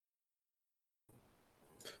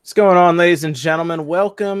What's going on, ladies and gentlemen?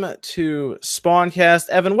 Welcome to Spawncast.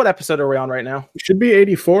 Evan, what episode are we on right now? It should be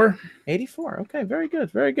 84. 84. Okay, very good,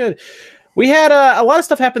 very good. We had a lot of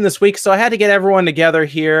stuff happen this week, so I had to get everyone together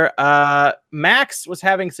here. Max was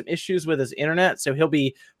having some issues with his internet, so he'll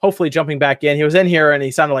be hopefully jumping back in. He was in here and he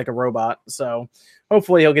sounded like a robot, so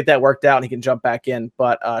hopefully he'll get that worked out and he can jump back in.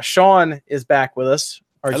 But Sean is back with us.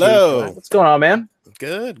 Hello. What's going on, man?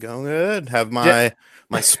 Good, going good. Have my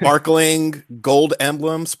sparkling gold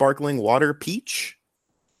emblem, sparkling water peach.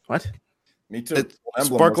 What? Me too. It's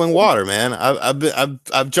sparkling water, man.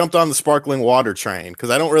 I've jumped on the sparkling water train because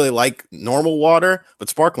I don't really like normal water, but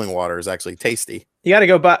sparkling water is actually tasty. You got to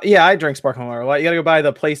go buy. Yeah, I drink sparkling water. You got to go buy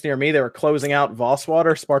the place near me. They were closing out Voss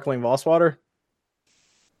water, sparkling Voss water.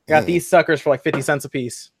 Got these suckers for like 50 cents a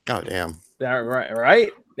piece. Oh, damn. Yeah,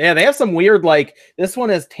 right. Yeah, they have some weird, like, this one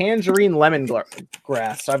is tangerine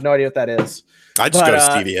lemongrass. So I have no idea what that is. I just go to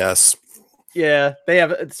CVS. Yeah, they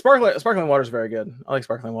have sparkling water is very good. I like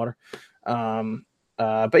sparkling water.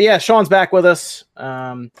 But yeah, Sean's back with us.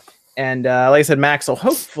 And like I said, Max will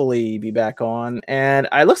hopefully be back on. And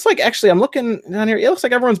it looks like, actually, I'm looking down here. It looks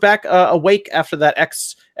like everyone's back awake after that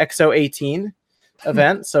XO18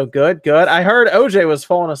 event. So good. I heard OJ was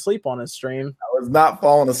falling asleep on his stream. I was not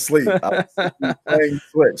falling asleep. I was playing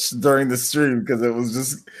Switch during the stream because it was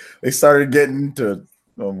just, they started getting into,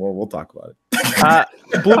 well, we'll talk about it.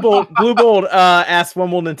 Blue Bold asked,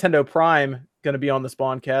 when will Nintendo Prime going to be on the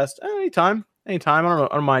Spawncast? Anytime. I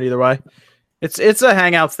don't mind either way. It's a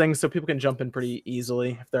Hangouts thing, so people can jump in pretty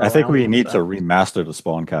easily. If they're I think we need to remaster the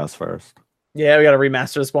Spawncast first. Yeah, we got to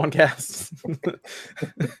remaster the Spawncast.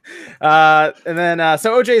 And then,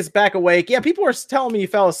 so OJ's back awake. Yeah, people were telling me you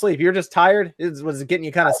fell asleep. You're just tired? Was it getting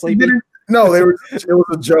you kind of sleepy? No, it was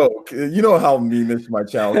a joke. You know how memeish my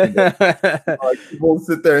channel can be. People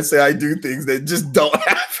sit there and say I do things that just don't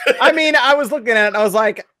happen. I mean, I was looking at it and I was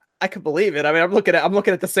like, I could believe it. I mean, I'm looking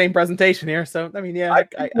at the same presentation here. So, I mean, yeah,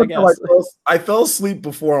 I guess. I fell asleep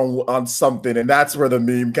before on something, and that's where the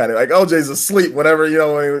meme kind of like, OJ's asleep, whatever, you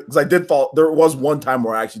know, because I did fall. There was one time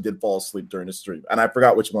where I actually did fall asleep during the stream, and I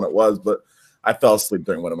forgot which one it was, but I fell asleep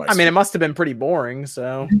during one of my streams. I mean, it must have been pretty boring,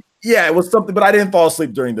 so. Yeah, it was something, but I didn't fall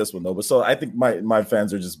asleep during this one, though. But so I think my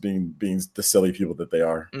fans are just being the silly people that they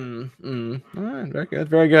are. All right,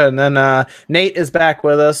 very good. And then Nate is back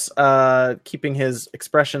with us, keeping his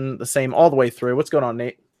expression the same all the way through. What's going on,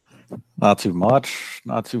 Nate? Not too much.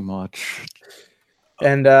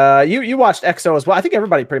 And you watched EXO as well. I think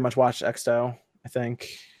everybody pretty much watched EXO. I think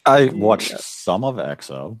I watched some of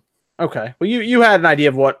EXO. Okay, well, you had an idea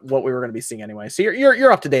of what we were going to be seeing anyway, so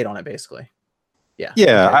you're up to date on it, basically. Yeah.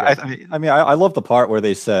 I love the part where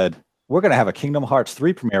they said we're going to have a Kingdom Hearts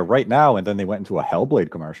 3 premiere right now, and then they went into a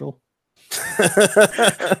Hellblade commercial.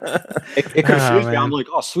 it confused me. I'm like,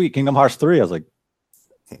 oh, sweet, Kingdom Hearts 3. I was like,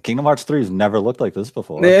 Kingdom Hearts 3 has never looked like this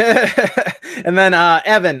before. Yeah. And then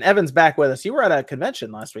Evan's back with us. You were at a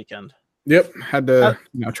convention last weekend. Yep, had to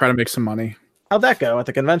try to make some money. How'd that go at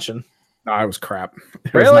the convention? No, it was crap.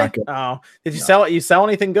 Really? Did you sell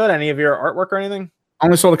anything good? Any of your artwork or anything? I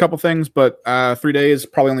only sold a couple things, but 3 days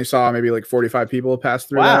probably only saw maybe like 45 people pass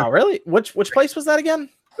through. Wow, there. Really? Which place was that again?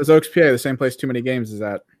 It was OXPA, the same place Too Many Games is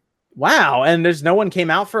at. Wow, and there's no one came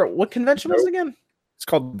out for it. What convention was it again? It's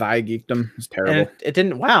called Thy Geekdom. It's terrible. And it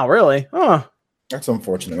didn't. Wow, really? Oh, that's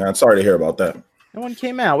unfortunate, man. Sorry to hear about that. No one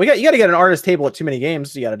came out. You got to get an artist table at Too Many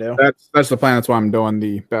Games. You got to do. That's the plan. That's why I'm doing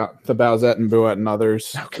the Bowsette and Buette and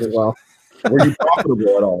others as well. Were you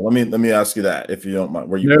profitable at all? Let me ask you that, if you don't mind.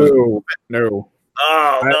 Were you? No.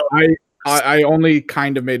 Oh, no. I only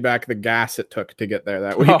kind of made back the gas it took to get there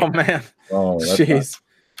that week. Oh man. Oh, jeez.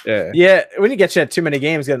 Yeah. When you get you at Too Many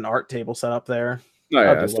Games, get an art table set up there. Oh,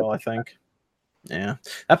 yeah, I think. Yeah,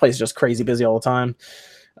 that place is just crazy busy all the time.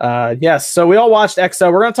 Yes. So we all watched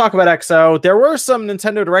EXO. We're going to talk about EXO. There were some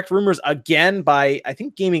Nintendo Direct rumors again by, I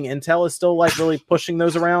think Gaming Intel is still like really pushing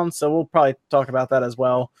those around. So we'll probably talk about that as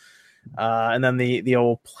well. And then the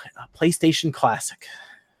old PlayStation Classic.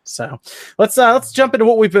 So let's jump into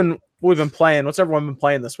what we've been playing. What's everyone been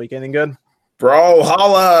playing this week? Anything good? Bro,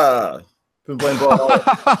 holla! Been playing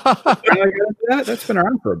Brawlhalla. That's been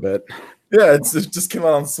around for a bit. Yeah, it just came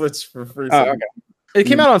out on Switch for free. Okay. It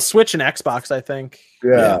came out on Switch and Xbox, I think.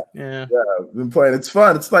 Yeah. Been playing. It's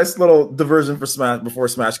fun. It's a nice little diversion for Smash before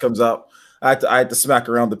Smash comes out. I had to smack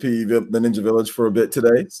around the Ninja Village for a bit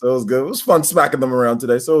today, so it was good. It was fun smacking them around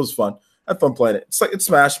today, so it was fun. I had fun playing it. It's like it's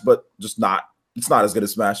Smash, but just not. It's not as good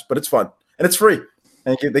as Smash, but it's fun and it's free.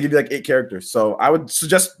 And they give you like 8 characters, so I would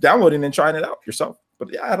suggest downloading and trying it out yourself.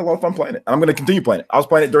 But yeah, I had a lot of fun playing it. And I'm going to continue playing it. I was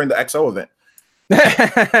playing it during the XO event.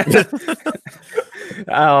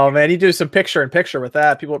 Oh man, you do some picture in picture with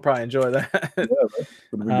that. People would probably enjoy that.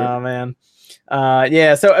 Oh man.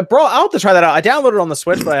 Yeah. So bro, I'll have to try that out. I downloaded it on the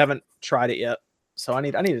Switch, but I haven't tried it yet. So I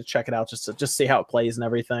need to check it out just to see how it plays and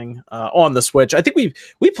everything on the Switch. I think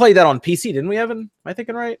we played that on PC, didn't we, Evan? Am I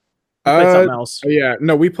thinking right? We played something else. Yeah.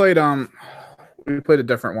 No, we played a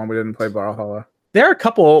different one. We didn't play Brawlhalla. There are a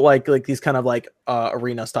couple like these kind of like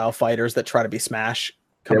arena style fighters that try to be Smash.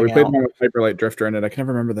 Yeah, we played one with Hyper Light Drifter in it. I can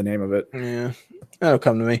never remember the name of it. Yeah, that'll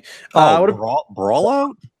come to me. Brawl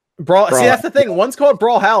Out? See, that's the thing. One's called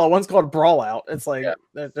Brawlhalla, one's called Brawl Out. It's like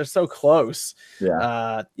they're so close.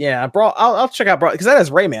 Yeah. Brawl. I'll check out Brawl because that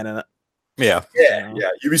has Rayman in it. Yeah.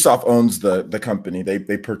 Ubisoft owns the company.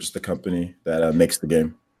 They purchased the company that makes the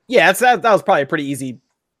game. Yeah, that was probably a pretty easy.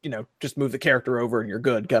 Just move the character over and you're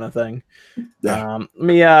good, kind of thing. Yeah.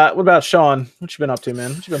 What about Sean? What you been up to,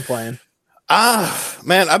 man? What you been playing?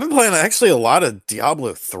 Man, I've been playing actually a lot of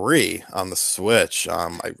Diablo 3 on the Switch.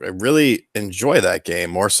 I really enjoy that game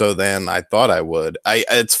more so than I thought I would.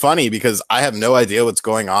 It's funny because I have no idea what's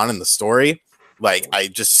going on in the story. Like, I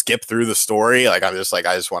just skip through the story. Like, I'm just like,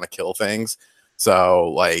 I just want to kill things. So,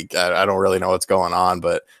 like, I don't really know what's going on,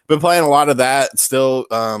 but been playing a lot of that. Still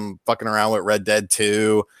fucking around with Red Dead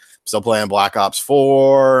 2. Still playing Black Ops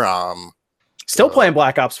 4. Still playing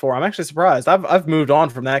Black Ops 4. I'm actually surprised. I've moved on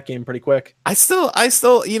from that game pretty quick. I still,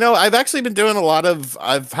 I've actually been doing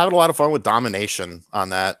I've had a lot of fun with Domination on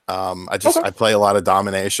that. I play a lot of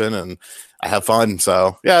Domination and I have fun.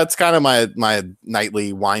 So yeah, it's kind of my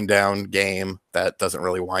nightly wind down game that doesn't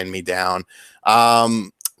really wind me down.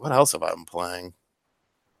 What else have I been playing?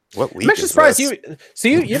 What week? I'm actually surprised you. So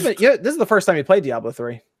this is the first time you played Diablo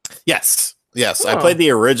 3. Yes. Oh. I played the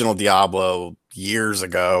original Diablo years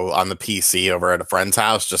ago on the PC over at a friend's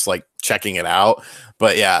house, just like checking it out.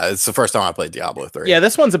 But yeah, it's the first time I played Diablo 3. Yeah,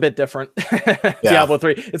 this one's a bit different. Diablo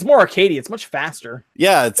 3. It's more arcadey. It's much faster.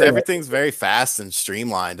 Yeah, everything's very fast and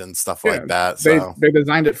streamlined and stuff like that. So they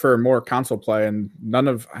designed it for more console play, and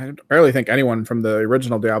I barely think anyone from the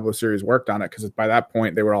original Diablo series worked on it because by that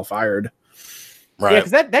point they were all fired. Right. Yeah,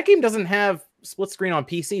 because that game doesn't have split screen on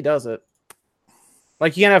PC, does it?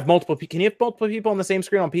 Like you can have multiple. Can you have multiple people on the same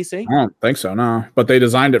screen on PC? I don't think so, no. But they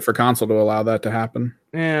designed it for console to allow that to happen.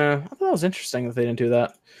 Yeah, I thought it was interesting that they didn't do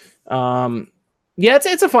that. Yeah,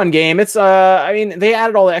 it's a fun game. It's I mean, they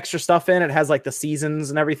added all the extra stuff in. It has like the seasons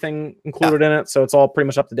and everything included in it, so it's all pretty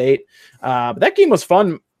much up to date. But that game was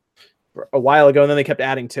fun a while ago, and then they kept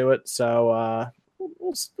adding to it. So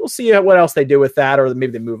we'll see what else they do with that, or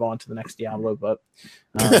maybe they move on to the next Diablo. But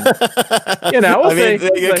we'll they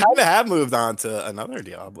see. kind of have moved on to another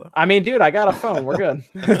Diablo. I mean, dude, I got a phone. We're good.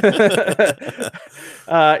 People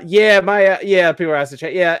were asked to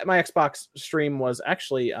check. Yeah, my Xbox stream was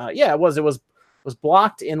actually it was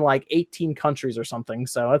blocked in like 18 countries or something.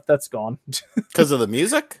 So that's gone because of the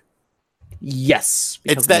music. Yes,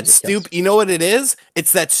 it's that stupid. Yes. You know what it is?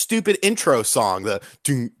 It's that stupid intro song. The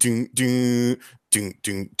doom doom doom doom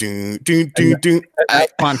doom doom doom doom doom.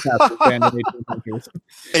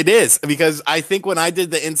 It is because I think when I did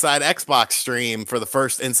the Inside Xbox stream for the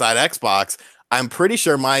first Inside Xbox, I'm pretty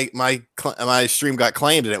sure my stream got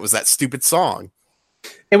claimed, and it was that stupid song.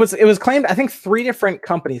 It was claimed. I think 3 different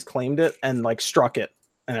companies claimed it and like struck it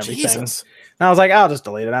and everything. Jesus. And I was like, I'll just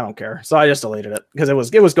delete it. I don't care. So I just deleted it because it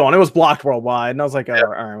was gone. It was blocked worldwide. And I was like, all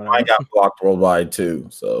right, whatever. I got blocked worldwide too.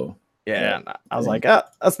 So yeah. I was like,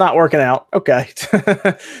 that's not working out. Okay.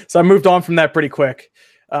 So I moved on from that pretty quick.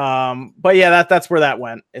 But yeah, that's where that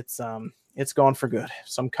went. It's gone for good.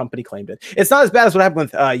 Some company claimed it. It's not as bad as what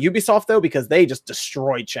happened with Ubisoft though, because they just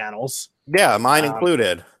destroyed channels. Yeah, mine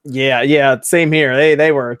included. Yeah, same here.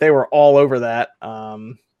 They were all over that.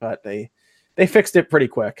 But they fixed it pretty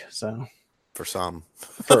quick. So for some,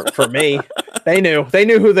 for me, they knew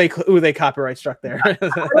who they copyright struck there.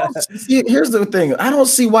 See, here's the thing. I don't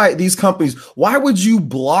see why these companies. Why would you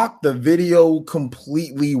block the video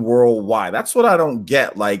completely worldwide? That's what I don't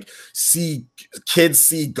get. Like, kids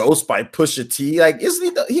see Ghost by Pusha T. Like,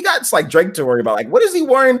 isn't he got like Drake to worry about? Like, what is he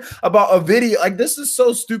worrying about a video? Like, this is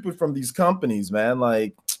so stupid from these companies, man.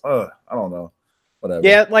 Like, I don't know. Whatever.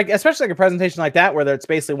 Yeah, like especially like a presentation like that where it's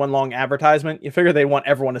basically one long advertisement. You figure they want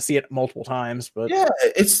everyone to see it multiple times, but yeah,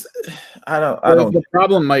 I don't. The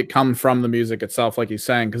problem might come from the music itself, like he's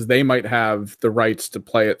saying, because they might have the rights to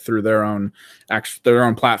play it through their own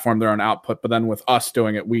platform, their own output. But then with us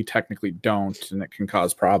doing it, we technically don't, and it can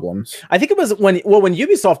cause problems. I think it was when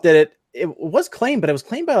Ubisoft did it. It was claimed, but it was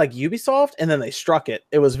claimed by like Ubisoft, and then they struck it.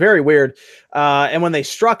 It was very weird. And when they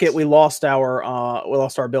struck it, we lost our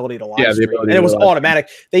ability to live stream, and it was automatic.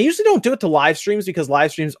 They usually don't do it to live streams because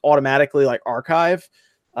live streams automatically like archive.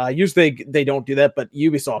 Usually they don't do that, but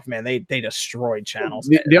Ubisoft, man, they destroyed channels.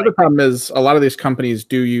 The other problem is a lot of these companies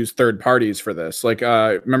do use third parties for this. Like,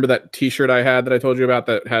 remember that T-shirt I had that I told you about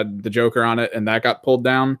that had the Joker on it, and that got pulled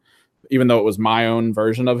down, even though it was my own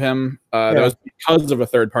version of him. That was because of a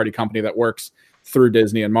third party company that works through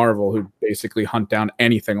Disney and Marvel, who basically hunt down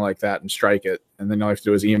anything like that and strike it. And then all you have to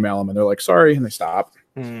do is email them, and they're like, "Sorry," and they stop.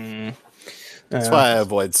 That's why I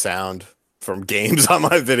avoid sound from games on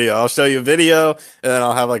my video. I'll show you a video, and then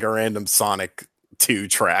I'll have like a random Sonic 2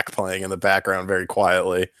 track playing in the background very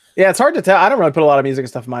quietly. Yeah, it's hard to tell. I don't really put a lot of music and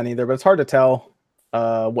stuff in mine either, but it's hard to tell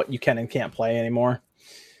what you can and can't play anymore.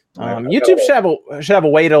 YouTube should have a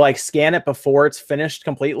way to like scan it before it's finished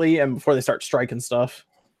completely and before they start striking stuff.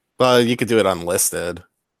 Well, you could do it unlisted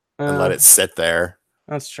and let it sit there.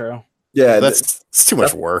 That's true. Yeah, it's too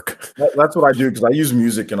much work. That's what I do because I use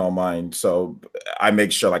music in all mine. So I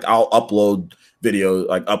make sure like I'll upload video,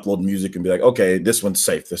 like upload music and be like, okay, this one's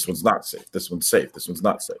safe, this one's not safe, this one's safe, this one's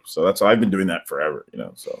not safe. So that's why I've been doing that forever,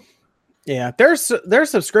 So yeah, there's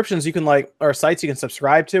subscriptions you can like, or sites you can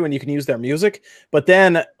subscribe to, and you can use their music. But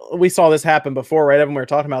then we saw this happen before, right? When we were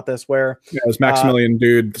talking about this, where it was Maximilian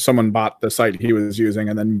dude. Someone bought the site he was using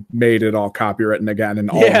and then made it all copywritten again,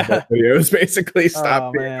 and all of the videos basically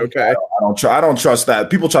stopped being okay. I don't trust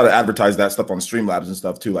that. People try to advertise that stuff on Streamlabs and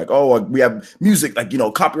stuff too. Like, oh, we have music, like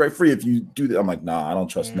copyright free if you do that. I'm like, nah, I don't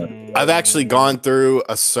trust that. I've actually gone through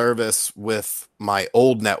a service with my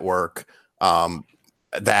old network.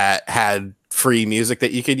 That had free music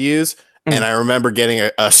that you could use. And I remember getting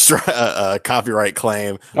a copyright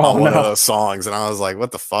claim on one of those songs. And I was like,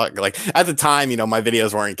 what the fuck? Like at the time, my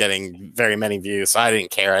videos weren't getting very many views. So I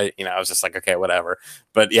didn't care. I was just like, okay, whatever.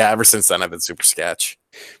 But yeah, ever since then I've been super sketch.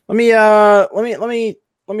 Let me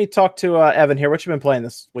talk to Evan here. What you been playing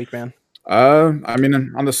this week, man? I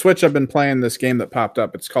mean, on the Switch, I've been playing this game that popped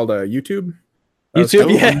up. It's called YouTube.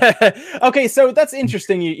 YouTube, yeah. Okay, so that's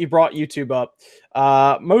interesting. You brought YouTube up,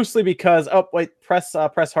 mostly because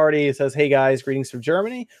Press Hardy says, "Hey guys, greetings from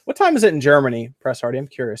Germany." What time is it in Germany, Press Hardy? I'm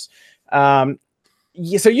curious. So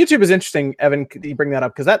YouTube is interesting, Evan. Could you bring that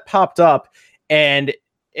up because that popped up, and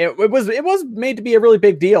it was made to be a really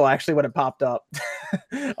big deal actually when it popped up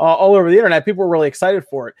all over the internet. People were really excited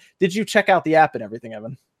for it. Did you check out the app and everything,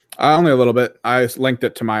 Evan? Only a little bit. I linked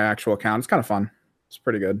it to my actual account. It's kind of fun. It's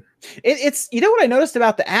pretty good. It's what I noticed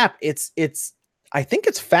about the app. I think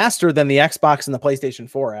it's faster than the Xbox and the PlayStation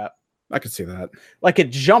 4 app. I could see that. Like it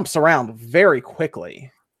jumps around very quickly.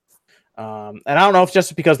 And I don't know if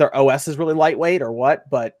just because their OS is really lightweight or what,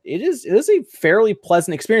 but it is a fairly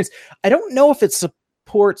pleasant experience. I don't know if it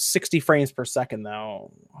supports 60 frames per second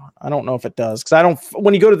though. I don't know if it does because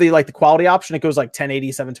when you go to the quality option, it goes like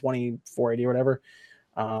 1080, 720, 480 or whatever.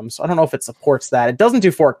 So I don't know if it supports that. It doesn't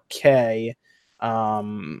do 4K.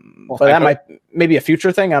 But that might maybe a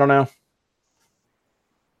future thing. I don't know.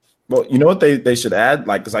 Well, you know what they should add,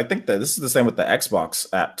 because I think that this is the same with the Xbox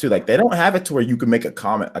app too. Like they don't have it to where you can make a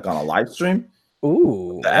comment like on a live stream.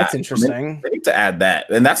 Ooh, that's interesting. They need to add that,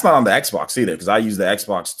 and that's not on the Xbox either because I use the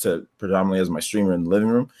Xbox to predominantly as my streamer in the living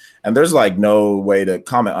room, and there's no way to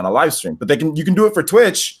comment on a live stream. But you can do it for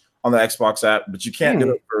Twitch on the Xbox app, but you can't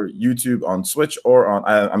do it for YouTube on Switch or on.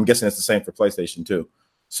 I'm guessing it's the same for PlayStation too.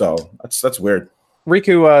 So that's weird.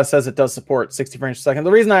 Riku says it does support 60 frames per second.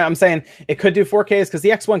 The reason I'm saying it could do 4K is because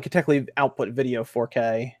the X1 could technically output video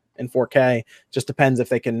 4K and 4K. Just depends if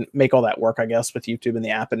they can make all that work, I guess, with YouTube and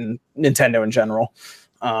the app and Nintendo in general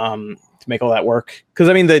to make all that work. Because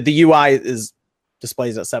I mean, the UI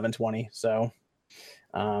displays at 720, so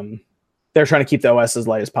they're trying to keep the OS as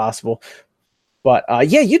light as possible. But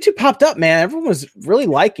yeah, YouTube popped up, man. Everyone was really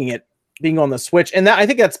liking it being on the Switch, and I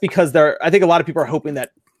think that's because I think a lot of people are hoping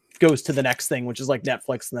that goes to the next thing, which is like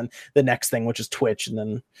Netflix, and then the next thing, which is Twitch, and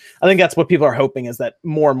then I think that's what people are hoping is that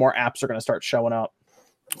more and more apps are going to start showing up.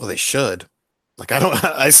 Well, they should.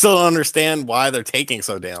 I still don't understand why they're taking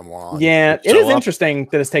so damn long. Yeah, it is interesting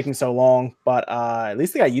that it's taking so long, but at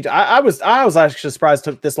least they got YouTube. I was actually surprised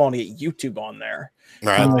it took this long to get YouTube on there.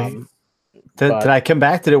 Right. Did I come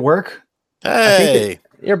back? Did it work? Hey.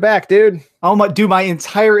 You're back, dude. Oh my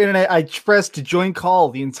entire internet. I pressed to join call.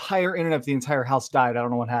 The entire internet, the entire house died. I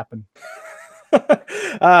don't know what happened.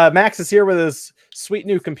 Max is here with his sweet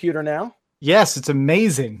new computer now. Yes, it's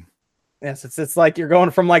amazing. Yes, it's like you're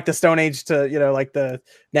going from the Stone Age to the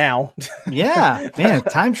now. Yeah, man,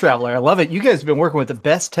 time traveler. I love it. You guys have been working with the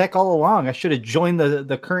best tech all along. I should have joined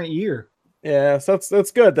the current year. Yeah, so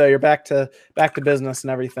that's good though. You're back to business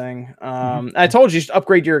and everything. I told you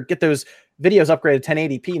should get those videos upgraded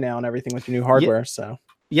 1080p now and everything with your new hardware. Yep. So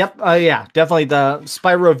yeah, definitely the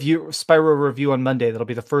Spyro review on Monday. That'll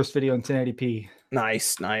be the first video in 1080p.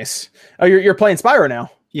 Nice. Oh, you're playing Spyro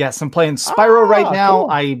now. Yes, I'm playing Spyro right now.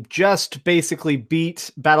 Cool. I just basically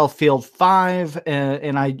beat Battlefield 5,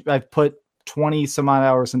 and I've put 20 some odd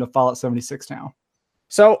hours into Fallout 76 now.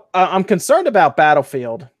 So I'm concerned about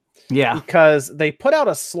Battlefield. Yeah, because they put out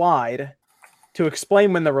a slide to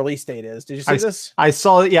explain when the release date is. Did you see this? I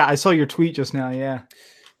saw it. Yeah, I saw your tweet just now. Yeah,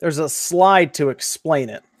 there's a slide to explain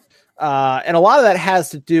it, and a lot of that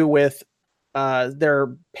has to do with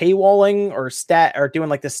their paywalling or doing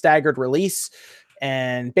like the staggered release.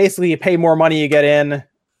 And basically, you pay more money, you get in,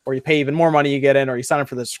 or you pay even more money, you get in, or you sign up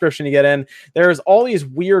for the subscription, you get in. There's all these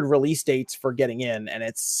weird release dates for getting in, and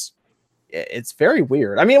it's very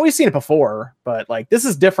weird. I mean, we've seen it before, but like this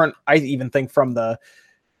is different. I even think from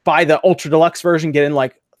buy the Ultra Deluxe version, get in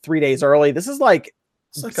like 3 days early. This is like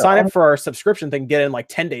sign up for our subscription thing, get in like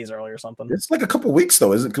 10 days early or something. It's like a couple weeks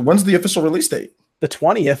though, isn't it? When's the official release date? The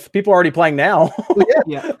 20th. People are already playing now.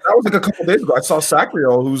 yeah. That was like a couple days ago. I saw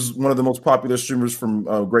Sacriel, who's one of the most popular streamers from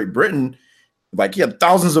Great Britain. Like he had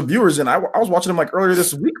thousands of viewers, and I was watching him like earlier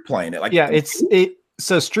this week playing it. Like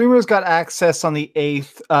So streamers got access on the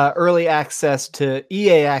 8th. Early access to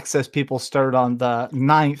EA access people started on the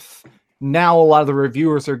 9th. Now a lot of the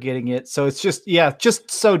reviewers are getting it. So it's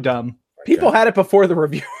just so dumb. People had it before the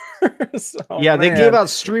reviewers. They gave out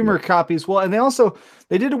streamer copies. Well, and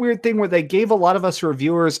they did a weird thing where they gave a lot of us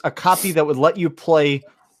reviewers a copy that would let you play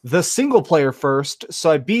the single player first.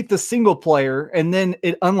 So I beat the single player, and then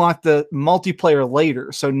it unlocked the multiplayer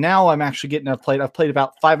later. So now I'm actually getting I've played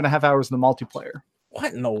about 5.5 hours in the multiplayer.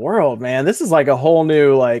 What in the world, man? This is like a whole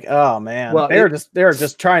new oh man. Well, they're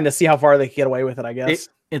just trying to see how far they can get away with it, I guess.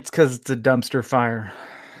 It's because it's a dumpster fire.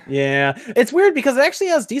 Yeah, it's weird because it actually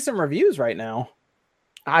has decent reviews right now.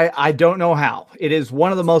 I don't know how. It is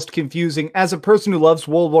one of the most confusing. As a person who loves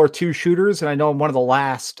World War II shooters, and I know I'm one of the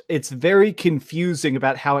last, it's very confusing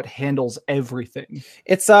about how it handles everything.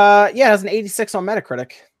 It's it has an 86 on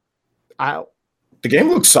Metacritic. The game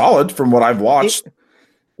looks solid from what I've watched.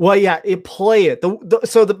 Play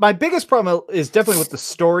it. My biggest problem is definitely with the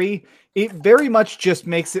story. It very much just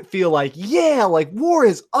makes it feel like war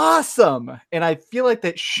is awesome. And I feel like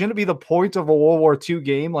that shouldn't be the point of a World War II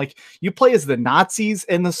game. Like you play as the Nazis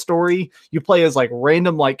in the story. You play as like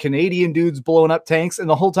random like Canadian dudes blowing up tanks. And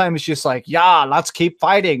the whole time it's just like, let's keep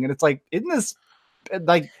fighting. And it's like, isn't this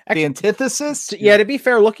like the antithesis? Yeah, to be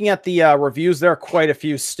fair, looking at the reviews, there are quite a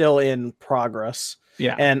few still in progress.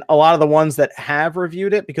 Yeah. And a lot of the ones that have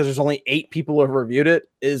reviewed it, because there's only 8 people who have reviewed it,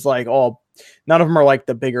 is like none of them are like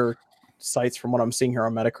the bigger sites from what I'm seeing here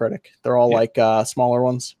on Metacritic. They're all like smaller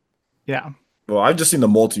ones. Yeah. Well, I've just seen the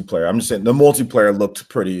multiplayer. I'm just saying the multiplayer looked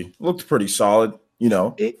pretty solid, you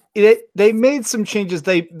know. They made some changes.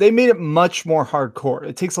 They made it much more hardcore.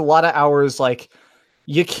 It takes a lot of hours. Like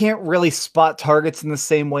you can't really spot targets in the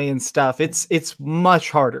same way and stuff. It's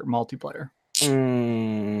much harder multiplayer.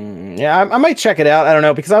 Yeah, I might check it out. I don't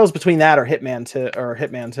know, because I was between that or Hitman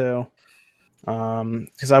 2.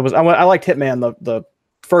 Because I liked Hitman the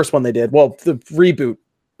first one they did. Well, the reboot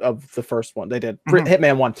of the first one they did,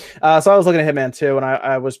 Hitman 1. So I was looking at Hitman 2, and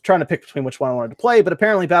I was trying to pick between which one I wanted to play, but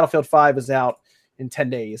apparently Battlefield 5 is out in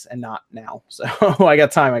 10 days and not now. So I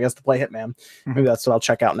got time, I guess, to play Hitman. Maybe that's what I'll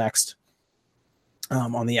check out next.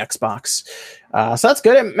 On the Xbox. So that's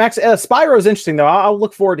good. Max, Spyro is interesting, though. I'll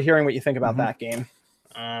look forward to hearing what you think about that game.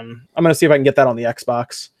 I'm going to see if I can get that on the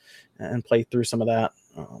Xbox and play through some of that.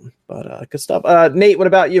 But good stuff. Nate, what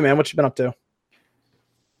about you, man? What you been up to?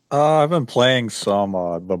 I've been playing some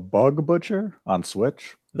The Bug Butcher on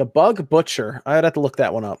Switch. The Bug Butcher. I'd have to look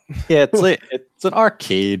that one up. Yeah, it's an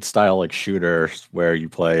arcade style like shooter where you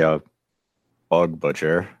play a bug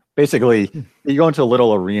butcher. Basically, you go into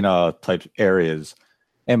little arena type areas,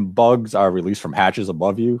 and bugs are released from hatches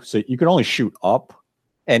above you. So you can only shoot up,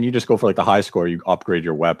 and you just go for like the high score. You upgrade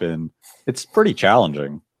your weapon. It's pretty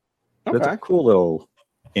challenging. Okay. It's a cool little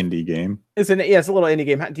indie game. Isn't it? Yeah, it's a little indie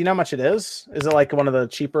game. Do you know how much it is? Is it like one of the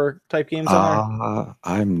cheaper type games on there?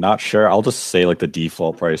 I'm not sure. I'll just say like the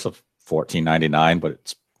default price of $14.99, but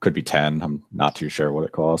it could be $10. I'm not too sure what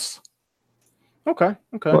it costs. Okay,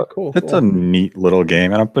 but cool. It's a neat little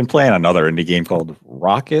game, and I've been playing another indie game called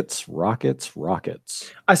Rockets.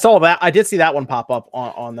 I saw that. I did see that one pop up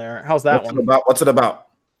on there. How's that one? What's it about?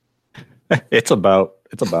 It's about.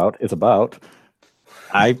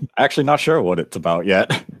 I'm actually not sure what it's about yet.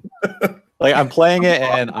 Like I'm playing it,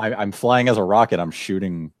 and I'm flying as a rocket. I'm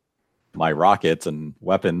shooting my rockets and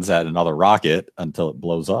weapons at another rocket until it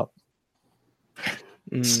blows up.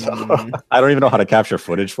 So I don't even know how to capture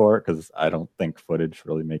footage for it because I don't think footage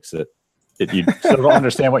really makes it. You sort of don't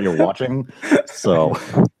understand what you're watching. So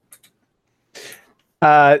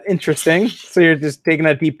Interesting. So you're just taking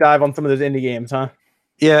a deep dive on some of those indie games, huh?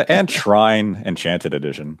 Yeah, and Shrine Enchanted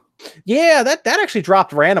Edition. Yeah, that actually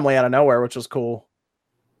dropped randomly out of nowhere, which was cool.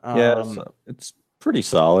 Yeah, it's pretty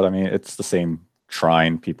solid. I mean, it's the same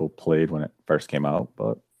Shrine people played when it first came out,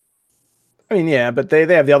 but I mean, yeah, but they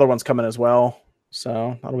have the other ones coming as well.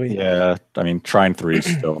 So that'll be I mean, Shrine 3 is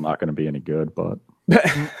still not going to be any good, but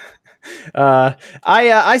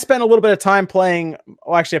I spent a little bit of time playing.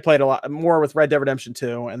 Well, actually, I played a lot more with Red Dead Redemption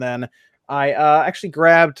 2, and then I actually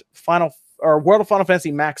grabbed World of Final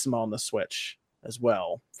Fantasy Maxima on the Switch as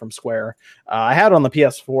well from Square. I had it on the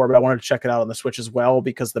PS4, but I wanted to check it out on the Switch as well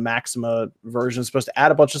because the Maxima version is supposed to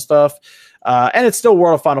add a bunch of stuff, and it's still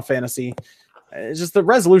World of Final Fantasy. It's just the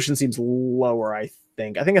resolution seems lower. I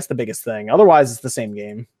think that's the biggest thing. Otherwise, it's the same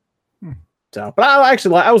game. So, but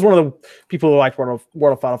I was one of the people who liked World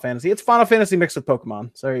of Final Fantasy. It's Final Fantasy mixed with Pokemon.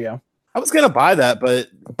 So there you go. I was gonna buy that, but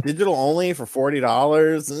digital only for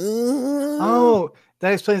 $40. Oh,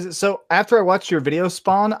 that explains it. So after I watched your video,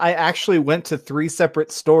 Spawn, I actually went to 3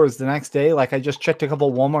 separate stores the next day. Like I just checked a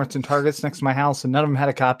couple Walmarts and Targets next to my house, and none of them had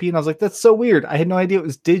a copy. And I was like, "That's so weird. I had no idea it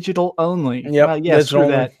was digital only." Yep, yeah, screw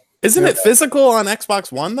that. Isn't it physical on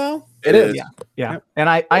Xbox One though? It is. Yeah. And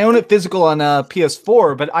I own it physical on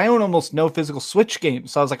PS4, but I own almost no physical Switch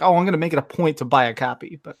games. So I was like, "Oh, I'm going to make it a point to buy a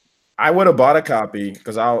copy." But I would have bought a copy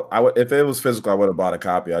because if it was physical, I would have bought a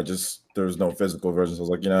copy. There was no physical version, so I was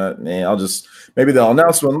like, I'll just maybe they'll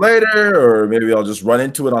announce one later, or maybe I'll just run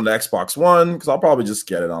into it on the Xbox One because I'll probably just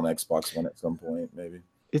get it on Xbox One at some point, maybe.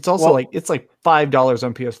 it's also it's like $5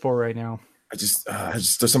 on PS4 right now. I just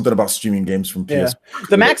there's something about streaming games from PS.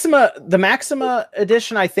 The Maxima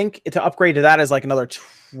edition, I think to upgrade to that is like another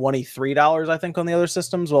 $23, I think, on the other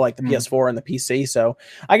systems, well, like the PS4 and the PC. So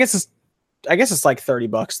I guess it's like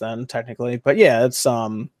 $30 then technically. But yeah, it's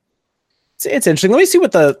interesting. Let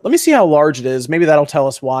me see how large it is. Maybe that'll tell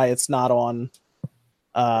us why it's not on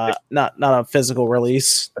not a physical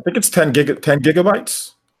release. I think it's 10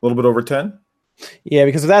 gigabytes, a little bit over 10. Yeah,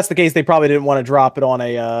 because if that's the case, they probably didn't want to drop it on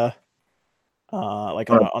a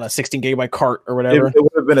on a 16 gigabyte cart or whatever. It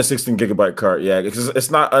would have been a 16 gigabyte cart, yeah, because it's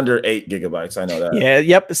not under 8 gigabytes. I know that. Yeah,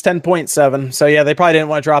 yep, it's 10.7. So yeah, they probably didn't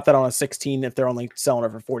want to drop that on a 16 if they're only selling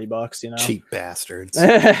it for $40. Cheap bastards.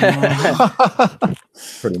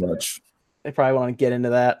 Pretty much. They probably want to get into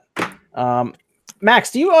that. Max,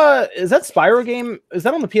 do you is that Spyro game? Is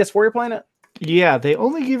that on the PS4 you're playing it? Yeah, they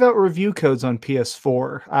only give out review codes on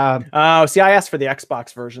PS4. See, I asked for the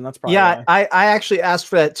Xbox version. That's probably yeah. why. I actually asked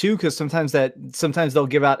for that too because sometimes they'll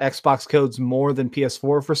give out Xbox codes more than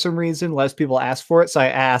PS4 for some reason. Less people ask for it, so I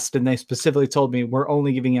asked, and they specifically told me we're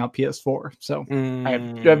only giving out PS4. So I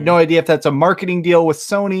have no idea if that's a marketing deal with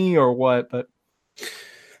Sony or what, but.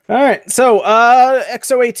 All right, so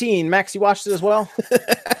XO18, Max, you watched it as well?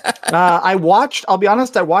 I'll be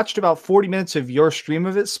honest, I watched about 40 minutes of your stream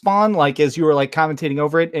of it, Spawn, like as you were like commentating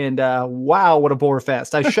over it, and wow, what a bore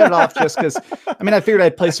fest. I shut it off just because, I figured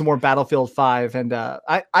I'd play some more Battlefield 5, and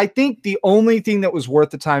I think the only thing that was worth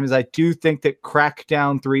the time is I do think that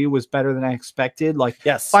Crackdown 3 was better than I expected. Like,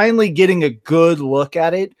 yes, finally getting a good look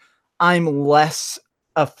at it, I'm less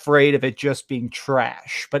afraid of it just being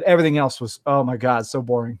trash, but everything else was, oh my god, so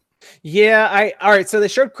boring. Yeah, all right, so they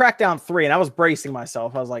showed Crackdown 3 and I was bracing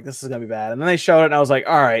myself. I was like, this is gonna be bad. And then they showed it and I was like,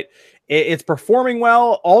 all right, it's performing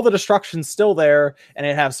well, all the destruction's still there, and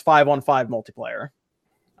it has 5-on-5 multiplayer.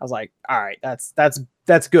 I was like, all right,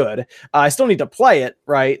 that's good. I still need to play it,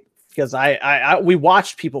 right? Because we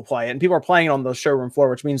watched people play it, and people are playing it on the showroom floor,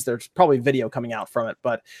 which means there's probably video coming out from it.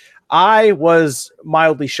 But I was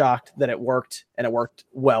mildly shocked that it worked, and it worked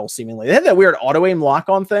well, seemingly. They had that weird auto aim lock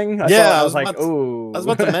on thing. I was like, "Ooh!" I was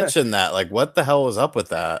about to mention that. Like, what the hell was up with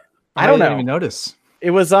that? I don't know. Didn't even notice.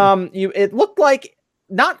 It was it looked like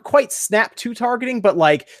not quite snap 2 targeting, but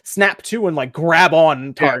like snap 2 and like grab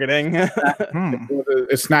on targeting.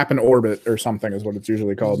 It's snap and orbit or something is what it's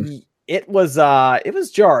usually called. It was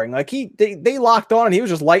jarring. Like they locked on and he was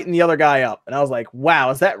just lighting the other guy up, and I was like, wow,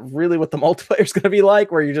 is that really what the multiplayer is going to be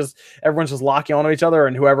like, where everyone's just locking onto each other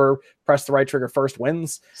and whoever pressed the right trigger first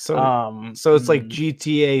wins? So it's like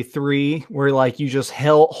GTA 3 where like you just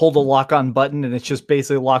hold a lock on button and it's just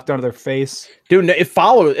basically locked onto their face. Dude,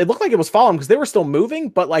 it looked like it was following because they were still moving,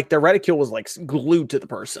 but like their reticule was like glued to the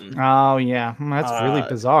person. Oh yeah, that's really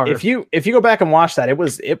bizarre. If you go back and watch that, it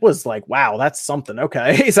was like, wow, that's something.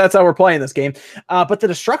 Okay, so that's how we're playing this game. But the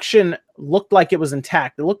destruction looked like it was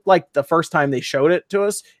intact. It looked like the first time they showed it to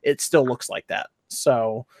us, it still looks like that.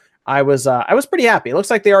 So I was pretty happy. It looks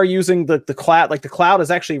like they are using the cloud. Like the cloud is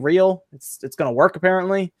actually real. It's going to work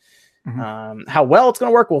apparently. Mm-hmm. How well it's going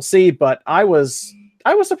to work, we'll see. But I was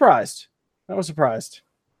surprised. I was surprised.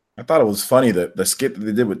 I thought it was funny that the skit that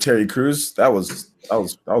they did with Terry Crews. That was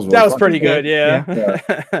really That was funny. pretty good. Yeah, Yeah.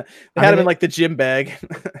 they had him in like the gym bag.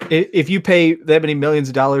 If you pay that many millions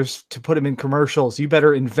of dollars to put him in commercials, you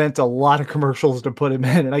better invent a lot of commercials to put him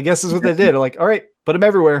in. And I guess that's what they did. Like, all right, put him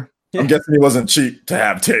everywhere. I'm guessing it wasn't cheap to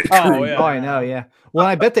have Terry Crews. Oh, yeah. Oh, I know, yeah. Well,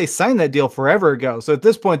 I bet they signed that deal forever ago. So at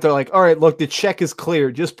this point, they're like, all right, look, the check is clear.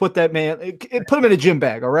 Just put that man, put him in a gym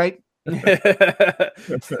bag, all right? Nate,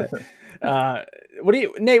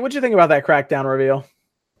 what'd you think about that Crackdown reveal?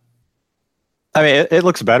 I mean, it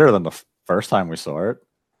looks better than the first time we saw it.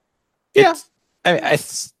 Yeah. I mean,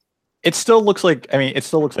 it still looks like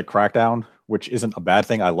Crackdown, which isn't a bad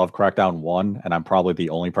thing. I love Crackdown 1, and I'm probably the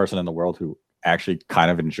only person in the world who actually kind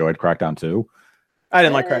of enjoyed Crackdown 2. I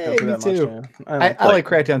didn't like Crackdown 2 me that too. much. I like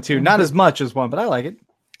Crackdown 2. Not as much as 1, but I like it.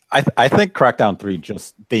 I think Crackdown 3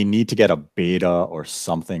 they need to get a beta or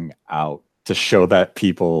something out to show that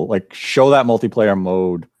show that multiplayer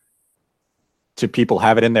mode to people,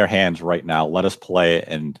 have it in their hands right now. Let us play it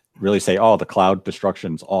and really say, oh, the cloud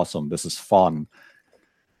destruction's awesome. This is fun.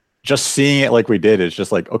 Just seeing it like we did is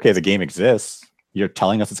just like, okay, the game exists. You're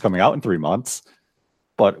telling us it's coming out in 3 months.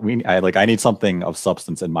 But I need something of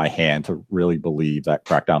substance in my hand to really believe that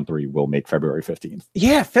Crackdown 3 will make February 15th.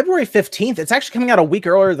 Yeah, February 15th. It's actually coming out a week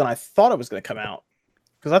earlier than I thought it was going to come out.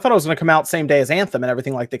 Because I thought it was going to come out same day as Anthem and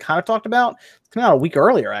everything like they kind of talked about. It's coming out a week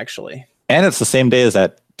earlier, actually. And it's the same day as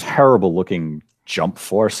that terrible looking Jump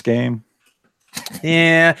Force game.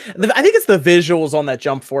 Yeah, I think it's the visuals on that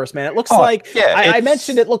Jump Force, man. It looks I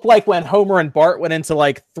mentioned it looked like when Homer and Bart went into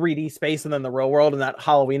like 3D space and then the real world in that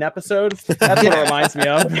Halloween episode. That's what it reminds me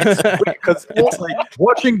of. Because it's like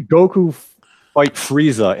watching Goku fight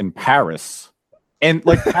Frieza in Paris, and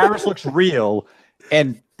like Paris looks real,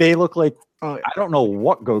 and they look like I don't know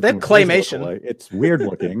what Goku. That claymation. Look like. It's weird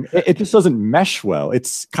looking. It just doesn't mesh well.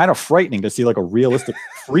 It's kind of frightening to see like a realistic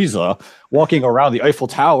Frieza walking around the Eiffel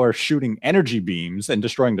Tower shooting energy beams and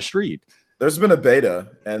destroying the street. There's been a beta,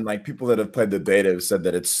 and like people that have played the beta have said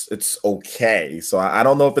that it's okay. So I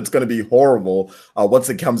don't know if it's going to be horrible once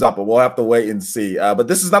it comes out, but we'll have to wait and see. But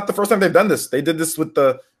this is not the first time they've done this. They did this with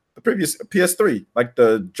the previous PS3, like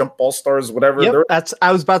the Jump All Stars, whatever. Yep,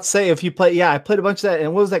 I was about to say, if you play, I played a bunch of that.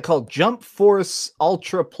 And what was that called? Jump Force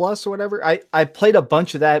Ultra Plus or whatever. I played a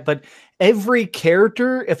bunch of that, but every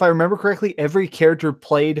character, if I remember correctly, every character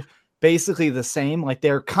played basically the same. Like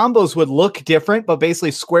their combos would look different, but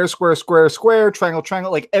basically square, square, square, square, triangle,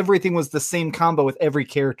 triangle. Like everything was the same combo with every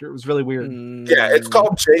character. It was really weird. Yeah, it's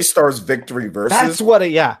called J-Star's Victory Versus. That's what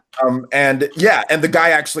it, and the guy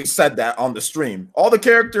actually said that on the stream. All the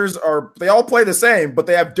characters they all play the same, but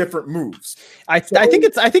they have different moves. I think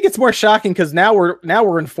it's more shocking because now we're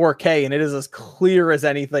in 4K and it is as clear as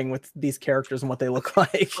anything with these characters and what they look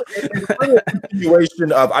like. It's really a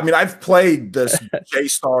continuation of. I mean, I've played this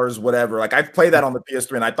J-Stars, whatever. Like I've played that on the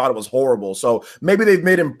PS3 and I thought it was horrible. So maybe they've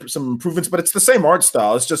made some improvements, but it's the same art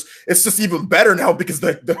style. It's just even better now because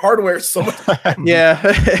the hardware is so much. Yeah,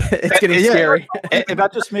 it's getting scary. And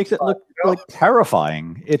that just makes it look like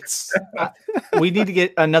terrifying. It's we need to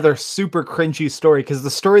get another super cringy story because the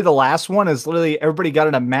story of the last one is literally everybody got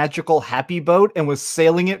in a magical happy boat and was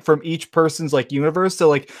sailing it from each person's like universe. So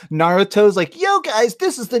like Naruto's like, yo guys,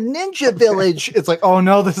 this is the ninja village. It's like, oh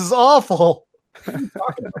no, this is awful.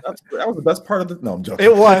 That was the best part of the. No, I'm joking.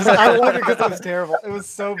 It was. I loved it because it was terrible. It was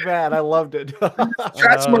so bad. I loved it.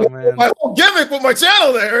 That's my whole gimmick with my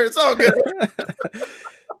channel there. It's all good.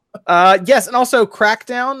 Yes, and also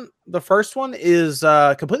Crackdown, the first one, is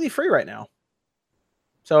completely free right now.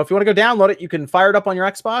 So if you want to go download it, you can fire it up on your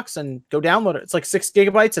Xbox and go download it. It's like 6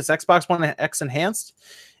 gigabytes. It's Xbox One X enhanced,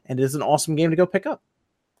 and it is an awesome game to go pick up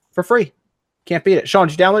for free. Can't beat it. Sean,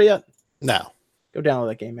 did you download it yet? No. Go download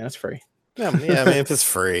that game, man. It's free. Yeah, I mean, if it's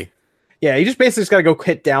free. Yeah, you just basically got to go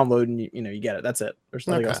hit download and you get it. That's it. There's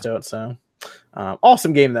nothing else to it. So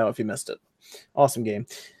awesome game though if you missed it. Awesome game.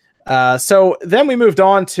 So then we moved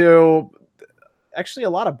on to actually a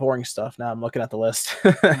lot of boring stuff. Now I'm looking at the list.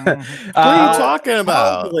 What are you talking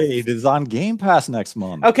about? Blade is on Game Pass next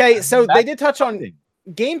month. Okay, so they did touch on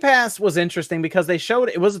Game Pass. Was interesting because they showed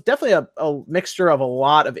it was definitely a mixture of a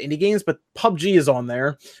lot of indie games, but PUBG is on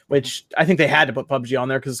there, which I think they had to put PUBG on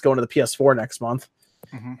there because it's going to the PS4 next month.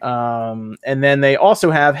 Mm-hmm. And then they also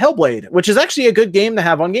have Hellblade, which is actually a good game to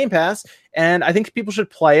have on Game Pass, and I think people should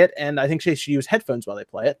play it, and I think they should use headphones while they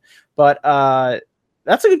play it. But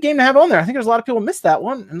that's a good game to have on there. I think there's a lot of people missed that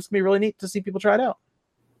one, and it's gonna be really neat to see people try it out.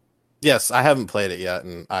 Yes, I haven't played it yet,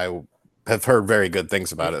 and I have heard very good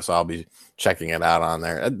things about it, so I'll be checking it out on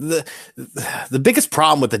there. The biggest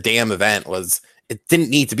problem with the damn event was it didn't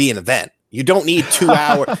need to be an event. You don't need 2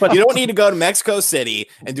 hours. You don't need to go to Mexico City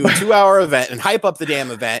and do a 2-hour event and hype up the damn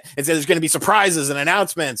event and say there's going to be surprises and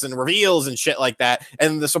announcements and reveals and shit like that.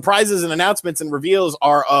 And the surprises and announcements and reveals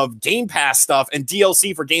are of Game Pass stuff and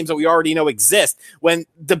DLC for games that we already know exist. When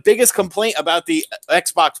the biggest complaint about the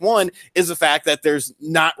Xbox One is the fact that there's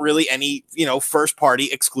not really any, first party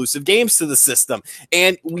exclusive games to the system.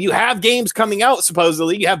 And you have games coming out,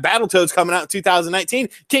 supposedly. You have Battletoads coming out in 2019.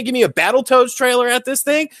 Can't give me a Battletoads trailer at this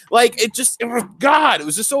thing? Like, it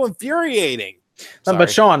was just so infuriating. But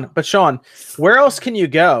Sean, where else can you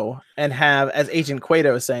go and have, as Agent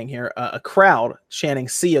Cueto is saying here, a crowd chanting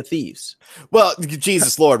 "Sea of Thieves"? Well,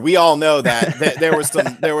 Jesus Lord, we all know that there was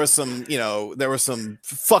some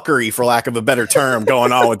fuckery, for lack of a better term,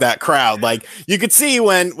 going on with that crowd. Like, you could see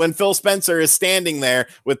when Phil Spencer is standing there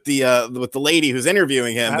with the lady who's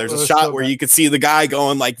interviewing him. There's a shot where you could see the guy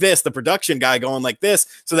going like this, the production guy going like this,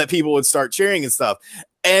 so that people would start cheering and stuff.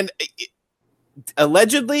 And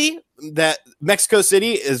allegedly that Mexico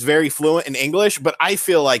City is very fluent in English, but I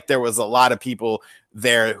feel like there was a lot of people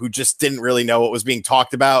there who just didn't really know what was being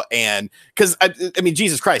talked about. And because I mean,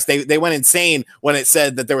 Jesus Christ, they went insane when it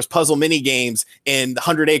said that there was puzzle mini games in the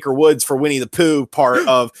 100 Acre Woods for Winnie the Pooh part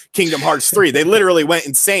of Kingdom Hearts 3. They literally went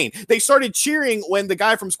insane. They started cheering when the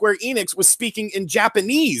guy from Square Enix was speaking in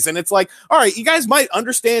Japanese. And it's like, all right, you guys might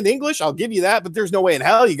understand English, I'll give you that, but there's no way in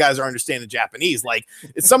hell you guys are understanding Japanese. Like,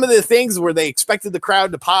 it's some of the things where they expected the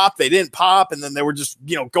crowd to pop, they didn't pop, and then they were just,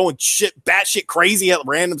 going batshit crazy at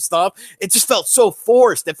random stuff. It just felt so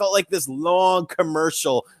forced. It felt like this long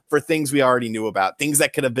commercial for things we already knew about, things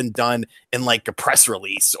that could have been done in like a press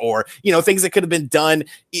release, or things that could have been done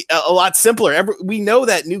a lot simpler. We know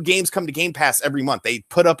that new games come to Game Pass every month. They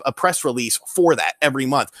put up a press release for that every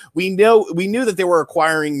month. We knew that they were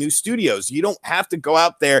acquiring new studios. You don't have to go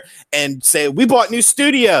out there and say, we bought new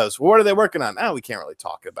studios. Well, what are they working on? Oh, we can't really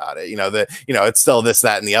talk about it. It's still this,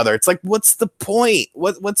 that, and the other. It's like, what's the point?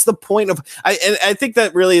 What's the point of? I think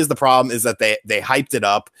that really is the problem, is that they hyped it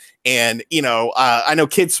up. And, I know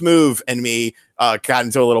Kid Smooth and me got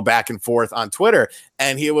into a little back and forth on Twitter,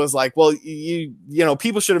 and he was like, well,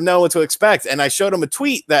 people should have known what to expect. And I showed him a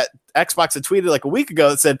tweet that Xbox had tweeted like a week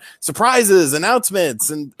ago that said surprises,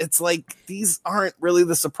 announcements. And it's like, these aren't really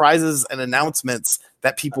the surprises and announcements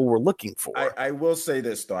that people were looking for. I will say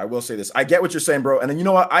this, though. I get what you're saying, bro. And then, you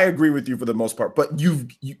know what? I agree with you for the most part, but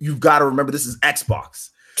you've got to remember, this is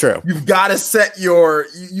Xbox. True. You've got to set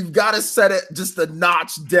it just a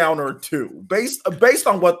notch down or two based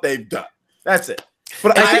on what they've done. That's it.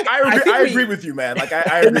 But I agree with you, man. Like,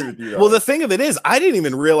 I agree with you. Well, the thing of it is, I didn't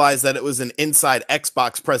even realize that it was an inside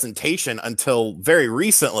Xbox presentation until very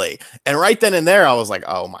recently. And right then and there, I was like,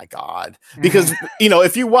 oh my God. Because,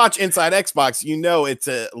 if you watch Inside Xbox, it's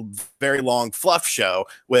a very long fluff show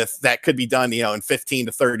that could be done, in 15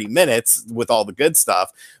 to 30 minutes with all the good stuff.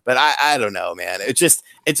 But I don't know, man. It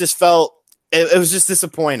just felt, it was just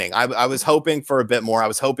disappointing. I was hoping for a bit more. I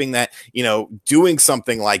was hoping that, doing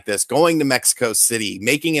something like this, going to Mexico City,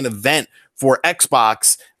 making an event for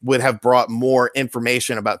Xbox would have brought more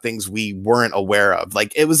information about things we weren't aware of.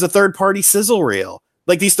 Like, it was a third-party sizzle reel.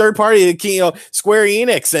 Like, these third-party, Square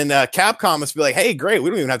Enix and Capcom must be like, hey, great, we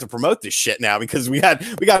don't even have to promote this shit now because we got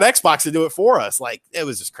Xbox to do it for us. Like, it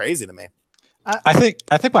was just crazy to me. I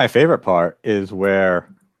think my favorite part is where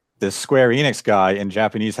this Square Enix guy in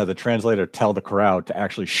Japanese had the translator tell the crowd to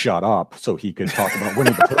actually shut up so he could talk about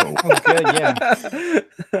Winnie the Pooh. Oh, good, yeah.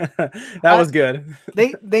 That was good.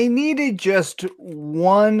 They needed just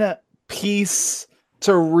one piece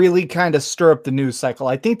to really kind of stir up the news cycle.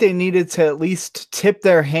 I think they needed to at least tip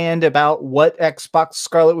their hand about what Xbox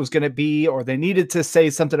Scarlet was going to be, or they needed to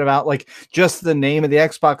say something about like just the name of the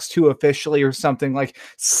Xbox 2 officially, or something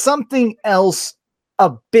else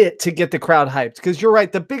a bit to get the crowd hyped. Because you're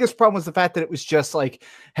right, the biggest problem was the fact that it was just like,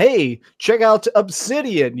 hey, check out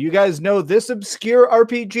Obsidian. You guys know this obscure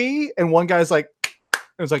RPG? And one guy's like,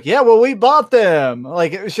 it was like, yeah, well, we bought them.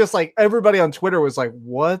 Like, it was just like everybody on Twitter was like,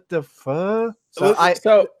 what the fuck? Oh,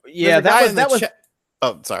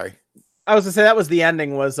 sorry. I was gonna say that was the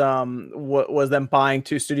ending, was them buying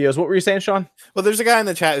two studios. What were you saying, Sean? Well, there's a guy in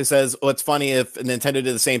the chat who says, well, it's funny if Nintendo did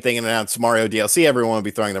the same thing and announced Mario DLC, everyone would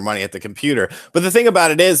be throwing their money at the computer. But the thing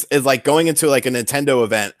about it is like going into like a Nintendo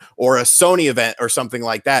event or a Sony event or something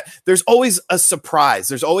like that, there's always a surprise.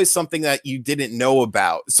 There's always something that you didn't know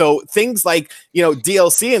about. So things like,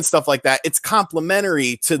 DLC and stuff like that, it's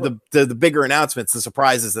complementary to the bigger announcements, the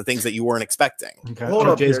surprises, the things that you weren't expecting. Okay. Hold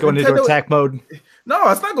up, Jay's going into attack mode.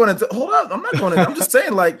 No, it's not going into. Hold up, I'm not going into. I'm just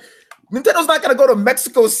saying, like, Nintendo's not going to go to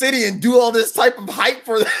Mexico City and do all this type of hype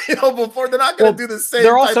for before. They're not going to do the same.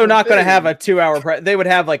 They're also not going to have a a 2-hour. They would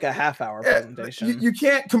have like a half-hour presentation. You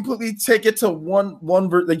can't completely take it to one.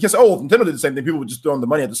 Just Nintendo did the same thing. People would just throw in the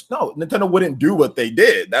money at this. No, Nintendo wouldn't do what they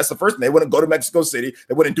did. That's the first thing. They wouldn't go to Mexico City.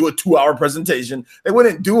 They wouldn't do a 2-hour presentation. They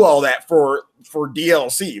wouldn't do all that for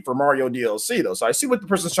DLC, for Mario DLC though. So I see what the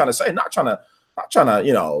person's trying to say. Not trying to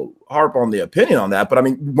harp on the opinion on that. But I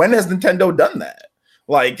mean, when has Nintendo done that?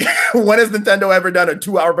 Like, when has Nintendo ever done a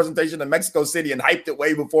 2-hour presentation in Mexico City and hyped it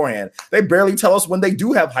way beforehand? They barely tell us when they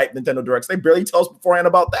do have hype Nintendo Directs. They barely tell us beforehand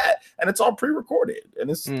about that, and it's all pre-recorded.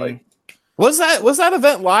 And it's like, was that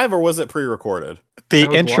event live or was it pre-recorded?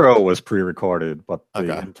 The intro was pre-recorded, but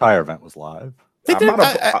the entire event was live.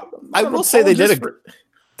 I will say they did a.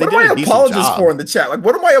 What am I apologizing for in the chat? Like,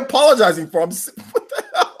 what am I apologizing for? What the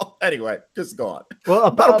hell? Anyway, just go on. Well,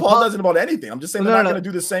 I'm not apologizing about anything. I'm just saying they're not going to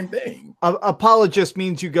do the same thing. Apologist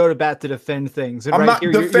means you go to bat to defend things. And I'm not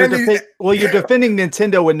defending. You're defending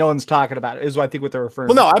Nintendo when no one's talking about it. Is what I think what they're referring.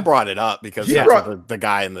 Well, no, I brought it up because the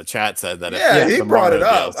guy in the chat said that. Yeah, he brought it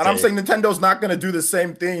up, and I'm saying Nintendo's not going to do the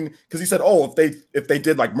same thing because he said, "Oh, if they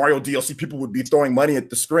did like Mario DLC, people would be throwing money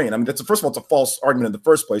at the screen." I mean, first of all, it's a false argument in the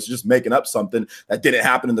first place. You're just making up something that didn't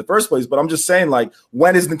happen in the first place. But I'm just saying, like,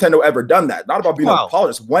 when has Nintendo ever done that? Not about being an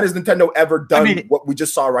apologist. When has Nintendo ever done what we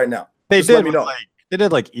just saw right now? They just did. Let me know. They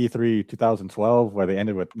did like E3 2012, where they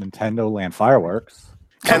ended with Nintendo Land Fireworks.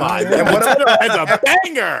 Come on, it's a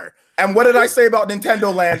banger. And what did I say about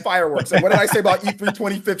Nintendo Land Fireworks? And what did I say about E3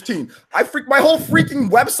 2015? My whole freaking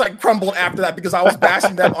website crumbled after that because I was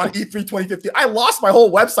bashing them on E3 2015. I lost my whole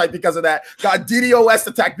website because of that. Got DDoS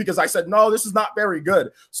attacked because I said, no, this is not very good.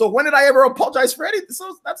 So when did I ever apologize for anything?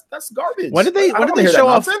 So that's garbage. When did they show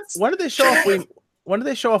off? When did they show off? When did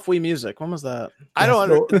they show off Wii Music? When was that? I don't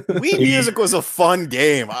know. Wii Music was a fun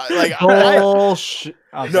game. Bullshit.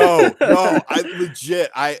 No,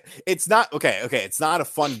 it's not okay. It's not a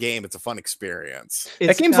fun game. It's a fun experience.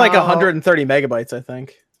 That game's like 130 megabytes, I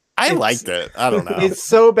think. I liked it. I don't know. It's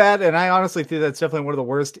so bad, and I honestly think that's definitely one of the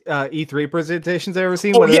worst E3 presentations I've ever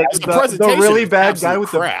seen. The really bad guy with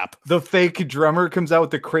crap. The fake drummer comes out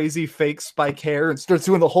with the crazy fake spike hair and starts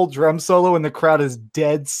doing the whole drum solo, and the crowd is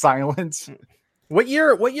dead silent. What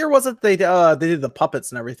year was it they did the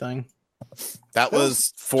puppets and everything? That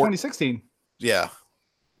was 2016. Yeah.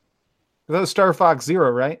 That was Star Fox Zero,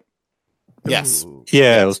 right? Yes.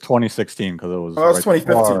 Yeah, it was 2016 because it was. Oh, it was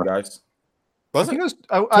 2015, guys. Was it?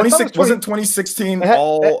 Wasn't 2016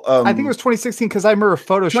 all? I think it was 2016 because I remember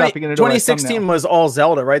photoshopping it. 2016 was all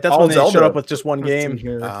Zelda, right? That's all when they showed up with just one game.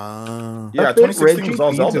 Yeah, 2016 was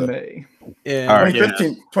all Zelda. Yeah,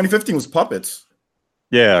 2015 was puppets.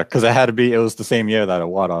 Yeah, because it had to be. It was the same year that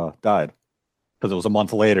Iwata died. Because it was a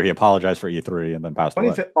month later, he apologized for E3 and then passed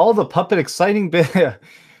away. All the puppet exciting bit.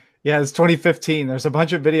 Yeah, it's 2015. There's a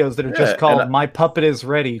bunch of videos that are just called "My Puppet Is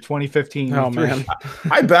Ready" 2015. Oh man,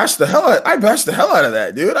 I bashed the hell out of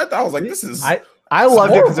that, dude. I was like, this is. I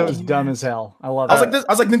loved it because it was dumb as hell. I love it. I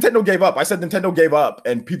was like, Nintendo gave up. I said Nintendo gave up,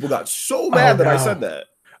 and people got so mad that I said that.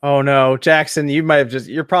 Oh no, Jackson,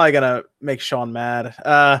 you're probably gonna make Sean mad.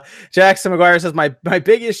 Jackson McGuire says my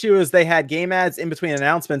big issue is they had game ads in between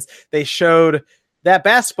announcements. They showed that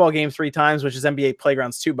basketball game 3 times, which is NBA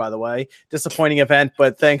Playgrounds 2, by the way. Disappointing event,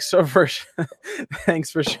 but thanks for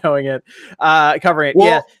showing it, covering it. Well,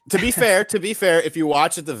 yeah. To be fair, if you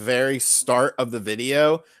watch at the very start of the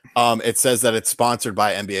video, it says that it's sponsored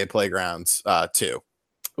by NBA Playgrounds 2.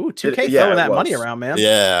 Ooh, 2K throwing that money around, man.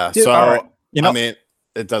 Yeah. Dude, so right. I mean,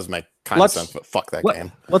 it does make kind of sense, but fuck that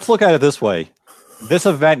game. Let's look at it this way. This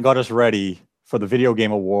event got us ready for the Video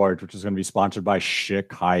Game Awards, which is going to be sponsored by Schick,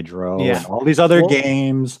 Hydro, and all these other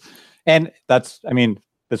games. And this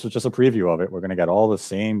was just a preview of it. We're going to get all the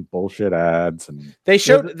same bullshit ads. And they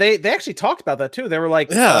showed, they actually talked about that too. They were like,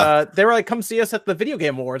 come see us at the Video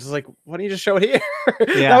Game Awards. It's like, why don't you just show it here?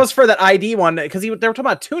 That was for that ID one, because they were talking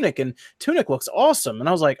about Tunic, and Tunic looks awesome. And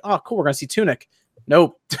I was like, oh, cool, we're going to see Tunic.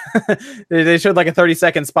 Nope. They showed like a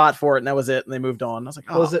 30-second spot for it, and that was it. And they moved on. I was like,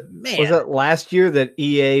 oh, was it last year that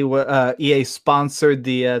EA sponsored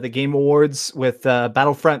the Game Awards with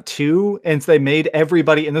Battlefront 2? And so they made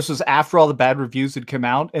everybody, and this was after all the bad reviews had come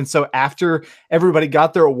out. And so after everybody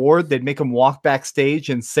got their award, they'd make them walk backstage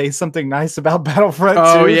and say something nice about Battlefront 2.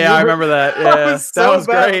 Oh, yeah, I remember that. Yeah, that was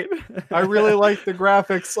great. I really liked the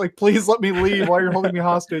graphics. Like, please let me leave while you're holding me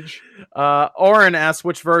hostage. Oren asks,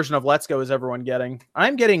 which version of Let's Go is everyone getting?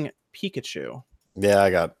 I'm getting Pikachu. Yeah,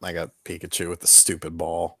 I got Pikachu with the stupid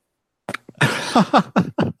ball.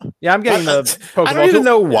 Yeah, I'm getting the Pokeball. I don't even too.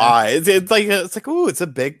 know Yeah. why. It's like ooh, it's a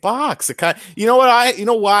big box. It kind you know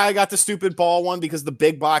why I got the stupid ball one, because the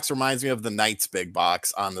big box reminds me of the Knights big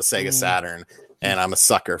box on the Sega Saturn, and I'm a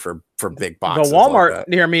sucker for big boxes. The Walmart like that.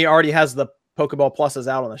 near me already has the Pokeball Pluses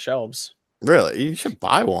out on the shelves. Really, you should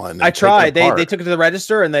buy one. and I take it tried. They apart. took it to the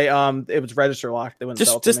register and they it was register locked. They wouldn't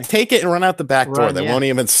sell it to just me. take it and run out the back door. Run, They yeah. won't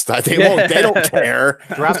even start. They Yeah. won't. They don't care.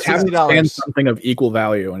 Drop Just have it $60. stand something of equal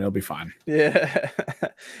value, and it'll be fine. Yeah.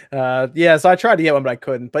 Yeah, so I tried to get one, but I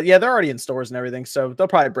couldn't. But yeah, they're already in stores and everything, so they'll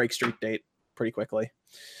probably break street date pretty quickly.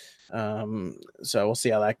 So we'll see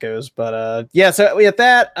how that goes. But yeah, so we had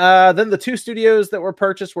that. Then the two studios that were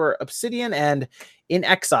purchased were Obsidian and In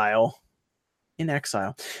Exile. In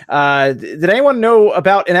Exile. Did anyone know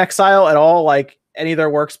about In Exile at all? Like any of their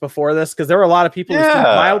works before this? Because there were a lot of people who seemed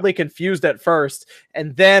Yeah. mildly confused at first,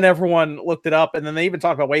 and then everyone looked it up, and then they even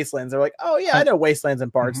talked about Wastelands. They're like, "Oh yeah, I know Wastelands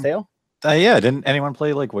and Bard's Tale." Yeah, didn't anyone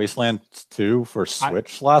play like Wasteland 2 for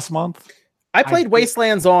Switch last month? I played did-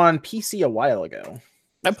 Wastelands on PC a while ago.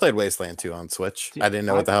 I played Wasteland 2 on Switch. Yeah, I didn't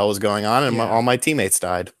know what the hell was going on, and Yeah. all my teammates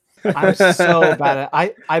died. I'm so bad at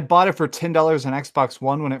it. I bought it for $10 on Xbox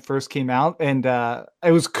One when it first came out, and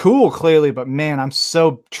it was cool, clearly, but man, I'm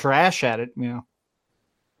so trash at it. You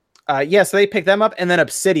know, Yeah, so they picked them up, and then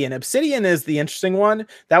Obsidian. Obsidian is the interesting one.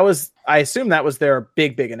 That was, I assume, that was their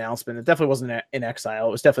big announcement. It definitely wasn't In Exile.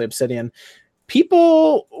 It was definitely Obsidian.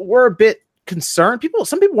 People were a bit concerned.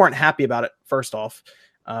 Some people weren't happy about it. First off,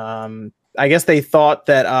 I guess they thought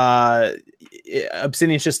that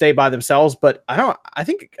Obsidian should stay by themselves, but I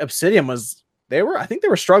think Obsidian I think they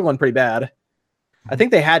were struggling pretty bad. I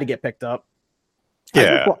think they had to get picked up.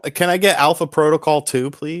 Yeah. Can I get Alpha Protocol 2,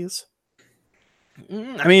 please?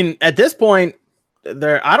 I mean, at this point,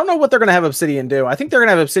 I don't know what they're going to have Obsidian do. I think they're going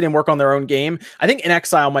to have Obsidian work on their own game. I think In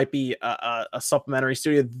Exile might be a supplementary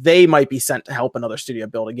studio. They might be sent to help another studio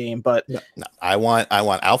build a game, but No, I want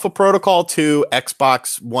Alpha Protocol 2,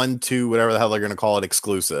 Xbox One, 2, whatever the hell they're going to call it,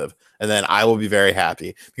 exclusive, and then I will be very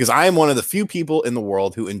happy, because I am one of the few people in the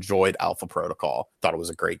world who enjoyed Alpha Protocol. Thought it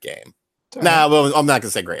was a great game. Nah, well, I'm not going to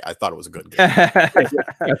say great. I thought it was a good game.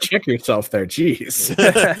 Yeah, check yourself there. Jeez.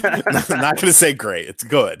 I'm not going to say great. It's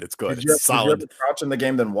good. It's good. Did you It's ever solid. crouch in the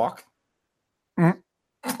game then walk?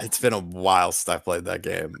 It's been a while since I played that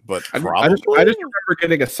game, but I probably. just remember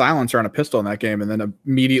getting a silencer on a pistol in that game, and then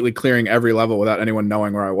immediately clearing every level without anyone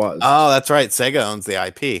knowing where I was. Oh, that's right. Sega owns the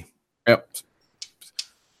IP. Yep.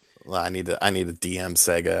 Well, I need to DM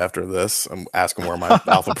Sega after this. I'm asking where my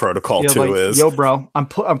Alpha Protocol 2 is. yo, bro, I'm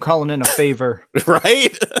calling in a favor.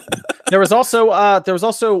 Right? there was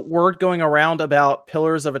also word going around about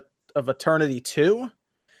Pillars of Eternity 2,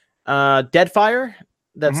 Deadfire,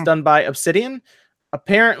 that's Mhm. done by Obsidian.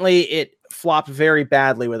 Apparently, it flopped very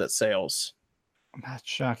badly with its sales. I'm not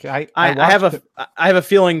shocked. I have a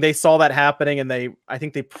feeling they saw that happening, and I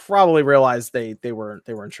think they probably realized they were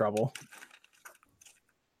in trouble.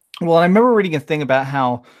 Well, I remember reading a thing about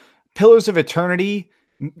how Pillars of Eternity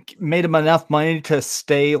made them enough money to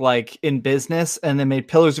stay like in business, and they made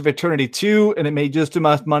Pillars of Eternity 2, and it made just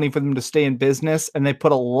enough money for them to stay in business, and they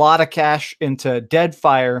put a lot of cash into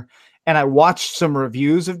Deadfire. And I watched some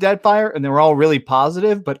reviews of Deadfire, and they were all really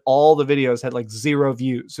positive, but all the videos had like 0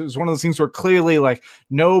 views. It was one of those things where clearly like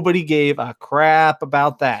nobody gave a crap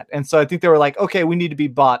about that. And so I think they were like, okay, we need to be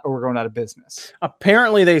bought or we're going out of business.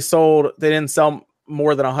 Apparently, they didn't sell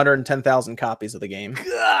more than 110,000 copies of the game.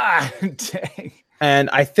 God dang. And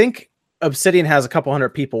I think Obsidian has a couple hundred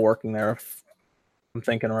people working there, if I'm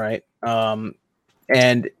thinking right.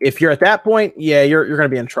 And if you're at that point, yeah, you're going to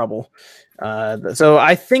be in trouble. So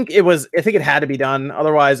I think it had to be done.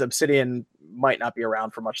 Otherwise, Obsidian might not be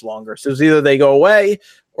around for much longer. So it's either they go away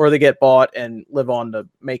or they get bought and live on to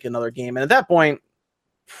make another game. And at that point,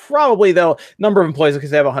 probably though, number of employees,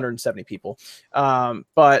 because they have 170 people.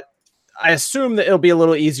 But I assume that it'll be a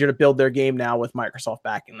little easier to build their game now with Microsoft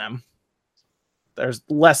backing them. There's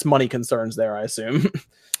less money concerns there, I assume.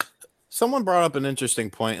 Someone brought up an interesting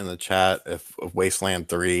point in the chat if Wasteland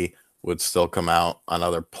 3 would still come out on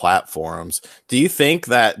other platforms. Do you think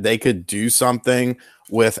that they could do something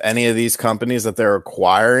with any of these companies that they're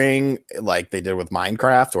acquiring, like they did with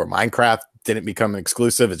Minecraft, or Minecraft didn't become an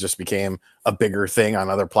exclusive, it just became a bigger thing on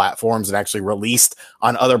other platforms and actually released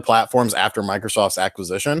on other platforms after Microsoft's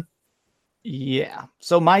acquisition? Yeah.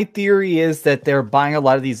 So my theory is that they're buying a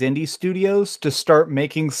lot of these indie studios to start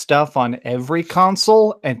making stuff on every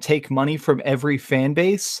console and take money from every fan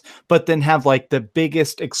base, but then have like the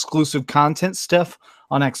biggest exclusive content stuff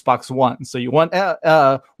on Xbox One. So you want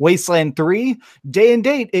Wasteland 3, day and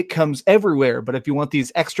date, it comes everywhere. But if you want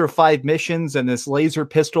these extra 5 missions and this laser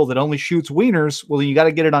pistol that only shoots wieners, well, you got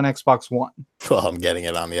to get it on Xbox One. Well, I'm getting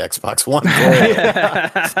it on the Xbox One.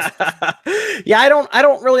 Yeah, I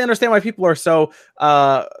don't really understand why people are so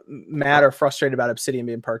mad or frustrated about Obsidian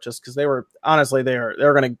being purchased, because they were honestly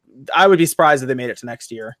they're gonna. I would be surprised if they made it to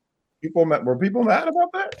next year. Were people mad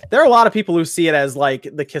about that? There are a lot of people who see it as like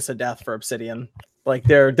the kiss of death for Obsidian. Like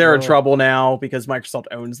they're in trouble now because Microsoft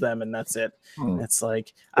owns them, and that's it. It's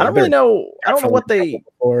like I don't really know. I don't know what they.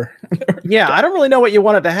 Yeah, I don't really know what you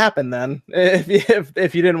wanted to happen then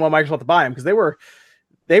if you didn't want Microsoft to buy them, because they were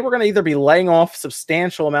going to either be laying off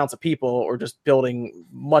substantial amounts of people or just building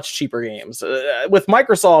much cheaper games. With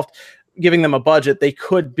Microsoft giving them a budget, they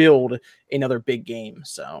could build another big game.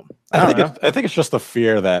 So I think it's just the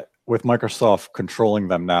fear that with Microsoft controlling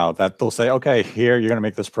them now, that they'll say, okay, here, you're going to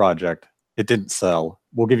make this project. It didn't sell.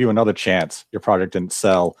 We'll give you another chance. Your project didn't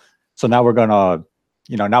sell. So now we're going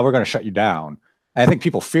to shut you down. And I think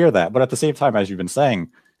people fear that. But at the same time, as you've been saying,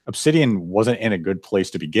 Obsidian wasn't in a good place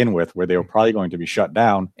to begin with, where they were probably going to be shut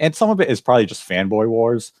down. And some of it is probably just fanboy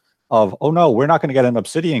wars of, oh no, we're not going to get an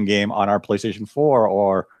Obsidian game on our PlayStation 4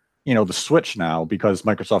 or, the Switch now because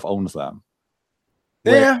Microsoft owns them.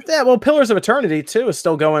 Yeah. Well, Pillars of Eternity too is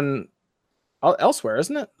still going elsewhere,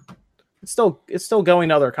 isn't it? It's still going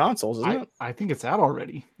to other consoles, isn't it? I think it's out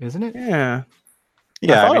already, isn't it? Yeah.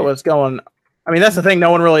 Yeah, I thought it was going. I mean, that's the thing.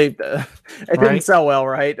 No one really. It didn't Right. sell well,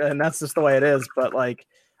 right? And that's just the way it is. But like,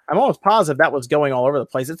 I'm almost positive that was going all over the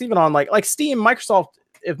place. It's even on like Steam. Microsoft.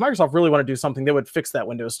 If Microsoft really want to do something, they would fix that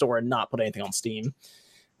Windows Store and not put anything on Steam.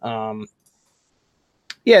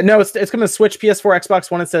 Yeah, no, it's coming to Switch, PS4,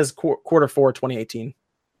 Xbox One. It says quarter 4, 2018.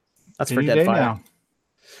 That's for Any day Deadfire. now.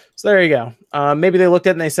 So there you go. Maybe they looked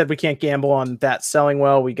at it and they said we can't gamble on that selling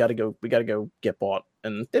well. We got to go get bought,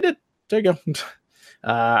 and they did. There you go.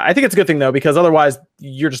 I think it's a good thing though, because otherwise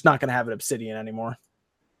you're just not going to have an Obsidian anymore.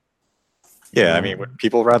 Yeah, I mean, would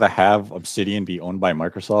people rather have Obsidian be owned by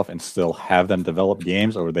Microsoft and still have them develop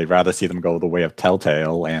games, or would they rather see them go the way of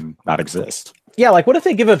Telltale and not exist? Yeah, like what if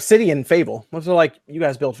they give Obsidian Fable? What if they're like, you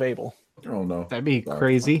guys build Fable? I don't know. That'd be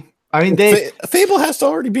crazy. I mean, they Fable has to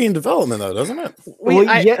already be in development, though, doesn't it?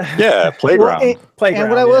 Yeah, Playground. Playground. And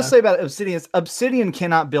what I will yeah. say about Obsidian is Obsidian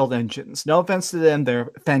cannot build engines. No offense to them. They're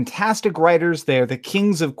fantastic writers. They're the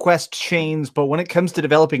kings of quest chains, but when it comes to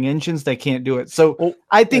developing engines, they can't do it. So Well,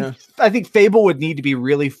 I think Fable would need to be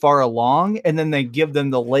really far along, and then they give them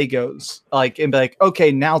the Legos, and be like,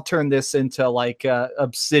 okay, now turn this into like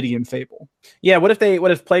Obsidian Fable. Yeah, what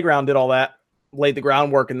if Playground did all that, laid the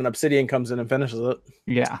groundwork, and then Obsidian comes in and finishes it?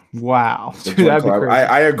 Yeah. Wow. The Dude, that'd be collab- crazy.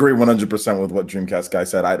 I agree 100% with what Dreamcast guy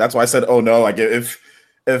said. That's why I said, oh no, like if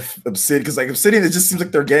Obsidian, because like Obsidian, it just seems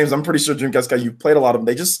like their games. I'm pretty sure Dreamcast guy, you played a lot of them.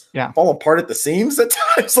 They just fall apart at the seams at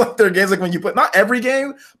times. Like their games, like when you put not every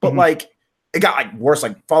game, but like it got like worse.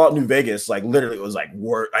 Like Fallout New Vegas, like literally it was like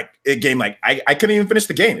worse. Like a game, like I couldn't even finish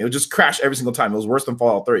the game. It would just crash every single time. It was worse than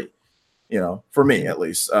Fallout 3. For me at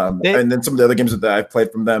least. And then some of the other games that I've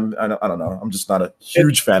played from them, I don't know. I'm just not a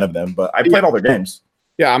huge fan of them, but I played all their games.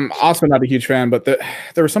 Yeah, I'm also not a huge fan, but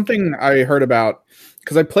there was something I heard about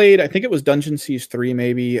because I played, I think it was Dungeon Siege 3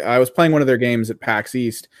 maybe. I was playing one of their games at PAX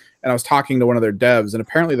East, and I was talking to one of their devs, and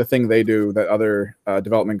apparently the thing they do that other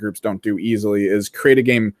development groups don't do easily is create a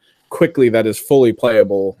game quickly that is fully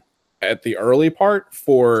playable at the early part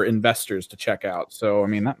for investors to check out. So, I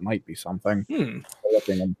mean, that might be something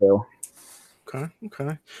looking into.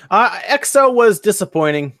 Okay. EXO was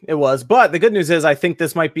disappointing. It was, but the good news is I think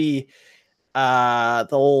this might be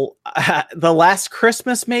the last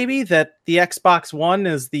Christmas maybe that the Xbox One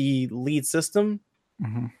is the lead system.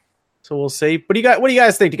 So we'll see. But what do you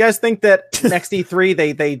guys think? Do you guys think that next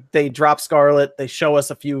E3 they drop Scarlet, they show us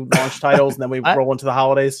a few launch titles, and then we roll into the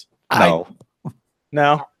holidays? No.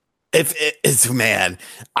 If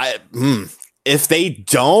they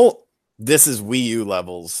don't, this is Wii U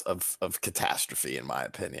levels of catastrophe, in my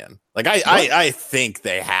opinion. Like I think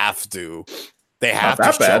they have to. They have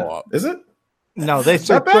to show up. Is it? No, they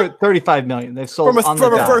sold 35 million. They've sold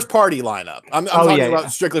from a first party lineup. I'm talking about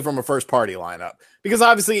strictly from a first party lineup because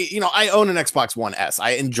obviously, I own an Xbox One S.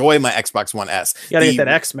 I enjoy my Xbox One S. You gotta get that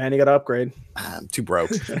X, man. You gotta upgrade. I'm too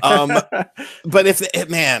broke. But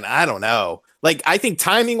I don't know. Like I think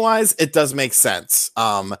timing wise, it does make sense.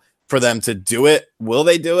 For them to do it. Will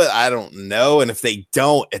they do it? I don't know. And if they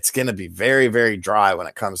don't, it's going to be very, very dry when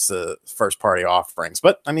it comes to first party offerings.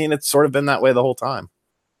 But I mean, it's sort of been that way the whole time.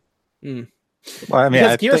 Well, I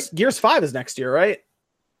mean, Gears 5 is next year, right?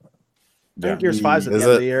 I think Gears 5 is at the end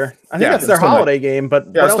of the year. I think Yeah, that's their it's still holiday game, but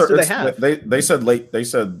what else do they have? They said late. They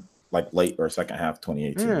said like late or second half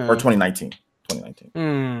 2018 Yeah. or 2019.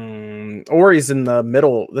 2019. Or he's in the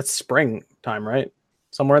middle. That's spring time, right?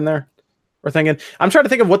 Somewhere in there. We're thinking. I'm trying to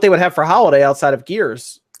think of what they would have for holiday outside of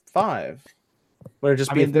Gears 5. Would it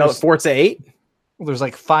just be Forza 8? Well, there's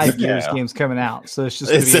like 5 Gears Yeah. games coming out, so it's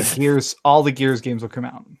just going to be Gears. All the Gears games will come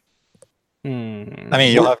out. I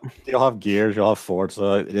mean, you'll have Gears, you'll have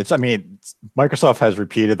Forza. Microsoft has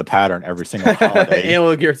repeated the pattern every single holiday.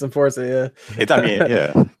 Halo, Gears, and Forza. Yeah.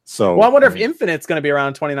 Yeah. So, Well, I wonder if Infinite's going to be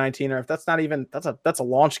around 2019, or if that's not even that's a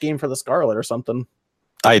launch game for the Scarlet or something.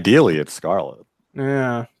 ideally, it's Scarlet.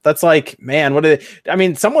 Yeah, that's like, man, what do they? I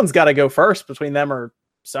mean, someone's got to go first between them or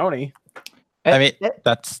Sony. I mean,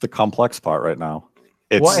 that's the complex part right now.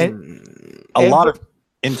 It's Well, a lot of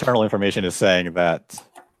internal information is saying that,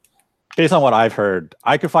 based on what I've heard,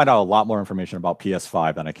 I could find out a lot more information about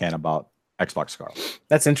PS5 than I can about Xbox Scarlet.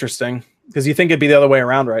 That's interesting because you think it'd be the other way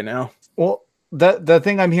around right now. Well, the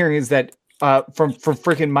thing I'm hearing is that from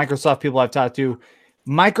freaking Microsoft people I've talked to,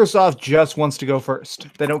 Microsoft just wants to go first.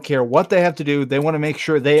 They don't care what they have to do. They want to make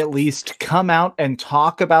sure they at least come out and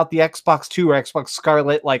talk about the Xbox 2 or Xbox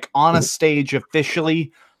Scarlet like on a stage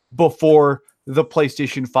officially before the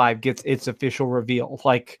PlayStation 5 gets its official reveal.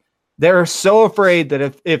 Like, they're so afraid that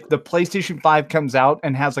if the PlayStation 5 comes out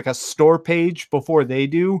and has like a store page before they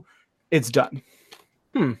do, it's done.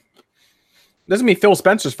 This is me Phil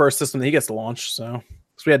Spencer's first system that he gets to launch. So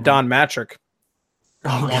we had Don Matrick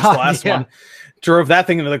launch the last one. Drove that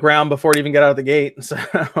thing into the ground before it even got out of the gate. So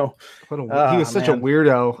he was such a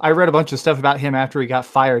weirdo. I read a bunch of stuff about him after he got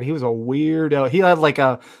fired. He was a weirdo. He had like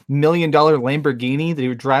 $1 million Lamborghini that he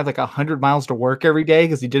would drive like 100 miles to work every day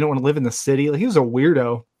because he didn't want to live in the city. Like, he was a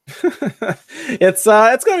weirdo. It's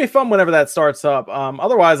gonna be fun whenever that starts up.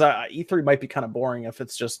 Otherwise, E3 might be kind of boring if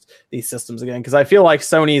it's just these systems again, because I feel like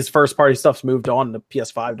Sony's first party stuff's moved on to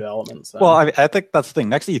PS5 development. So. Well, I think that's the thing.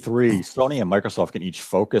 Next E3, Sony and Microsoft can each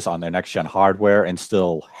focus on their next gen hardware and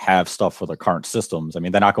still have stuff for their current systems. I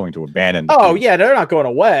mean, they're not going to abandon. Oh yeah, they're not going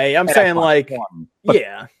away. I'm saying like,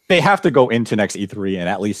 yeah, they have to go into next E3 and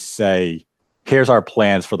at least say, "Here's our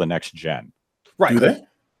plans for the next gen." Right. Do they?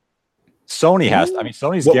 Sony has. I mean,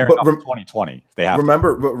 Sony's gearing up for 2020. They have.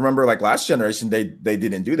 Remember, like last generation, they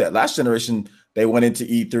didn't do that. Last generation, they went into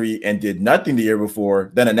E3 and did nothing the year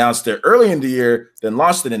before, then announced it early in the year, then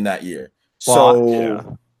launched it in that year.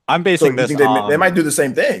 I'm basing this. They might do the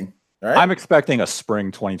same thing, right? I'm expecting a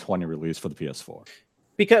spring 2020 release for the PS4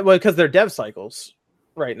 because they're dev cycles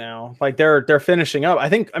right now. Like they're finishing up. I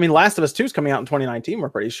mean, Last of Us 2 is coming out in 2019. We're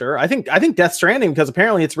pretty sure. I think Death Stranding, because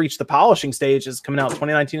apparently it's reached the polishing stage, is coming out in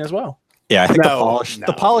 2019 as well. Yeah, I think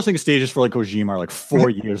the polishing stages for like Kojima are like 4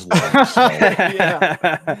 years long. So.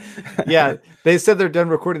 Yeah, they said they're done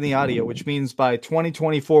recording the audio, which means by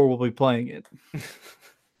 2024 we'll be playing it.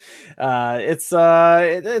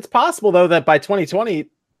 It's possible though that by 2020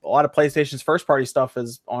 a lot of PlayStation's first party stuff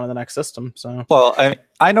is on the next system. So well,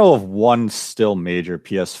 I know of one still major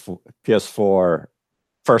PS4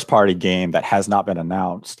 first party game that has not been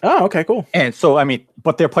announced. Oh, okay, cool. And so I mean,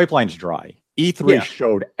 but their pipeline's dry. E3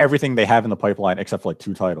 showed everything they have in the pipeline except for like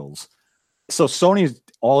 2 titles. So Sony's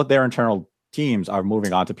all of their internal teams are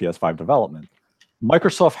moving on to PS5 development.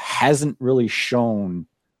 Microsoft hasn't really shown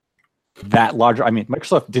that larger. I mean,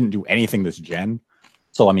 Microsoft didn't do anything this gen.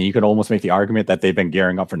 So I mean, you could almost make the argument that they've been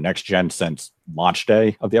gearing up for next gen since launch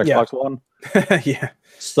day of the Xbox One. Yeah.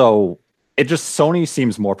 So Sony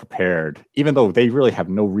seems more prepared, even though they really have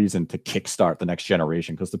no reason to kickstart the next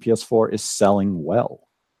generation because the PS4 is selling well.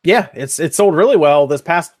 Yeah, it's sold really well this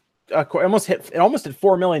past almost hit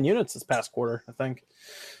 4 million units this past quarter. I think it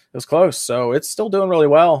was close, so it's still doing really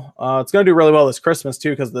well. It's going to do really well this Christmas too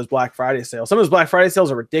because of those Black Friday sales. Some of those Black Friday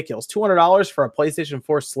sales are ridiculous. $200 for a PlayStation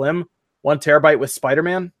 4 Slim, 1 terabyte with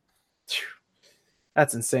Spider-Man.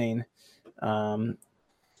 That's insane.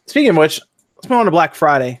 Speaking of which, let's move on to Black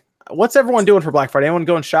Friday. What's everyone doing for Black Friday? Anyone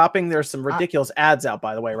going shopping? There's some ridiculous ads out,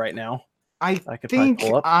 by the way, right now. I think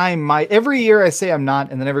I might. Every year I say I'm not,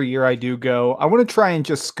 and then every year I do go. I want to try and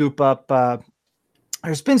just scoop up.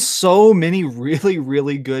 There's been so many really,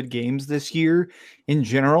 really good games this year in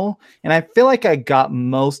general, and I feel like I got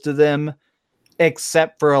most of them,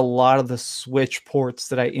 except for a lot of the Switch ports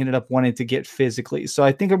that I ended up wanting to get physically. So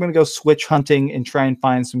I think I'm going to go Switch hunting and try and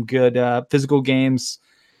find some good physical games.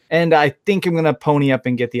 And I think I'm going to pony up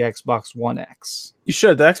and get the Xbox One X. You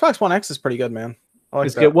should. The Xbox One X is pretty good, man.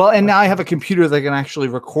 It's good. Well, and now I have a computer that can actually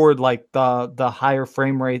record like the higher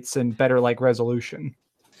frame rates and better like resolution.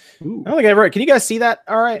 Ooh. I don't think I ever. Can you guys see that?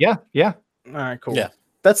 All right. Yeah. All right. Cool. Yeah.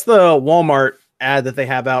 That's the Walmart ad that they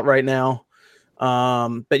have out right now.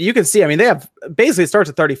 But you can see. I mean, they have basically it starts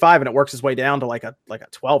at $35 and it works its way down to like a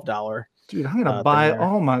 $12. Dude, I'm gonna buy.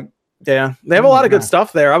 Oh my! Yeah, they have a lot of good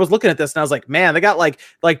stuff there. I was looking at this and I was like, man, they got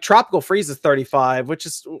like Tropical Freeze is 35, which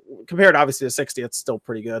is compared obviously to 60, it's still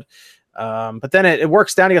pretty good. But then it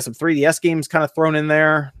works down. You got some 3DS games kind of thrown in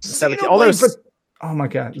there. 17. Oh my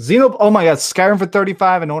god, Skyrim for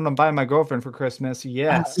 35, and the one I'm buying my girlfriend for Christmas.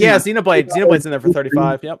 Yes, yeah, Xenoblade's in there for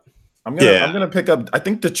 35. Yep. I'm gonna pick up. I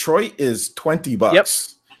think Detroit is $20. Yep.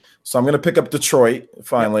 So I'm gonna pick up Detroit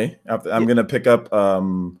finally. I'm gonna pick up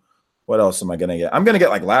what else am I gonna get? I'm gonna get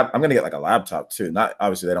like a laptop too. Not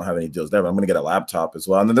obviously they don't have any deals there, but I'm gonna get a laptop as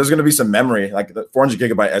well. And then there's gonna be some memory, like the 400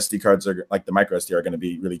 gigabyte SD cards are like the micro SD are gonna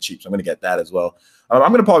be really cheap. So I'm gonna get that as well.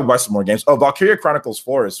 I'm gonna probably buy some more games. Oh, Valkyria Chronicles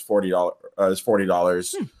 4 is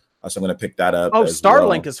 $40. So I'm gonna pick that up. Oh,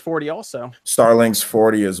 Starlink is 40 also. Starlink's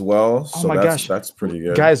 40 as well. Oh so my gosh, that's pretty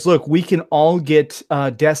good. Guys, look, we can all get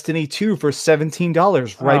Destiny 2 for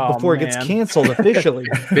 $17 right before it gets canceled officially.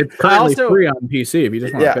 It's currently free on PC if you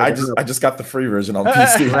just want to I just got the free version on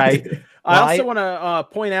PC. Right. I also want to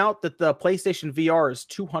point out that the PlayStation VR is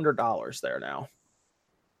 $200 there now.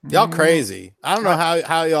 Y'all crazy. I don't know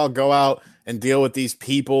how y'all go out and deal with these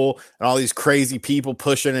people and all these crazy people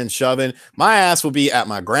pushing and shoving. My ass will be at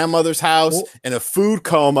my grandmother's house in a food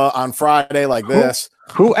coma on Friday like this.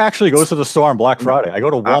 Who actually goes to the store on Black Friday? I go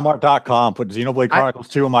to Walmart.com, put Xenoblade Chronicles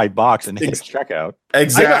 2 in my box, and hit checkout.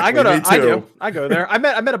 Exactly. I go there. I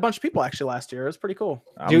met a bunch of people actually last year. It was pretty cool.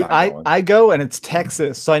 Dude, I go and it's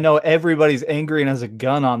Texas, so I know everybody's angry and has a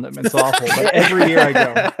gun on them. It's awful. But every year I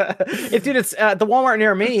go. It's the Walmart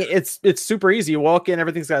near me. It's super easy. You walk in,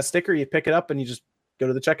 everything's got a sticker. You pick it up and you just go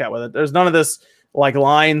to the checkout with it. There's none of this like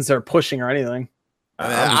lines or pushing or anything.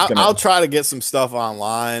 I'll try to get some stuff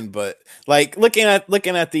online, but like looking at the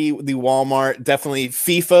Walmart, definitely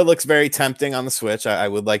FIFA looks very tempting on the Switch. I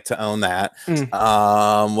would like to own that.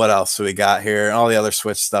 What else do we got here? All the other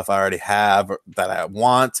Switch stuff I already have that I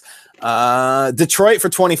want. Detroit for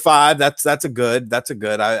 25. That's a good.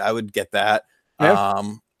 I would get that. Yeah.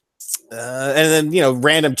 And then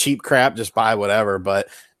random cheap crap, just buy whatever. But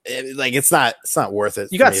it's not worth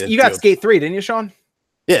it. You got Skate 3, didn't you, Sean?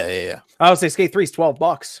 Yeah. I would say Skate 3 is $12.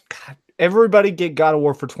 God, everybody get God of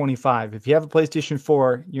War for 25. If you have a PlayStation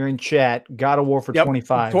 4, you're in chat. God of War for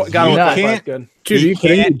 25. God of War 25 is good. Dude, you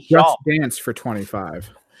can Just Dance for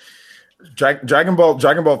 25. Dragon Ball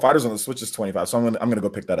Fighters on the Switch is 25, so I'm gonna go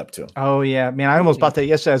pick that up too. Oh yeah, man! I almost bought that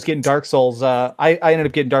yesterday. I was getting Dark Souls. I ended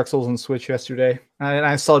up getting Dark Souls on the Switch yesterday, and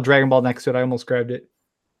I saw Dragon Ball next to it. I almost grabbed it.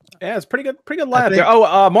 Yeah, it's pretty good lineup there.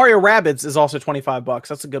 Oh, Mario Rabbids is also $25.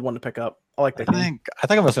 That's a good one to pick up. I like that. I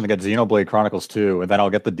think I'm just gonna get Xenoblade Chronicles 2, and then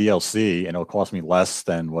I'll get the DLC, and it'll cost me less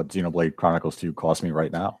than what Xenoblade Chronicles 2 costs me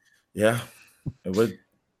right now. Yeah, it would.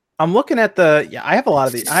 I'm looking at I have a lot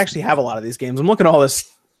of these. I actually have a lot of these games. I'm looking at all this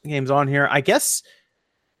games on here. I guess.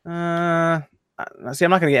 See, I'm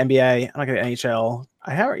not gonna get NBA. I'm not gonna get NHL.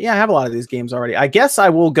 I have a lot of these games already. I guess I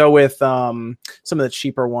will go with some of the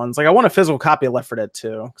cheaper ones. Like I want a physical copy of Left 4 Dead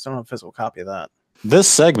 2 because I don't have a physical copy of that. This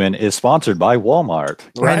segment is sponsored by Walmart.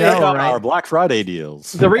 Right. Our Black Friday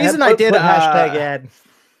deals. The reason I did hashtag ad.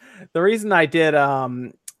 The reason I did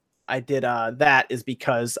that is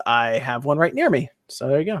because I have one right near me. So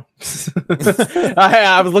there you go.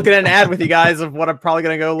 I was looking at an ad with you guys of what I'm probably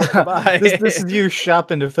gonna go look to buy. This is you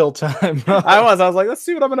shopping to fill time. I was like, let's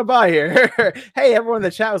see what I'm gonna buy here. Hey, everyone in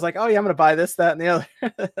the chat was like, oh yeah, I'm gonna buy this, that, and the other.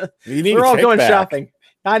 We're all going shopping.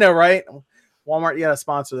 I know, right? Walmart, you gotta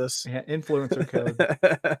sponsor this. Yeah, influencer code.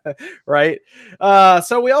 Right.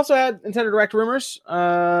 So we also had Nintendo Direct rumors.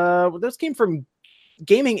 Those came from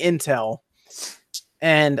Gaming Intel.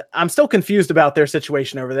 And I'm still confused about their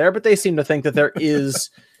situation over there, but they seem to think that there is.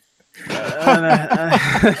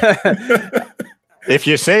 If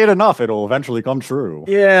you say it enough, it'll eventually come true.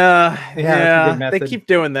 Yeah. They keep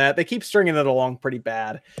doing that. They keep stringing it along pretty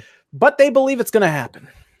bad, but they believe it's going to happen.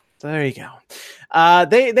 So there you go.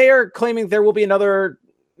 They are claiming there will be another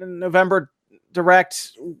November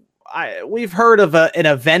Direct. We've heard of an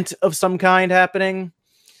event of some kind happening.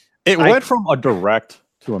 It went from a Direct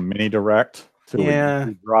to a mini Direct.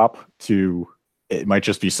 To drop to it might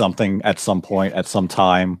just be something at some point at some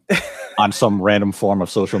time on some random form of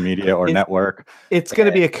social media or network. It's going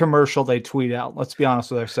to be a commercial they tweet out. Let's be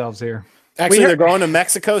honest with ourselves here. Actually, they're going to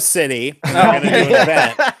Mexico City. They're going to do an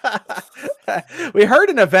event. We heard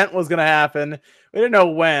an event was going to happen. We didn't know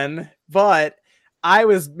when, but I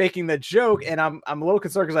was making the joke, and I'm a little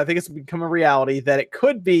concerned because I think it's become a reality that it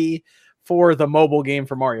could be for the mobile game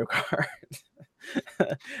for Mario Kart.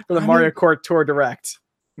 For the Mario Kart Tour Direct.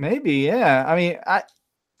 Maybe, yeah. I mean,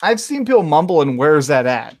 I've seen people mumble, and where's that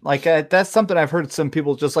at? Like, that's something I've heard some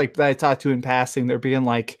people just like that I talked to in passing. They're being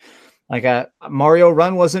like a Mario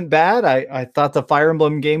Run wasn't bad. I thought the Fire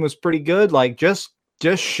Emblem game was pretty good. Like, just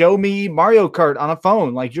just show me Mario Kart on a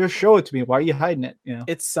phone. Like, just show it to me. Why are you hiding it? You know,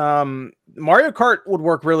 It's Mario Kart would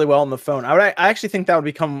work really well on the phone. I actually think that would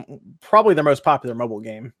become probably their most popular mobile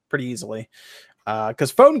game pretty easily.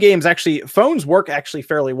 Because phones work actually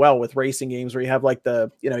fairly well with racing games where you have like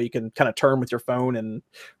you can kind of turn with your phone and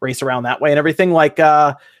race around that way and everything. Like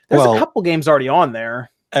there's a couple games already on there.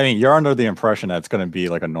 I mean, you're under the impression that it's going to be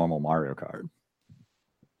like a normal Mario Kart.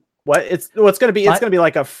 What it's going to be? It's going to be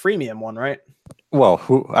like a freemium one, right? Well,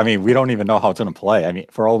 we don't even know how it's going to play. I mean,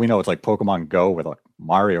 for all we know, it's like Pokemon Go with like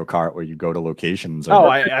Mario Kart where you go to locations.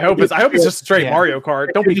 I hope it's just straight Mario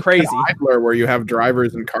Kart. Don't be crazy. Where you have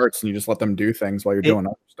drivers and carts and you just let them do things while you're doing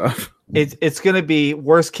other stuff. It's going to be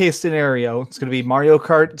worst case scenario. It's going to be Mario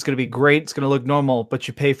Kart. It's going to be great. It's going to look normal, but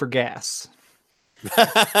you pay for gas.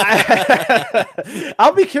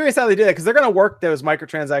 I'll be curious how they do that because they're going to work those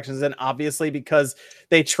microtransactions in, obviously, because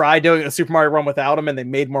they tried doing a Super Mario Run without them and they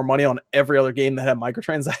made more money on every other game that had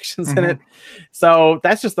microtransactions in it. So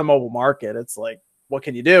that's just the mobile market. It's like, what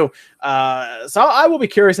can you do? So I will be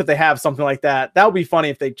curious if they have something like that. That would be funny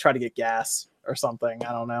if they try to get gas or something.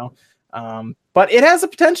 I don't know. But it has the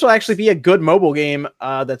potential to actually be a good mobile game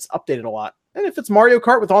that's updated a lot. And if it's Mario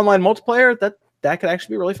Kart with online multiplayer, that could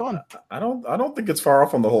actually be really fun. I don't think it's far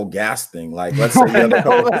off on the whole gas thing. Like, let's say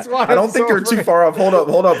I don't think you're too far off.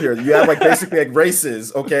 Hold up here. You have like basically like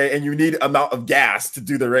races, okay, and you need amount of gas to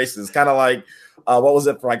do the races. Kind of like what was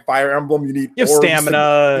it for like Fire Emblem? You need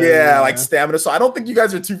stamina. Like stamina. So I don't think you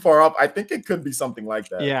guys are too far off. I think it could be something like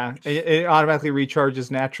that. Yeah, it automatically recharges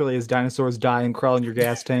naturally as dinosaurs die and crawl in your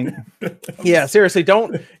gas tank. Yeah, seriously,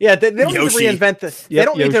 don't. Yeah, they don't need to reinvent the. They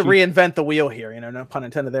don't need to Yoshi. reinvent the wheel here. You know, no pun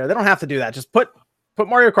intended there. They don't have to do that. Just put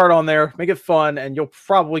Mario Kart on there, make it fun, and you'll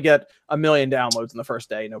probably get 1 million downloads in the first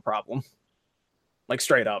day, no problem. Like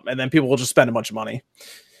straight up, and then people will just spend a bunch of money.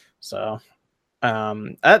 So.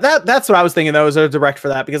 That's what I was thinking though, is a direct for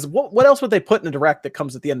that, because what else would they put in a direct that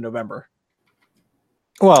comes at the end of November?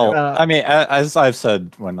 Well, I mean, as I've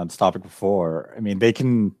said when on this topic before, I mean, they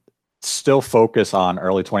can still focus on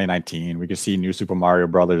early 2019. We could see New Super Mario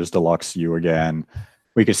Brothers Deluxe U again.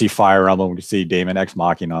 We could see Fire Emblem. We could see Daemon X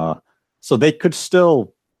Machina. So they could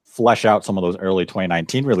still flesh out some of those early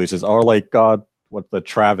 2019 releases, or like what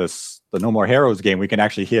the No More Heroes game, we can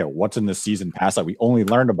actually hear what's in the season pass that we only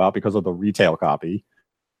learned about because of the retail copy.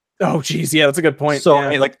 Oh, geez. Yeah, that's a good point. So, yeah. I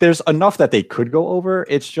mean, like, there's enough that they could go over.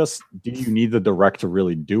 It's just, do you need the direct to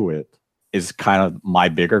really do it? Is kind of my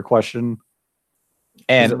bigger question.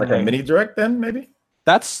 And is it like a mini direct then, maybe?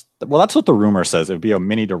 That's what the rumor says. It'd be a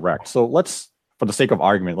mini direct. So for the sake of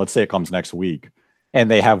argument, let's say it comes next week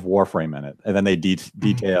and they have Warframe in it, and then they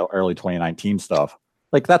detail early 2019 stuff.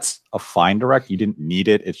 Like, that's a fine direct. You didn't need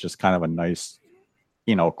it. It's just kind of a nice,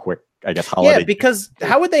 quick, I guess, holiday. Yeah, because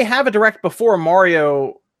how would they have a direct before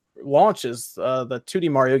Mario launches, the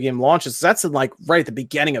 2D Mario game launches? That's in like right at the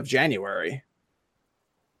beginning of January.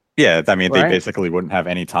 Yeah, I mean, right? They basically wouldn't have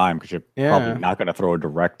any time because you're probably not going to throw a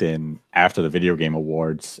direct in after the Video Game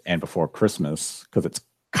Awards and before Christmas because it's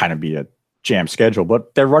kind of be a jam schedule.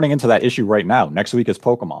 But they're running into that issue right now. Next week is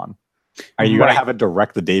Pokemon. Are you going to have it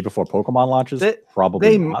direct the day before Pokemon launches?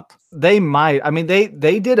 Probably not. They might. I mean, they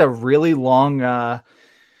did a really long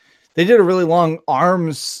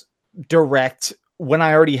ARMS direct when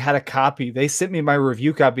I already had a copy. They sent me my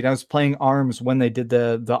review copy, and I was playing ARMS when they did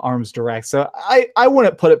the ARMS direct. So I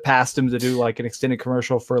wouldn't put it past them to do like an extended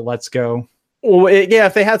commercial for Let's Go. Well,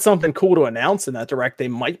 if they had something cool to announce in that direct, they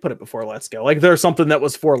might put it before Let's Go. Like there's something that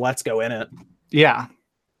was for Let's Go in it. Yeah.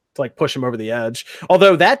 To like push them over the edge.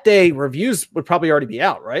 Although that day reviews would probably already be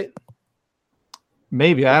out, right?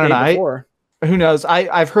 Maybe. I don't know. Who knows?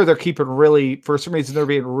 I've heard they're keeping for some reason they're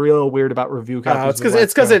being real weird about review copies.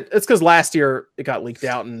 It's because last year it got leaked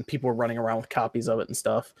out and people were running around with copies of it and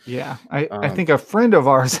stuff. Yeah. I think a friend of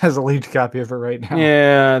ours has a leaked copy of it right now.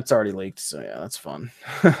 Yeah, it's already leaked. So yeah, that's fun.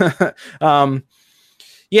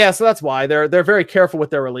 Yeah, so that's why they're very careful with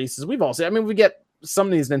their releases. We get some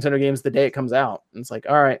of these Nintendo games the day it comes out. And it's like,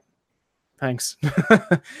 all right, thanks.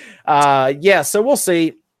 Yeah, so we'll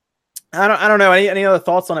see. I don't know. Any other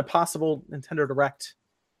thoughts on a possible Nintendo Direct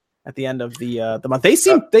at the end of the month? They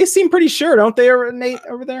seem pretty sure, don't they, Nate,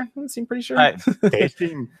 over there? They seem pretty sure. They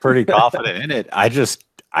seem pretty confident in it. I just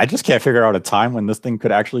can't figure out a time when this thing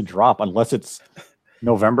could actually drop, unless it's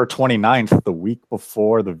November 29th, the week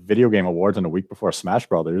before the Video Game Awards and the week before Smash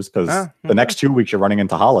Brothers, because the next 2 weeks you're running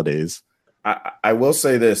into holidays. I will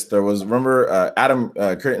say this. There was, remember, Adam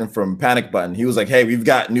Critton from Panic Button. He was like, hey, we've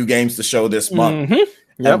got new games to show this month. Mm-hmm.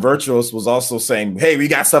 Yep. And Virtuos was also saying, hey, we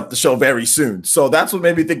got stuff to show very soon. So that's what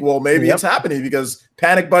made me think, well, maybe it's happening, because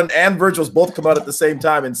Panic Button and Virtuos both come out at the same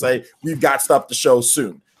time and say, we've got stuff to show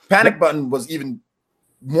soon. Panic Button was even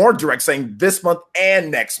more direct, saying this month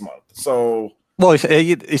and next month. So, well,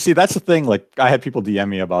 you see, that's the thing. Like, I had people DM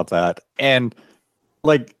me about that, and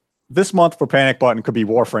like this month for Panic Button could be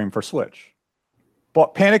Warframe for Switch.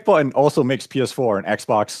 But Panic Button also makes PS4 and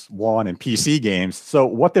Xbox One and PC games. So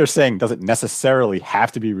what they're saying doesn't necessarily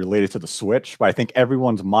have to be related to the Switch, but I think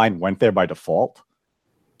everyone's mind went there by default.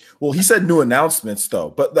 well, he said new announcements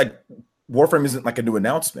though, but like Warframe isn't like a new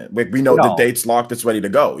announcement. Like, we know the date's locked, it's ready to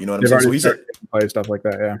go. You know what I'm saying? So he said, play stuff like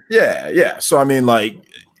that. Yeah. yeah, yeah. So I mean, like,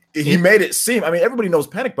 he made it seem. I mean, everybody knows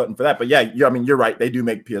Panic Button for that, but yeah, I mean, you're right. They do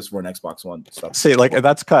make PS4 and Xbox One stuff. See, like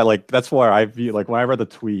that's kind of like that's where I view like when I read the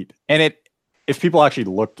tweet, and if people actually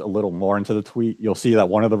looked a little more into the tweet, you'll see that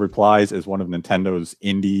one of the replies is one of Nintendo's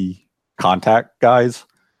indie contact guys.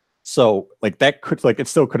 So like that could like it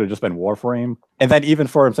still could have just been Warframe, and then even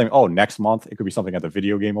for him saying, "Oh, next month it could be something at the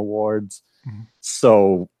Video Game Awards." Mm-hmm.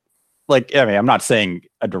 So, like, I mean, I'm not saying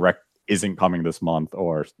a direct isn't coming this month,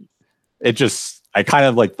 or it just. I kind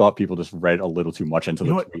of like thought people just read a little too much into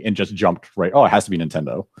the tweet and just jumped right. Oh, it has to be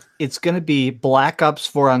Nintendo. It's going to be Black Ops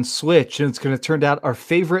 4 on Switch, and it's going to turn out our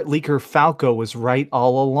favorite leaker Falco was right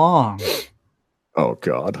all along. Oh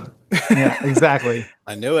God. Yeah, exactly.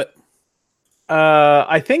 I knew it.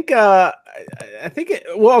 I think.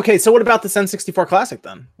 Well, okay. So, what about the N64 Classic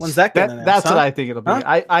then? When's that getting announced? That's what I think it'll be. Huh?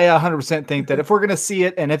 I 100% think that if we're going to see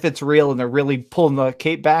it, and if it's real, and they're really pulling the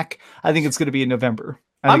cape back, I think it's going to be in November.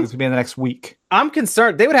 I think it's gonna be in the next week. I'm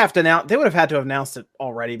concerned they would have to announce. They would have had to have announced it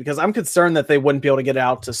already, because I'm concerned that they wouldn't be able to get it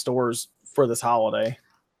out to stores for this holiday.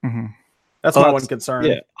 Mm-hmm. That's my one concern.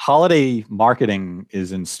 Yeah, holiday marketing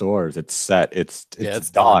is in stores. It's set. It's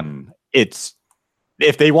done. It's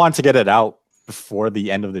if they want to get it out before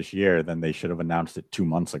the end of this year, then they should have announced it 2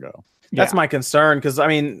 months ago. That's my concern, because I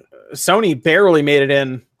mean, Sony barely made it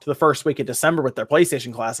in to the first week of December with their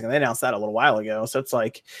PlayStation Classic, and they announced that a little while ago. So it's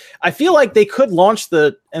like, I feel like they could launch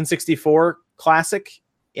the N64 Classic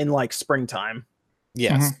in like springtime.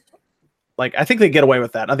 Yes. Mm-hmm. Like, I think they get away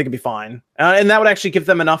with that. I think it'd be fine. And that would actually give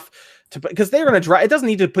them enough to, because they're going to drive. It doesn't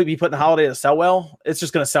need to be put in the holiday to sell well. It's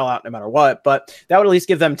just going to sell out no matter what. But that would at least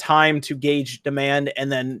give them time to gauge demand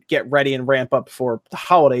and then get ready and ramp up for the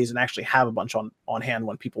holidays and actually have a bunch on hand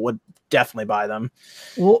when people would definitely buy them.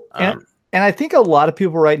 Well, and I think a lot of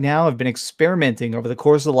people right now have been experimenting over the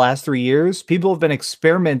course of the last 3 years. People have been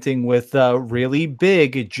experimenting with really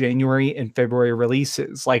big January and February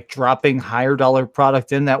releases, like dropping higher dollar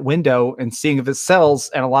product in that window and seeing if it sells.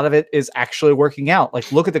 And a lot of it is actually working out. Like,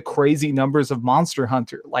 look at the crazy numbers of Monster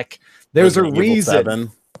Hunter. Like, there's a reason.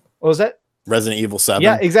 What was that? Resident Evil 7.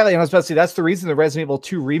 Yeah, exactly. And I was about to say, that's the reason the Resident Evil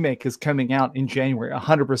 2 remake is coming out in January,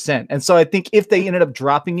 100%. And so I think if they ended up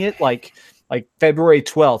dropping it, like February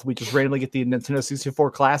 12th, we just randomly get the Nintendo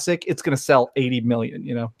 64 Classic, it's going to sell 80 million,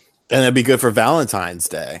 you know? And it'd be good for Valentine's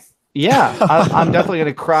Day. Yeah, I'm definitely going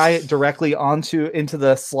to cry directly into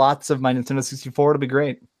the slots of my Nintendo 64. It'll be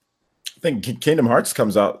great. I think Kingdom Hearts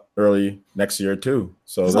comes out early next year too.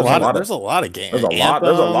 So there's a lot of games. There's a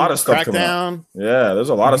lot of stuff coming out. Yeah, there's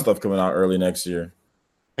a lot of stuff coming out early next year.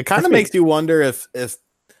 It kind of makes you wonder if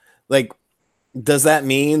like, does that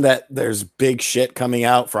mean that there's big shit coming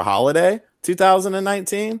out for holiday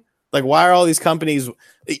 2019? Like, why are all these companies,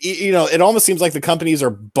 you know, it almost seems like the companies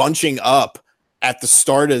are bunching up at the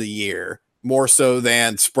start of the year more so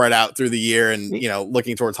than spread out through the year and, you know,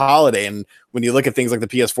 looking towards holiday. And when you look at things like the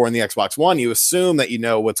PS4 and the Xbox One, you assume that you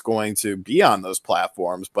know what's going to be on those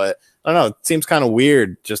platforms. But I don't know, it seems kind of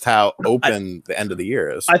weird just how open the end of the year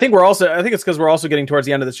is. I think it's because we're also getting towards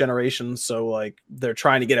the end of this generation. So like, they're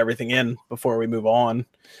trying to get everything in before we move on.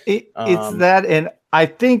 It's that. And I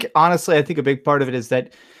think, honestly, I think a big part of it is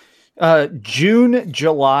that June,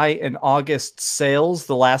 July, and August sales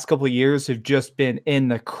the last couple of years have just been in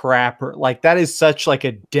the crapper. Like, that is such like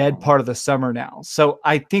a dead part of the summer now. So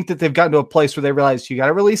I think that they've gotten to a place where they realize you got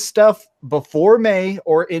to release stuff before May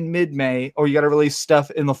or in mid-May, or you got to release stuff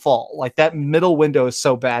in the fall. Like, that middle window is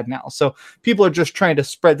so bad now. So people are just trying to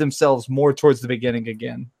spread themselves more towards the beginning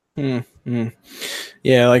again.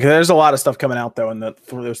 Yeah, like there's a lot of stuff coming out though in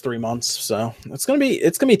those 3 months, so it's gonna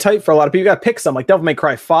be tight for a lot of people. You gotta pick some. Like Devil May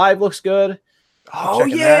Cry 5 looks good. Oh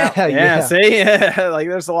yeah. See, like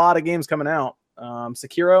there's a lot of games coming out.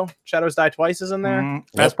 Sekiro, Shadows Die Twice is in there.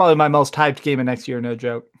 That's probably my most hyped game of next year, no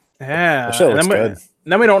joke. Yeah, good.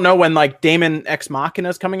 Then we don't know when like Daemon X Machina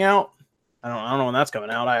is coming out. I don't know when that's coming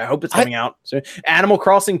out. I hope it's coming out. So Animal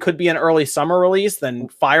Crossing could be an early summer release. Then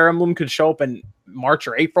Fire Emblem could show up in March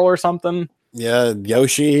or April or something. Yeah,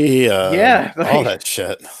 Yoshi. All that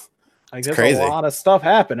shit. Like, there's crazy. A lot of stuff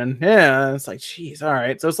happening. Yeah, it's like, geez, all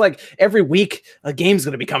right. So it's like every week a game's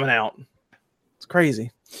going to be coming out. It's crazy.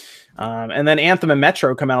 And then Anthem and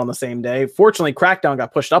Metro come out on the same day. Fortunately, Crackdown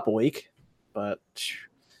got pushed up a week, but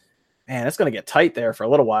man, it's going to get tight there for a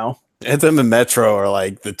little while. Anthem and Metro are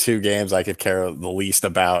like the two games I could care the least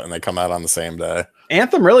about, and they come out on the same day.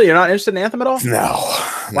 Anthem, really? You're not interested in Anthem at all? No.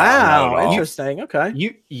 Wow, interesting.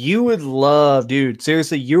 Okay. You would love, dude.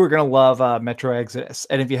 Seriously, you were gonna love Metro Exodus.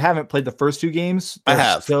 And if you haven't played the first two games, I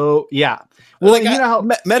have. So yeah. Well, like you know how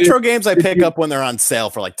Metro games I pick up when they're on sale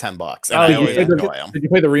for like $10, and I always enjoy them. Did you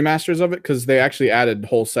play the remasters of it? Because they actually added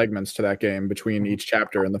whole segments to that game between each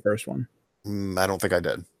chapter in the first one. I don't think I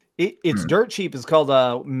did. It's dirt cheap. It's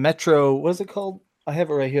called Metro. What is it called? I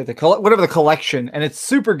have it right here. Whatever the collection, and it's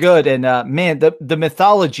super good. And man, the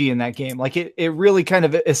mythology in that game, like it really kind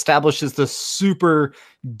of establishes the super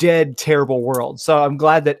dead, terrible world. So I'm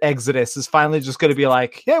glad that Exodus is finally just going to be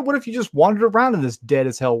like, yeah, what if you just wandered around in this dead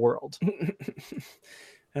as hell world?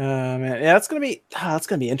 Man, yeah, that's gonna be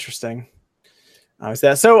interesting.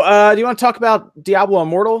 So, do you want to talk about Diablo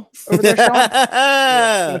Immortal over there,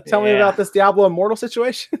 Sean? Tell me about this Diablo Immortal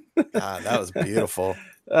situation. God, that was beautiful.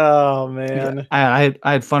 Oh man, I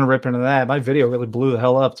had fun ripping into that. My video really blew the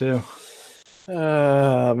hell up too.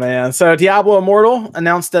 Oh man, so Diablo Immortal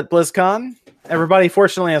announced at BlizzCon. Everybody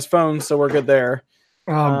fortunately has phones, so we're good there.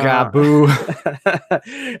 Oh god, boo.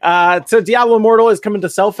 So Diablo Immortal is coming to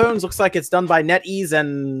cell phones. Looks like it's done by NetEase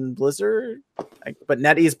and Blizzard, but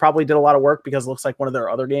NetEase probably did a lot of work because it looks like one of their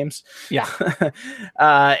other games. Yeah.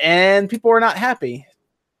 And people are not happy.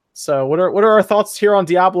 So what are our thoughts here on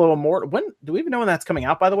Diablo Immortal? When do we even know when that's coming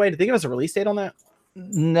out, by the way? Did they give us a release date on that?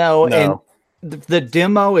 No. And the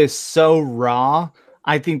demo is so raw.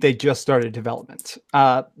 I think they just started development.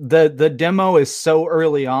 The demo is so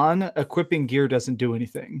early on, equipping gear doesn't do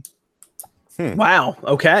anything. Wow.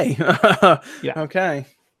 Okay. Yeah. Okay.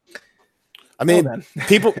 I mean,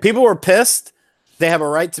 people were pissed. They have a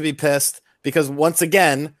right to be pissed because once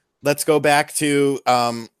again, let's go back to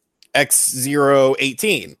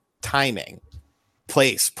X018. Timing,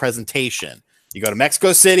 place, presentation. You go to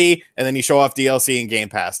Mexico City and then you show off DLC and Game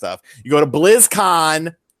Pass stuff. You go to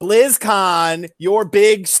BlizzCon, your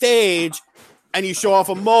big stage, and you show off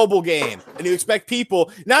a mobile game. And you expect people,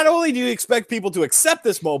 not only do you expect people to accept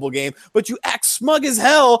this mobile game, but you act smug as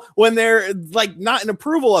hell when they're like not in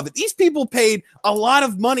approval of it. These people paid a lot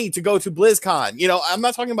of money to go to BlizzCon. You know, I'm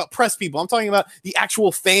not talking about press people. I'm talking about the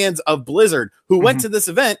actual fans of Blizzard who went to this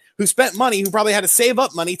event, who spent money, who probably had to save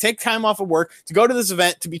up money, take time off of work to go to this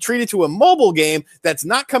event, to be treated to a mobile game that's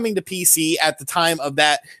not coming to PC at the time of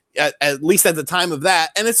that, at least at the time of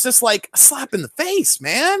that. And it's just like a slap in the face,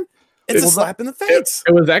 man. It's a slap in the face.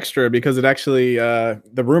 It was extra because it actually,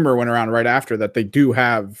 the rumor went around right after that they do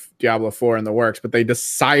have Diablo 4 in the works, but they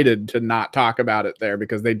decided to not talk about it there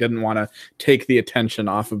because they didn't want to take the attention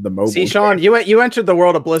off of the mobile. See, Sean, you entered the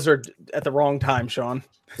world of Blizzard at the wrong time, Sean.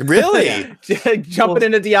 Really? Jumping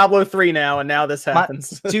into Diablo 3 now, and now this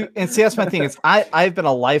happens. And see, that's my thing. Is I've been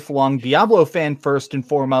a lifelong Diablo fan first and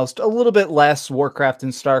foremost, a little bit less Warcraft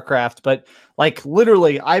and StarCraft, but like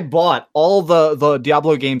literally I bought all the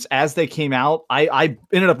Diablo games as they came out. I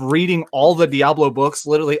ended up reading all the Diablo books,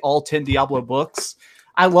 literally all 10 Diablo books.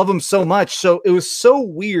 I love them so much. So it was so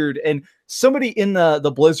weird. And somebody in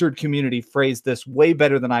the Blizzard community phrased this way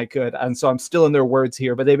better than I could. And so I'm still in their words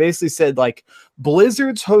here, but they basically said like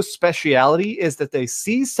Blizzard's host speciality is that they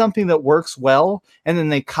see something that works well and then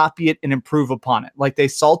they copy it and improve upon it. Like they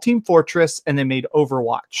saw Team Fortress and they made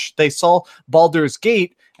Overwatch. They saw Baldur's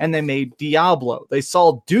Gate and they made Diablo. They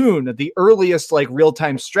saw Dune, the earliest like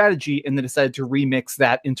real-time strategy, and they decided to remix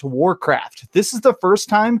that into Warcraft. This is the first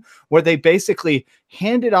time where they basically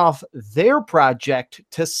handed off their project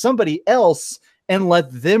to somebody else and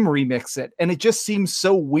let them remix it. And it just seems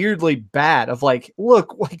so weirdly bad of like,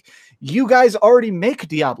 look, like you guys already make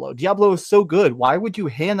Diablo. Diablo is so good. Why would you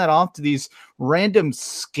hand that off to these random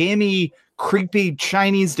scammy, creepy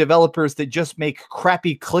Chinese developers that just make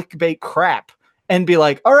crappy clickbait crap? And be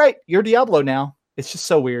like, all right, you're Diablo now. It's just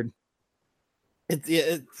so weird.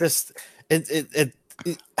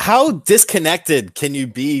 How disconnected can you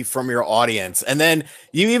be from your audience? And then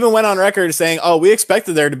you even went on record saying, oh, we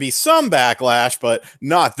expected there to be some backlash, but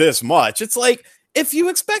not this much. It's like, if you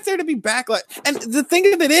expect there to be backlash, and the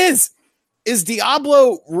thing of it is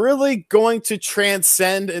Diablo really going to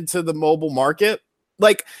transcend into the mobile market?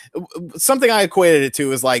 Like something I equated it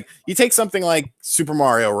to is like you take something like Super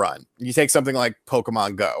Mario Run, you take something like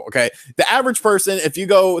Pokemon Go. Okay. The average person, if you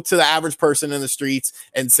go to the average person in the streets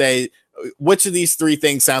and say, which of these three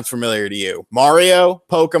things sounds familiar to you? Mario,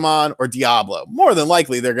 Pokemon, or Diablo? More than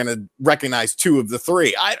likely, they're going to recognize two of the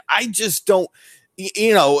three. I just don't,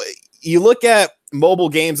 you know, you look at mobile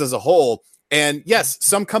games as a whole, And yes,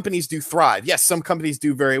 some companies do thrive. Yes, some companies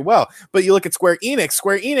do very well. But you look at Square Enix.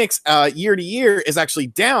 Square Enix, year to year, is actually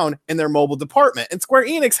down in their mobile department. And Square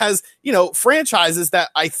Enix has, franchises that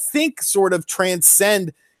I think sort of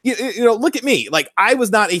transcend. Look at me. Like, I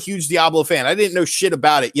was not a huge Diablo fan. I didn't know shit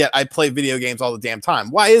about it, yet I play video games all the damn time.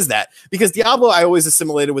 Why is that? Because Diablo, I always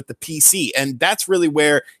assimilated with the PC, and that's really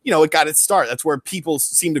where, it got its start. That's where people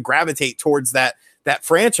seem to gravitate towards that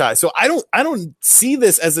franchise. So I don't see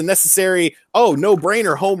this as a necessary,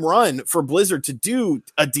 no-brainer home run for Blizzard to do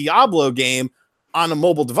a Diablo game on a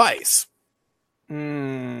mobile device.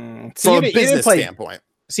 From a business standpoint.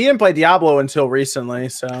 So you didn't play Diablo until recently,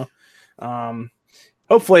 so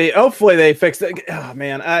hopefully they fixed it. Oh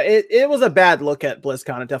man, it was a bad look at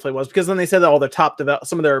BlizzCon. It definitely was, because then they said that all their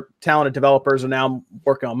some of their talented developers are now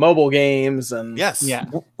working on mobile games, and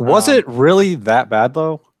was it really that bad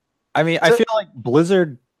though? I mean, I feel like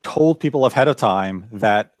Blizzard told people ahead of time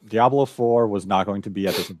that Diablo 4 was not going to be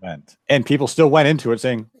at this event, and people still went into it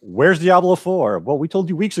saying, "Where's Diablo 4?" Well, we told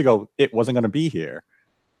you weeks ago it wasn't going to be here.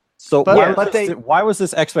 So why was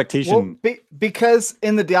this expectation? Well, because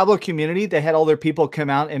in the Diablo community, they had all their people come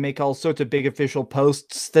out and make all sorts of big official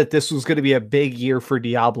posts that this was going to be a big year for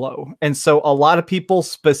Diablo. And so a lot of people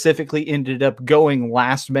specifically ended up going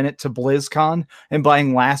last minute to BlizzCon and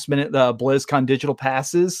buying last minute BlizzCon digital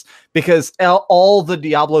passes, because all the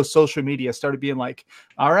Diablo social media started being like,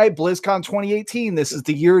 all right, BlizzCon 2018, this is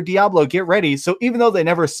the year of Diablo, get ready. So even though they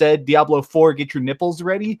never said Diablo 4, get your nipples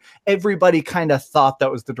ready, everybody kind of thought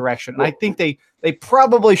that was the direction. And I think they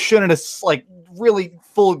probably shouldn't have really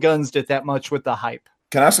full gunsed it that much with the hype.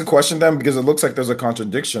 Can I ask a question then? Because it looks like there's a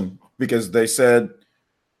contradiction, because they said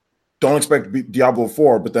don't expect Diablo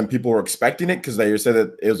 4, but then people were expecting it because they said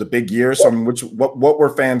that it was a big year. So what were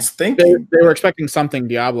fans thinking? They were expecting something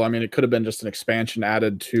Diablo. I mean, it could have been just an expansion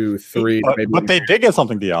added to 3. But they did get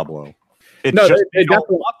something Diablo. They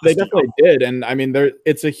definitely did. And I mean,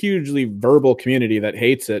 it's a hugely verbal community that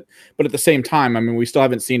hates it. But at the same time, I mean, we still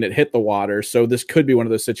haven't seen it hit the water. So this could be one of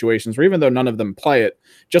those situations where, even though none of them play it,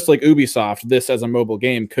 just like Ubisoft, this as a mobile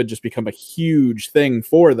game could just become a huge thing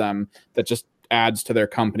for them that just adds to their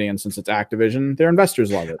company. And since it's Activision, their investors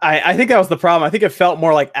love it. I think that was the problem. I think it felt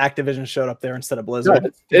more like Activision showed up there instead of Blizzard. No,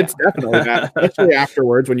 it's definitely that. Especially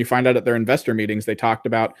afterwards, when you find out at their investor meetings, they talked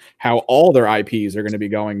about how all their IPs are going to be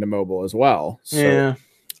going to mobile as well. So. Yeah.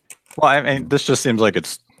 Well, I mean, this just seems like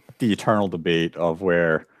it's the eternal debate of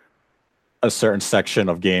where a certain section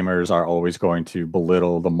of gamers are always going to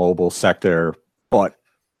belittle the mobile sector, but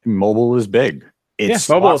mobile is big. It's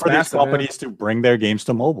mobile for these companies to bring their games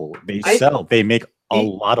to mobile. They make a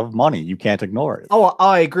lot of money. You can't ignore it. Oh,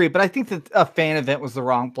 I agree, but I think that a fan event was the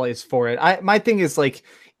wrong place for it. My thing is like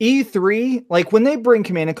E3, like when they bring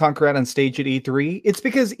Command & Conquer out on stage at E3, it's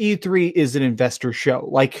because E3 is an investor show.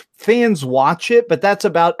 Like fans watch it, but that's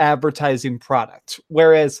about advertising product.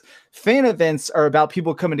 Whereas fan events are about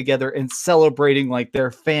people coming together and celebrating like their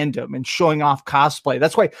fandom and showing off cosplay.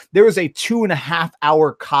 That's why there was a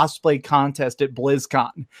 2.5-hour cosplay contest at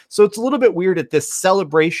BlizzCon. So it's a little bit weird at this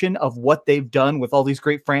celebration of what they've done with all these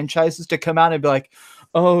great franchises to come out and be like,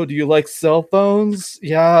 oh, do you like cell phones?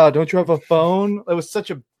 Yeah. Don't you have a phone? It was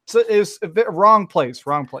it was a bit wrong place.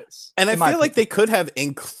 And I feel like they could have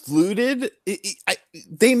included.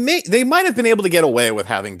 They might have been able to get away with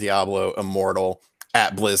having Diablo Immortal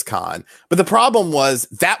at BlizzCon, but the problem was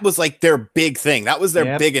that was like their big thing. That was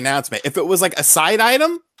their big announcement. If it was like a side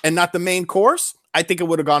item and not the main course, I think it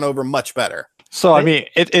would have gone over much better. So I mean,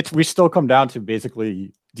 we still come down to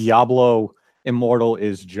basically Diablo Immortal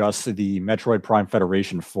is just the Metroid Prime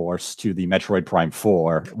Federation Force to the Metroid Prime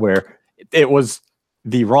 4, where it was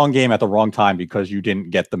the wrong game at the wrong time because you didn't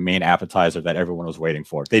get the main appetizer that everyone was waiting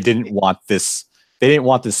for. They didn't want this. They didn't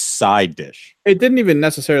want this side dish. It didn't even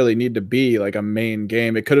necessarily need to be like a main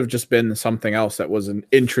game. It could have just been something else that was an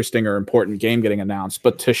interesting or important game getting announced.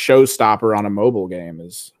 But to showstopper on a mobile game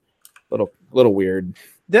is a little weird.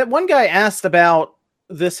 That one guy asked about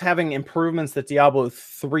this having improvements that Diablo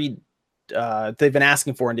 3 they've been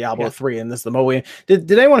asking for in Diablo 3, and this is the mobile game. Did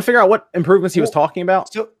anyone figure out what improvements he was talking about?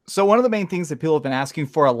 So one of the main things that people have been asking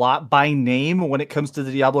for a lot by name when it comes to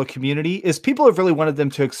the Diablo community is people have really wanted them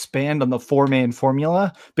to expand on the 4-man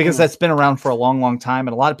formula, because that's been around for a long time,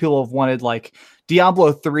 and a lot of people have wanted like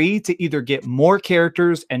Diablo 3 to either get more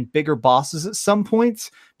characters and bigger bosses at some points,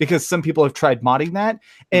 because some people have tried modding that.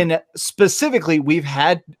 And specifically, we've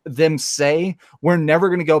had them say we're never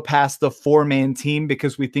going to go past the 4-man team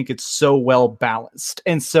because we think it's so well balanced.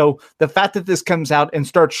 And so the fact that this comes out and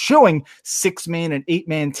starts showing 6-man and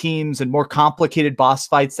 8-man teams and more complicated boss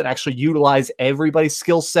fights that actually utilize everybody's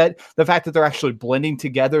skill set, the fact that they're actually blending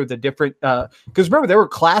together the different, because remember, there were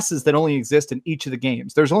classes that only exist in each of the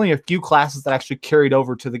games. There's only a few classes that actually carried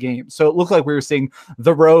over to the game. So it looked like we were seeing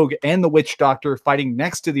the Rogue and the Witch Doctor fighting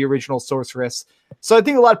next to the original Sorceress. So I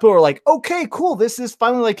think a lot of people are like, okay, cool. This is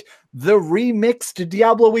finally like the remixed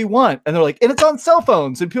Diablo we want. And they're like, and it's on cell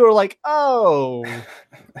phones. And people are like, oh.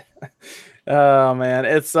 Oh man,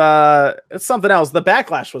 it's something else. The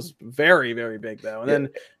backlash was very, very big though. And then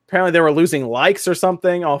apparently they were losing likes or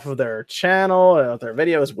something off of their channel. Their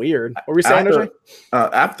video is weird. What were we saying,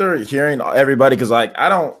 after hearing everybody, because like I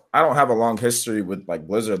don't have a long history with like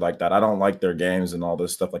Blizzard like that. I don't like their games and all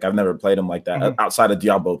this stuff. Like I've never played them like that outside of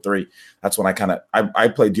Diablo 3. That's when I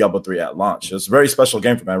played Diablo 3 at launch. It was a very special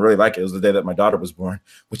game for me. I really like it. It was the day that my daughter was born,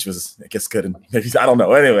 which was, I guess, good. And maybe I don't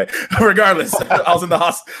know. Anyway, regardless, I was in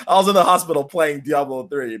the hospital playing Diablo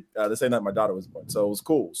 3 the same night my daughter was born. So it was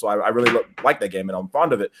cool. So I really like that game and I'm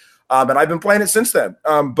fond of it. And I've been playing it since then.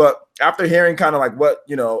 But after hearing kind of like what,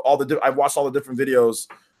 I've watched all the different videos,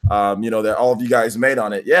 that all of you guys made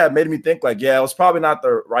on it. Yeah, it made me think like, it was probably not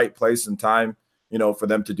the right place and time, for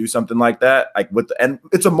them to do something like that. Like and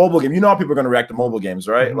it's a mobile game. You know how people are going to react to mobile games,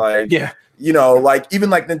 right? Like, like even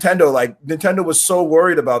like Nintendo was so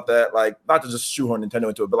worried about that. Like, not to just shoehorn Nintendo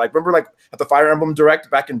into it, but like, remember like at the Fire Emblem Direct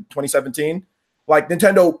back in 2017, like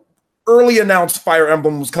Nintendo early announced Fire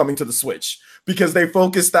Emblem was coming to the Switch because they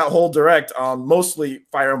focused that whole Direct on mostly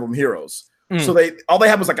Fire Emblem Heroes. So all they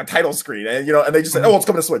had was like a title screen, and and they just said, "Oh, it's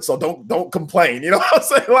coming to Switch." So don't complain, what I'm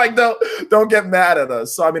saying? Like don't get mad at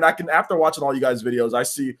us. So I mean, after watching all you guys' videos, I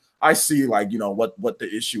see like what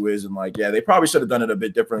the issue is, and like they probably should have done it a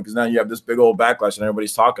bit different because now you have this big old backlash and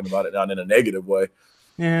everybody's talking about it, not in a negative way.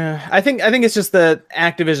 Yeah, I think it's just the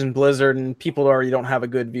Activision Blizzard and people already don't have a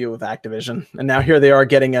good view of Activision, and now here they are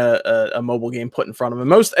getting a mobile game put in front of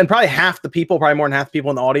them. And probably half the people, probably more than half the people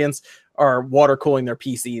in the audience, are water cooling their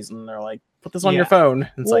PCs, and they're like, put this on your phone.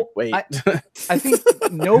 It's like, wait. I think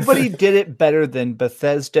nobody did it better than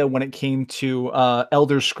Bethesda when it came to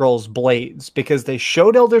Elder Scrolls Blades, because they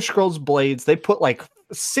showed Elder Scrolls Blades. They put like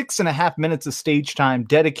 6.5 minutes of stage time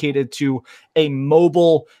dedicated to a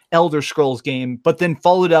mobile Elder Scrolls game, but then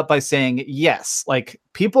followed up by saying, yes, like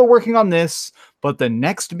people are working on this, but the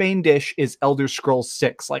next main dish is Elder Scrolls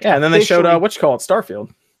 6. Like, and then they showed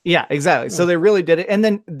Starfield. Yeah, exactly. So they really did it. And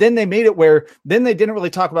then they made it where then they didn't really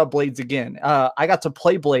talk about Blades again. I got to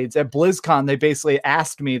play Blades at BlizzCon. They basically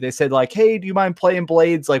asked me, they said like, hey, do you mind playing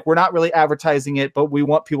Blades? Like, we're not really advertising it, but we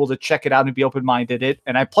want people to check it out and be open-minded.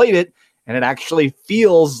 And I played it, and it actually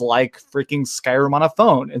feels like freaking Skyrim on a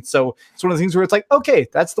phone. And so it's one of the things where it's like, okay,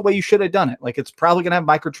 that's the way you should have done it. Like, it's probably going to have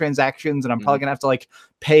microtransactions, and I'm probably going to have to like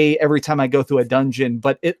pay every time I go through a dungeon,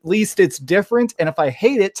 but at least it's different. And if I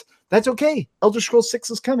hate it, that's okay. Elder Scrolls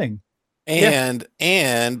 6 is coming. And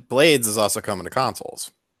Blades is also coming to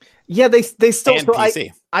consoles. Yeah, they still. And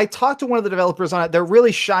PC. I talked to one of the developers on it. They're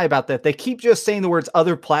really shy about that. They keep just saying the words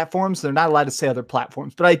other platforms. They're not allowed to say other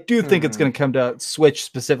platforms. But I do think it's going to come to Switch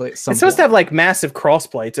specifically at some point. It's supposed to have like massive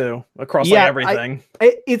crossplay too, across like everything.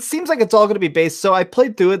 It seems like it's all going to be based. So I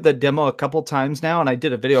played through the demo a couple times now, and I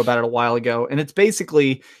did a video about it a while ago. And it's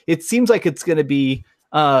basically, it seems like it's going to be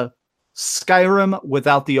Skyrim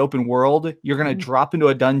without the open world. You're going to drop into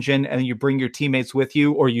a dungeon and you bring your teammates with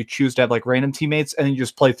you, or you choose to have like random teammates, and then you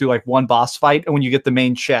just play through like one boss fight, and when you get the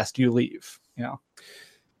main chest you leave.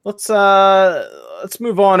 Let's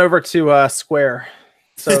move on over to Square.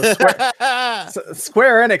 So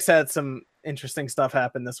Square Enix had some interesting stuff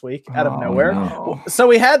happen this week out of nowhere. No. So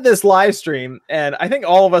we had this live stream, and I think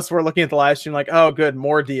all of us were looking at the live stream like, oh good,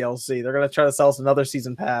 more DLC. They're going to try to sell us another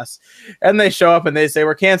season pass. And they show up and they say,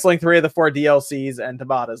 we're canceling 3 of the 4 DLCs and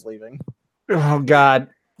Tabata's leaving. Oh God.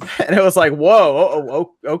 And it was like,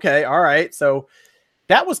 whoa, okay, all right. So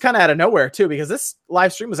that was kind of out of nowhere too, because this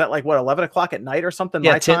live stream was at like 11 o'clock at night or something.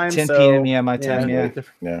 Yeah, my 10 time. 10 so, p.m. Yeah, my time.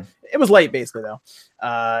 Yeah. It was late basically though.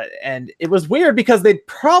 And it was weird because they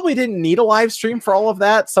probably didn't need a live stream for all of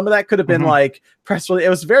that. Some of that could have been like press release. It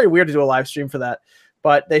was very weird to do a live stream for that,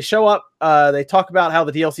 but they show up, they talk about how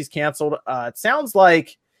the DLC's canceled. It sounds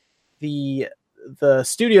like the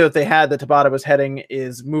studio that they had that Tabata was heading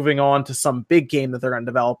is moving on to some big game that they're going to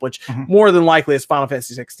develop, which more than likely is Final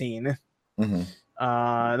Fantasy 16.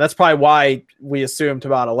 That's probably why we assumed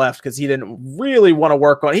Tabata left, because he didn't really want to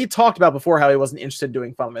work on. He talked about before how he wasn't interested in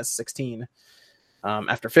doing Final Fantasy 16.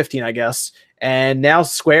 after 15, I guess. And now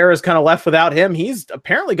Square is kind of left without him. He's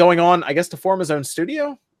apparently going on, I guess, to form his own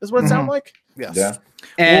studio, is what it sounds like. Yes. Yeah.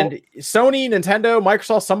 And Sony, Nintendo,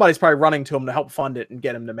 Microsoft, somebody's probably running to him to help fund it and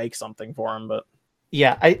get him to make something for him. But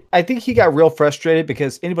Yeah, I think he got real frustrated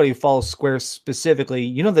because anybody who follows Square specifically,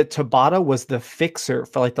 you know that Tabata was the fixer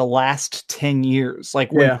for like the last 10 years. Like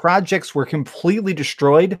when projects were completely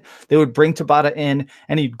destroyed, they would bring Tabata in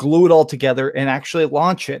and he'd glue it all together and actually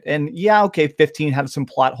launch it. And yeah, okay, 15 had some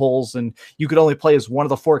plot holes and you could only play as one of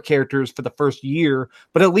the 4 characters for the first year,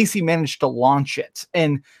 but at least he managed to launch it.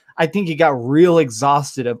 And I think he got real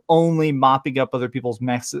exhausted of only mopping up other people's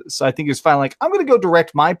messes. So I think he was finally like, I'm going to go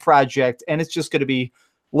direct my project and it's just going to be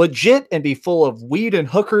legit and be full of weed and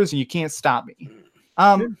hookers and you can't stop me.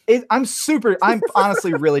 I'm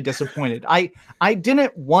honestly really disappointed. I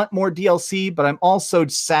didn't want more DLC, but I'm also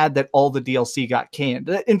sad that all the DLC got canned.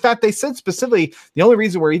 In fact, they said specifically the only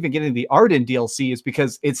reason we're even getting the Arden DLC is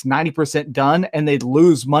because it's 90% done and they'd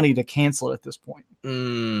lose money to cancel it at this point.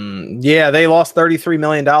 Yeah, they lost $33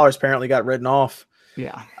 million, apparently got written off.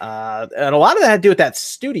 Yeah. And a lot of that had to do with that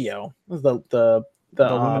studio, the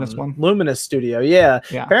Luminous one. Luminous studio. Yeah.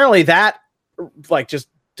 Apparently that like just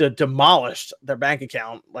demolished their bank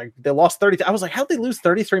account. Like they lost 30. I was like, how'd they lose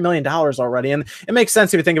 $33 million already? And it makes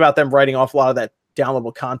sense if you think about them writing off a lot of that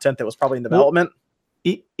downloadable content that was probably in development.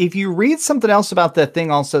 If you read something else about that thing,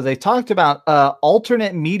 also, they talked about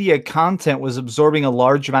alternate media content was absorbing a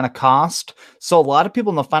large amount of cost. So a lot of people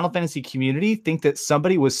in the Final Fantasy community think that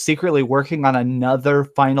somebody was secretly working on another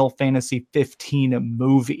Final Fantasy 15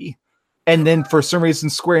 movie. And then for some reason,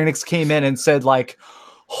 Square Enix came in and said like,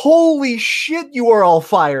 holy shit, you are all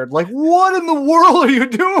fired. Like, what in the world are you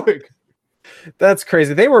doing? That's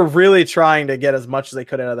crazy. They were really trying to get as much as they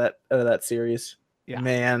could out of that series. Yeah.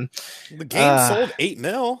 Man, the game sold 8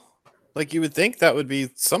 mil. Like you would think that would be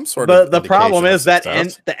some sort of. But the problem is that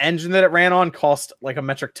the engine that it ran on cost like a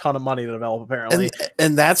metric ton of money to develop. Apparently,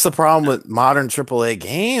 and that's the problem with modern AAA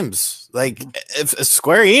games. Like if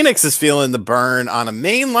Square Enix is feeling the burn on a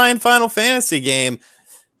mainline Final Fantasy game,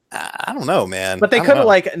 I don't know, man. But they could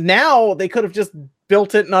have they could have just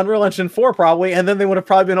built it in Unreal Engine 4 probably, and then they would have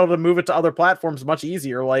probably been able to move it to other platforms much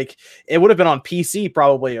easier. Like it would have been on PC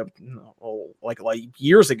probably like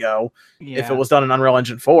years ago if it was done in Unreal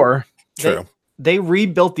Engine 4. True. They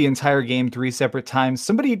rebuilt the entire game 3 separate times.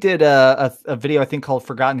 Somebody did a video, I think, called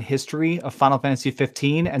Forgotten History of Final Fantasy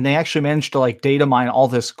 15, and they actually managed to like data mine all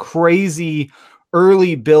this crazy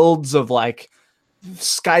early builds of like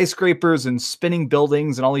skyscrapers and spinning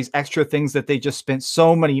buildings and all these extra things that they just spent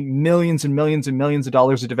so many millions and millions and millions of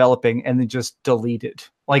dollars of developing and then just deleted.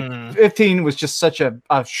 Like 15 was just such a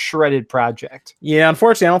shredded project. Yeah,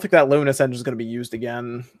 unfortunately, I don't think that Luminous engine is going to be used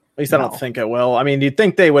again. At least I don't think it will. I mean, you'd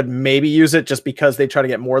think they would maybe use it just because they try to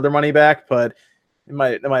get more of their money back, but they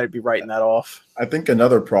might be writing that off. I think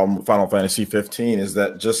another problem with Final Fantasy 15 is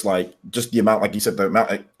that just the amount, like you said, the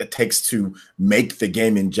amount it takes to make the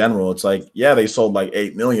game in general. It's like, yeah, they sold like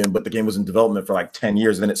 8 million, but the game was in development for like 10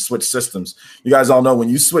 years and then it switched systems. You guys all know when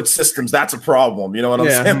you switch systems, that's a problem. You know what I'm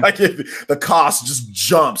saying? Like if the cost just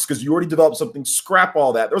jumps because you already developed something, scrap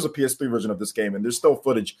all that. There was a PS3 version of this game and there's still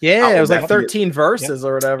footage. Yeah, it was like 13 verses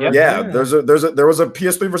or whatever. Yeah, there was a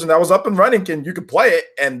PS3 version that was up and running and you could play it,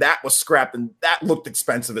 and that was scrapped and that looked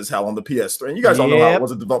expensive as hell on the PS3. And you guys all know how it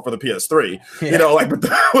wasn't developed for the PS3, you know, like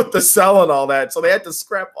with the cell and all that. So they had to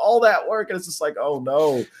scrap all that work, and it's just like, oh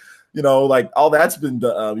no, you know, like all that's been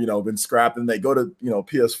been scrapped, and they go to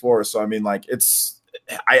PS4. So I mean, like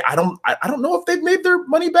I don't know if they've made their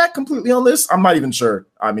money back completely on this. I'm not even sure.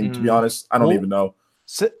 I mean, to be honest, I don't even know.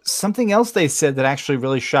 So something else they said that actually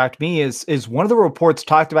really shocked me is one of the reports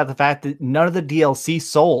talked about the fact that none of the DLC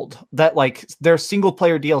sold, that like their single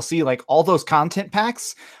player DLC, like all those content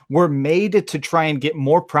packs were made to try and get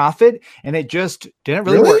more profit, and it just didn't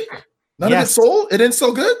really work. None of it sold? It didn't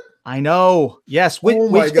sell good? I know. Yes.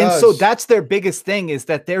 And so that's their biggest thing, is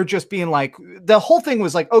that they're just being like, the whole thing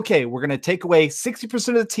was like, okay, we're going to take away 60%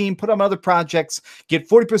 of the team, put on other projects, get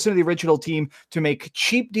 40% of the original team to make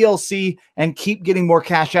cheap DLC and keep getting more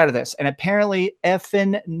cash out of this. And apparently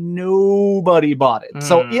effing nobody bought it.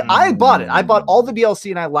 So I bought it. I bought all the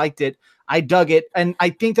DLC and I liked it. I dug it. And I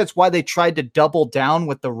think that's why they tried to double down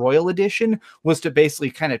with the Royal Edition, was to basically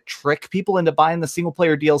kind of trick people into buying the single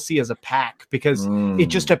player DLC as a pack, because it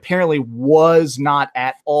just apparently was not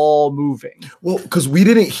at all moving. Well, because we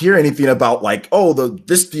didn't hear anything about like, oh,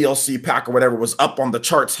 this DLC pack or whatever was up on the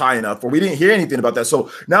charts high enough, or we didn't hear anything about that. So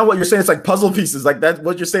now what you're saying is like puzzle pieces, like that.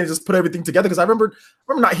 What you're saying is just put everything together. Because I remember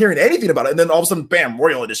not hearing anything about it, and then all of a sudden, bam,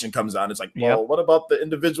 Royal Edition comes out. It's like, well, what about the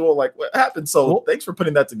individual? Like, what happened? So thanks for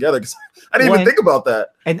putting that together. I didn't even think about that.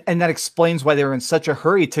 And that explains why they were in such a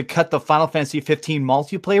hurry to cut the Final Fantasy 15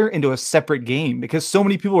 multiplayer into a separate game, because so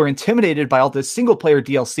many people were intimidated by all this single player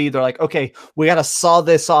DLC. They're like, okay, we got to saw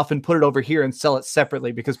this off and put it over here and sell it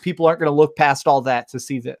separately because people aren't going to look past all that to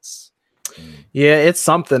see this. Yeah, it's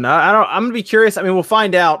something. I'm gonna be curious. I mean, we'll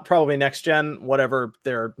find out probably next gen, whatever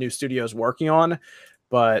their new studio is working on.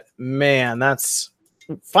 But man, that's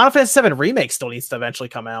Final Fantasy 7 Remake still needs to eventually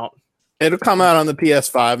come out. It'll come out on the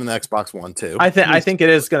PS5 and the Xbox One too. I think it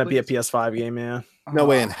is going to be a PS5 game. Yeah, No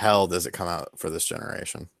way in hell does it come out for this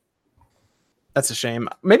generation. that's a shame.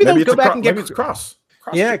 Maybe they'll go back and get maybe it's cross.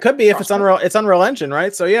 Yeah, it could be if it's Unreal. It's Unreal Engine,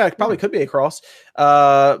 right? So yeah, it probably could be a cross.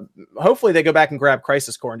 Hopefully they go back and grab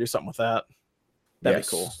Crisis Core and do something with that. That'd be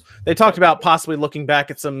cool. They talked about possibly looking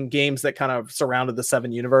back at some games that kind of surrounded the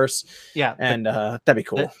 7 universe. Yeah, and that'd be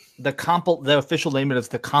cool. The official name is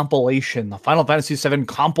the compilation, the Final Fantasy 7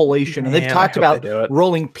 compilation, and they've talked about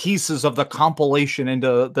rolling pieces of the compilation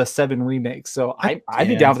into the 7 remakes. So I'd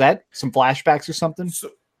be down for that. Some flashbacks or something.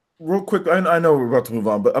 So, real quick, I know we're about to move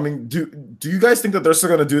on, but I mean, do you guys think that they're still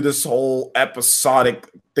going to do this whole episodic?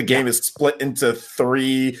 The game is split into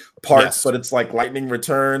 3 parts, but it's like Lightning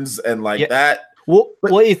Returns and like that. Well,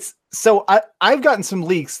 it's so I've gotten some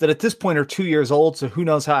leaks that at this point are 2 years old, so who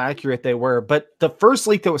knows how accurate they were. But the first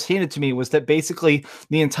leak that was handed to me was that basically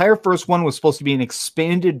the entire first one was supposed to be an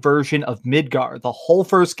expanded version of Midgar. The whole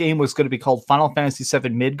first game was going to be called Final Fantasy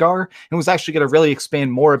VII Midgar, and was actually going to really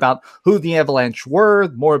expand more about who the Avalanche were,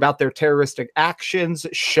 more about their terroristic actions,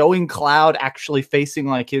 showing Cloud actually facing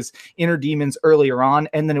like his inner demons earlier on,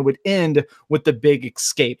 and then it would end with the big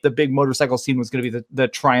escape. The big motorcycle scene was going to be the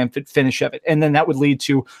triumphant finish of it, and then that would lead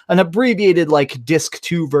to an abbreviated like disc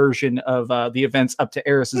 2 version of the events up to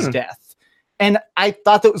Aeris's death. And I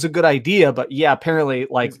thought that was a good idea, but yeah, apparently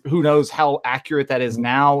like who knows how accurate that is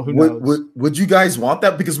now. Who knows? Would you guys want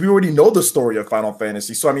that? Because we already know the story of Final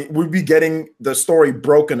Fantasy. So I mean, we'd be getting the story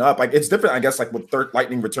broken up. Like it's different, I guess, like with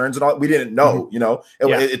Lightning Returns and all. We didn't know, you know,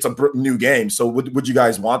 it's a new game. So would you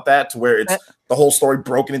guys want that to where it's the whole story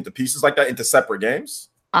broken into pieces like that, into separate games?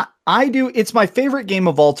 I do. It's my favorite game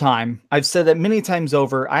of all time. I've said that many times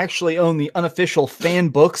over. I actually own the unofficial fan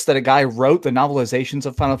books that a guy wrote, the novelizations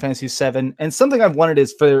of Final Fantasy VII. And something I've wanted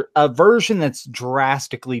is for a version that's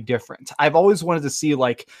drastically different. I've always wanted to see,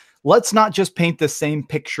 like, let's not just paint the same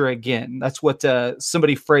picture again. That's what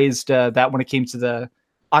somebody phrased that when it came to the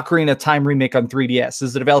Ocarina of Time remake on 3DS.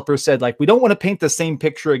 As the developer said, like, we don't want to paint the same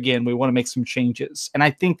picture again. We want to make some changes. And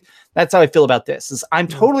I think that's how I feel about this. Is I'm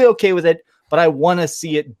totally okay with it, but I want to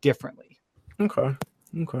see it differently. Okay.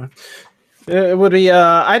 It would be.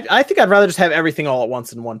 I think I'd rather just have everything all at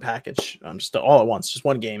once in one package, just all at once, just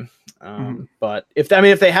one game. But if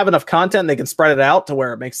they have enough content, they can spread it out to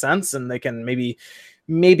where it makes sense, and they can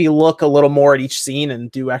maybe look a little more at each scene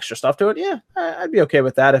and do extra stuff to it. Yeah, I'd be okay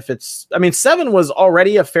with that. If it's, 7 was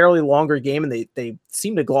already a fairly longer game, and they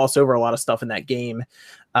seem to gloss over a lot of stuff in that game.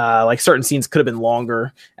 Like certain scenes could have been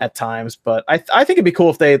longer at times, but I think it'd be cool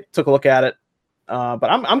if they took a look at it. But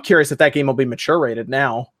I'm curious if that game will be mature rated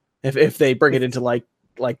now. If they bring it into like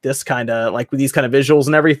this kind of like with these kind of visuals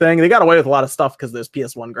and everything, they got away with a lot of stuff because there's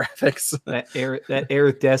PS1 graphics. that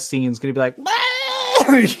Aerith death scene is gonna be like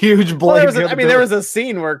huge blade. Well, there was a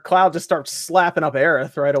scene where Cloud just starts slapping up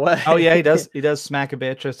Aerith right away. Oh yeah, he does smack a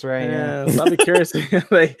bitch. That's right. Yeah, so I'll be curious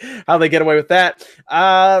how they get away with that.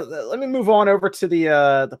 Let me move on over to the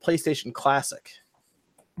PlayStation Classic.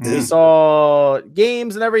 We saw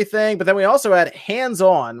games and everything, but then we also had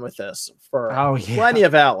hands-on with this for plenty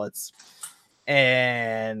of outlets,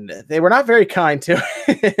 and they were not very kind to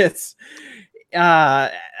it. It's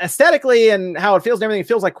aesthetically and how it feels and everything. It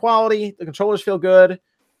feels like quality. The controllers feel good,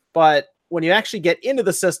 but when you actually get into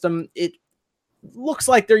the system, it looks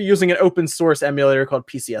like they're using an open source emulator called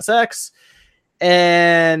PCSX.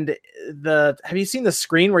 And have you seen the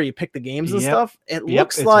screen where you pick the games and stuff? It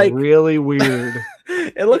looks like really weird.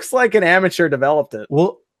 It looks like an amateur developed it.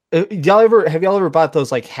 Well, have y'all ever bought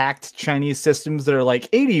those like hacked Chinese systems that are like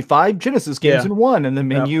 85 Genesis games in one, and the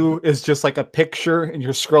menu is just like a picture, and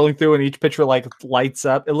you're scrolling through, and each picture like lights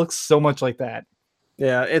up? It looks so much like that.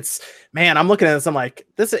 Yeah, I'm looking at this. I'm like,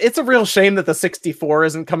 it's a real shame that the 64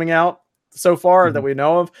 isn't coming out so far that we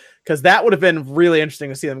know of, because that would have been really interesting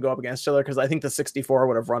to see them go up against each other, because I think the 64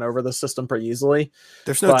 would have run over the system pretty easily.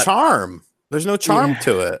 There's no charm. There's no charm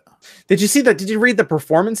to it. Did you read the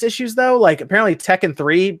performance issues though? Like apparently Tekken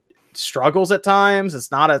 3 struggles at times.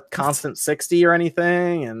 It's not a constant 60 or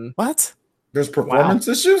anything. And what? There's performance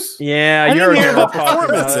issues. Yeah, I you're didn't hear about talking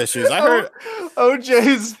performance about it. issues. I heard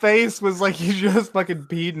OJ's face was like he just fucking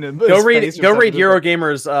peed in him. Go read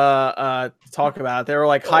Eurogamer's talk about it. They were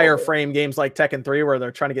like higher frame games like Tekken 3 where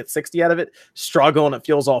they're trying to get 60 out of it, struggle, and it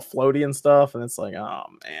feels all floaty and stuff, and it's like, oh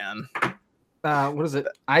man. What is it?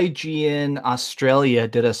 IGN Australia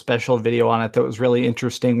did a special video on it that was really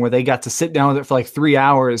interesting, where they got to sit down with it for like 3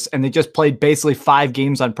 hours, and they just played basically 5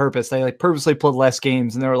 games on purpose. They like purposely played less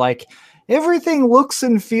games, and they were like, everything looks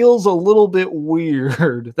and feels a little bit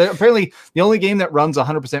weird. Apparently, the only game that runs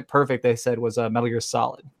 100% perfect, they said, was Metal Gear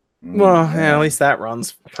Solid. Well, yeah, at least that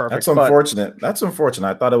runs perfect. That's unfortunate. That's unfortunate.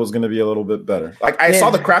 I thought it was going to be a little bit better. Like I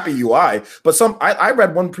saw the crappy UI, but I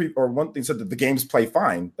read one thing said that the games play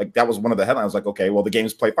fine. Like that was one of the headlines. Like, okay, well the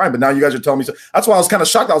games play fine, but now you guys are telling me so. That's why I was kind of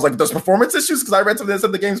shocked. I was like, there's performance issues because I read something that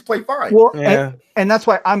said the games play fine. Well, and that's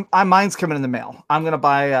why mine's coming in the mail. I'm gonna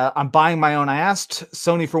buy. I'm buying my own. I asked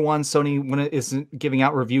Sony for one. Sony, when it isn't giving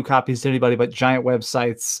out review copies to anybody but giant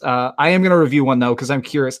websites, I am gonna review one though because I'm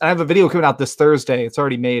curious. I have a video coming out this Thursday. It's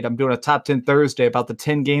already made. I'm doing a top 10 Thursday about the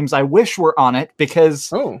 10 games I wish were on it because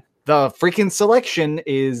the freaking selection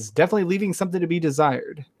is definitely leaving something to be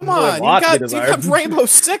desired. Come on, you got Rainbow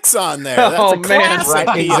Six on there. That's a classic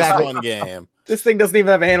PS1 game. This thing doesn't even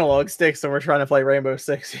have analog sticks, and we're trying to play Rainbow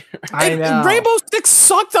Six here. I know. Rainbow Six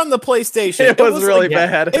sucked on the PlayStation. It was really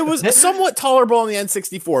bad. It was somewhat tolerable on the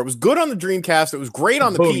N64. It was good on the Dreamcast. It was great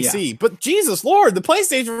on the PC. But Jesus Lord, the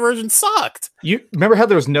PlayStation version sucked. You remember how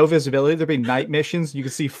there was no visibility? There'd be night missions. You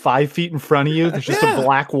could see 5 feet in front of you. There's just a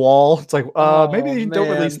black wall. It's like, maybe you don't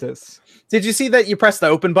release this. Did you see that you press the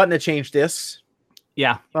open button to change discs?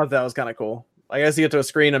 Yeah. I thought that was kind of cool. I guess you get to a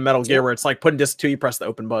screen in Metal Gear where it's like putting disc 2, you press the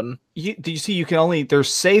open button. Did you see there's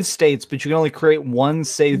save states, but you can only create one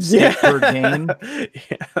save state per game?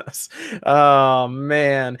 Yes. Oh,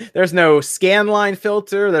 man. There's no scan line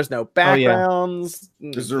filter. There's no backgrounds.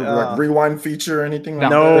 Is there like rewind feature or anything?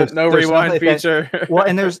 No rewind feature. Well,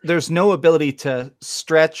 and there's no ability to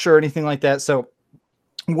stretch or anything like that. So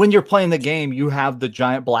when you're playing the game, you have the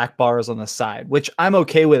giant black bars on the side, which I'm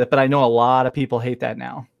okay with it, but I know a lot of people hate that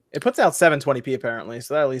now. It puts out 720p apparently,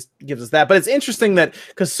 so that at least gives us that. But it's interesting that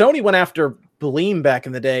because Sony went after Bleem back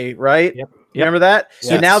in the day, right? Yep. Remember that?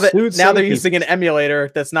 So now they're people. using an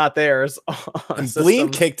emulator that's not theirs. And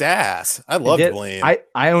Bleem kicked ass. I loved Bleem.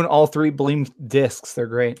 I own all 3 Bleem discs. They're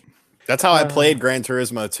great. That's how I played Gran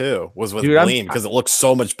Turismo 2, was with Bleem because it looks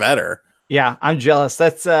so much better. Yeah, I'm jealous.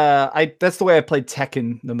 That's the way I played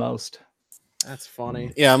Tekken the most. That's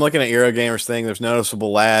funny. Yeah, I'm looking at Eurogamer's thing. There's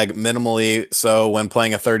noticeable lag, minimally so when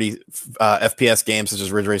playing a 30 FPS game such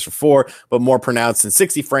as Ridge Racer 4, but more pronounced in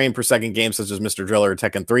 60 frame per second games such as Mr. Driller or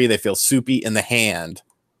Tekken 3. They feel soupy in the hand.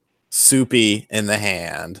 Soupy in the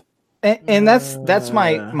hand. And that's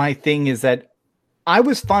my thing is that I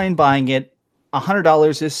was fine buying it.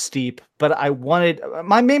 $100 is steep, but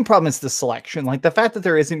my main problem is the selection. Like the fact that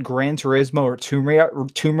there isn't Gran Turismo or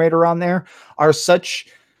Tomb Raider on there are such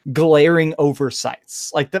glaring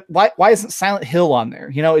oversights. Like why isn't Silent Hill on there?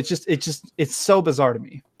 You know, it's so bizarre to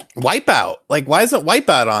me. Wipeout, like why isn't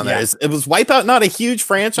Wipeout on there? It was Wipeout not a huge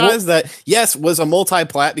franchise that was a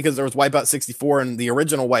multi-plat because there was Wipeout 64 and the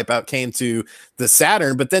original Wipeout came to the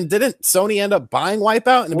Saturn, but then didn't Sony end up buying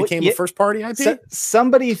Wipeout and it became the first party IP?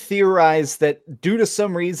 Somebody theorized that due to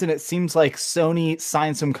some reason it seems like Sony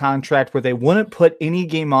signed some contract where they wouldn't put any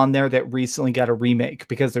game on there that recently got a remake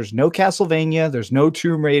because there's no Castlevania, there's no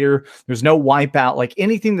Tomb Raider, there's no Wipeout. Like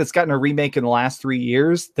anything that's gotten a remake in the last 3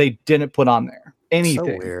 years, they didn't put on there.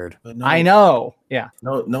 Anything. So weird. I know. Yeah.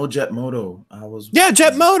 No Jet Moto.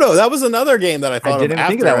 Jet Moto. That was another game that I thought I didn't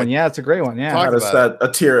think of that one. Yeah, it's a great one. Yeah. I just had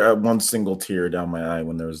a tear, one single tear down my eye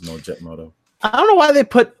when there was no Jet Moto. I don't know why they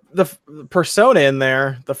put the Persona in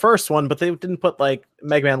there, the first one, but they didn't put like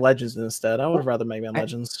Mega Man Legends instead. I would have rather Mega Man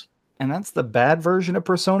Legends. And that's the bad version of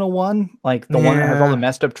Persona 1, like the one that has all the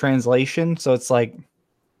messed up translation. So it's like,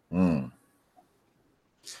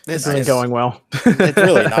 this isn't going well. It's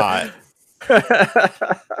really not.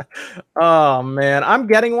 Oh man, I'm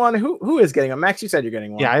getting one. Who is getting one? Max, you said you're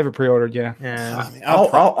getting one. Yeah, I have it pre-ordered. Yeah. I mean,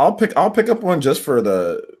 I'll pick up one just for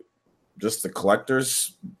the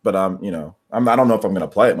collectors. But I don't know if I'm gonna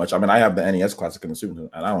play it much. I mean, I have the NES Classic and the Super Nintendo,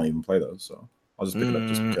 and I don't even play those, so I'll just pick it up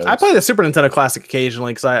just because. I play the Super Nintendo Classic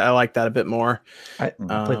occasionally because I like that a bit more. I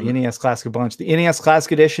play the NES Classic a bunch. The NES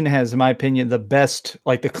Classic Edition has, in my opinion, the best,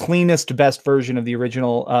 like the cleanest, best version of the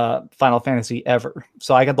original Final Fantasy ever.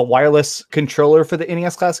 So I got the wireless controller for the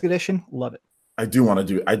NES Classic Edition. Love it. I do want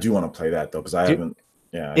to play that though because I haven't.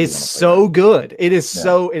 Yeah, it's so good. It is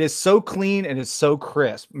so clean and it's so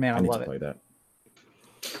crisp. Man, I love it. Play that.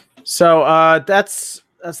 So that's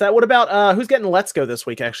that's that. What about who's getting Let's Go this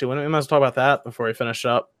week? Actually, we might as well talk about that before we finish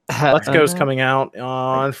up. Let's Go's coming out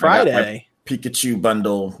on Friday. Pikachu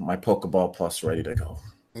bundle, my Pokeball Plus ready to go.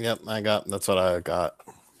 Yep, that's what I got.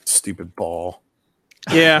 Stupid ball.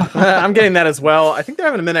 Yeah, I'm getting that as well. I think they're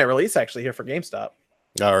having a midnight release actually here for GameStop.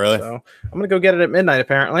 Oh, really? So I'm gonna go get it at midnight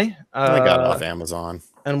apparently. I got it off Amazon.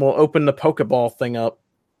 And we'll open the Pokeball thing up.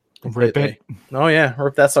 Rip it. Oh yeah,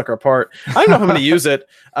 rip that sucker apart. I don't know if I'm going to use it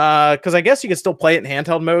because I guess you can still play it in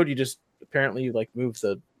handheld mode. You just apparently like move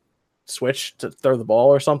the switch to throw the ball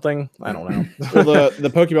or something. I don't know. Well, the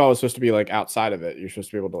Pokeball was supposed to be like outside of it. You're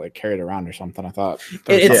supposed to be able to like carry it around or something. I thought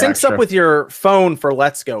it syncs up with your phone for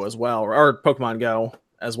Let's Go as well, or Pokemon Go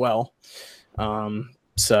as well.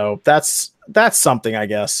 So that's something, I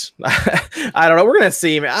guess. I don't know. We're gonna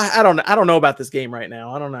see. I don't know about this game right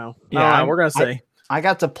now. I don't know. Yeah, we're gonna see. I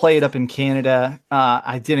got to play it up in Canada.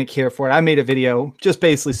 I didn't care for it. I made a video just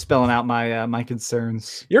basically spelling out my my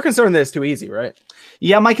concerns. You're concerned that it's too easy, right?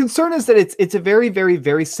 Yeah, my concern is that it's a very, very,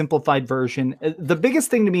 very simplified version. The biggest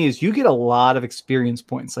thing to me is you get a lot of experience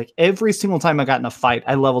points. Like every single time I got in a fight,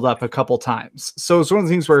 I leveled up a couple times. So it's one of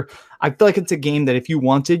the things where I feel like it's a game that if you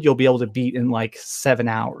wanted, you'll be able to beat in like 7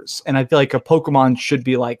 hours. And I feel like a Pokemon should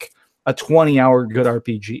be like a 20-hour good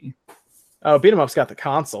RPG. Oh, Beat 'em Up's got the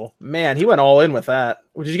console. Man, he went all in with that.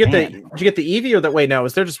 Did you get the Eevee or that? Wait, no.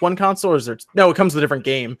 Is there just one console, or is there? No, it comes with a different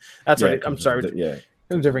game. That's right. I'm sorry.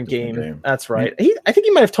 It's a different game. That's right. I think he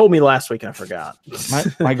might have told me last week, and I forgot.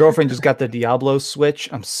 My girlfriend just got the Diablo Switch.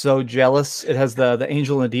 I'm so jealous. It has the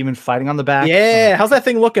angel and the demon fighting on the back. Yeah, how's that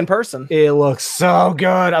thing look in person? It looks so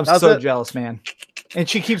good. I'm so jealous, man. And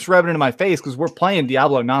she keeps rubbing it in my face because we're playing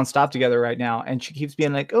Diablo nonstop together right now, and she keeps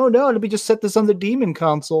being like, "Oh no, let me just set this on the demon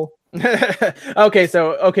console."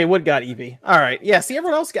 Okay, Wood got Eevee. All right, yeah. See,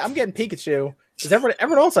 everyone else. I'm getting Pikachu. Is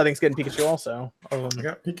everyone else? I think is getting Pikachu also. I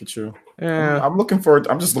got Pikachu. Yeah, I'm looking forward.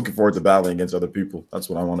 I'm just looking forward to battling against other people. That's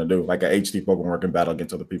what I want to do, like an HD Pokemon where I can battle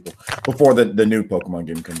against other people before the new Pokemon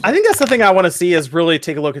game comes. I think that's the thing I want to see is really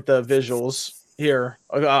take a look at the visuals here,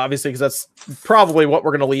 obviously, because that's probably what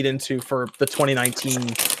we're going to lead into for the 2019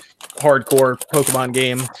 hardcore Pokemon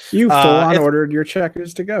game. You full-on ordered your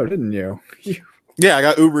checkers to go, didn't you? Yeah, I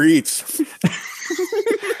got Uber Eats.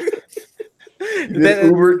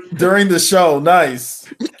 Uber during the show.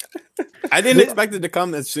 Nice. I didn't expect it to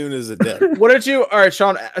come as soon as it did. What did you? All right,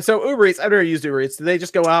 Sean. So Uber Eats. I've never used Uber Eats. Do they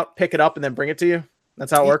just go out, pick it up, and then bring it to you?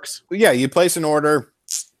 That's how it works. Yeah, you place an order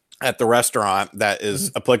at the restaurant that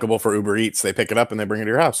is applicable for Uber Eats. They pick it up and they bring it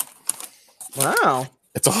to your house. Wow,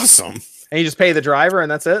 it's awesome. And you just pay the driver,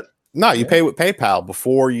 and that's it. No, you pay with PayPal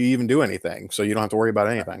before you even do anything, so you don't have to worry about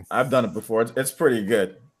anything. I've done it before. It's pretty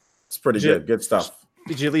good. It's pretty good. Good stuff.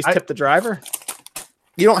 Did you at least tip the driver?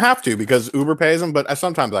 You don't have to because Uber pays them, but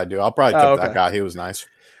sometimes I do. I'll probably tip that guy. He was nice.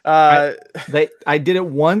 I did it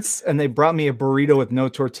once, and they brought me a burrito with no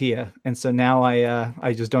tortilla, and so now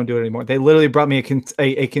I just don't do it anymore. They literally brought me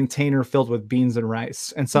a container filled with beans and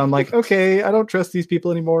rice, and so I'm like, okay, I don't trust these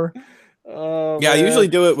people anymore. Oh, yeah, man. I usually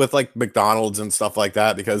do it with like McDonald's and stuff like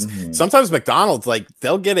that because sometimes McDonald's, like,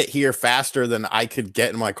 they'll get it here faster than I could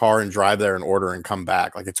get in my car and drive there and order and come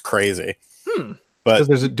back. Like, it's crazy. But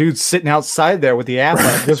there's a dude sitting outside there with the app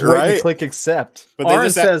on, just waiting to click accept. But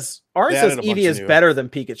Aaron says Eevee is better than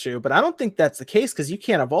Pikachu, but I don't think that's the case because you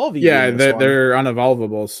can't evolve Eevee. Yeah, they're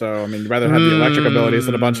unevolvable. So I mean, you'd rather have the electric abilities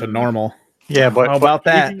than a bunch of normal. Yeah, but how about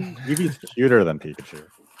that? Eevee's cuter than Pikachu.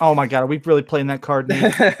 Oh my god, are we really playing that card now?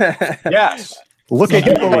 Yes. Look at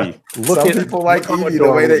Eevee. Some people like Eevee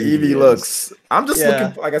the way that Eevee looks. I'm just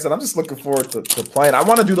looking, like I said, I'm just looking forward to playing. I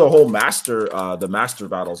want to do the whole master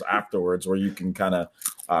battles afterwards, where you can kind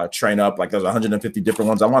of train up. Like there's 150 different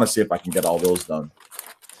ones. I want to see if I can get all those done.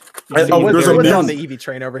 There's on the Eevee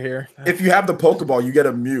train over here. If you have the Pokeball, you get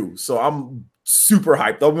a Mew. So I'm super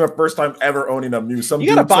hyped. That'll be my first time ever owning a Mew. You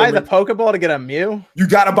gotta buy the Pokeball to get a Mew. You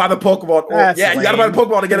gotta buy the Pokeball. You gotta buy the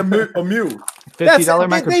Pokeball to get a Mew. $50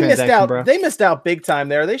 microtransaction, bro. They missed out big time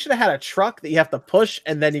there. They should have had a truck that you have to push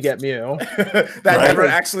and then you get Mew. That never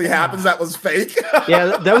actually happens. That was fake.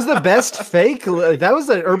 Yeah, that was the best fake. That was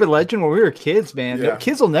an urban legend when we were kids, man. Yeah.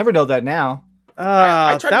 Kids will never know that now.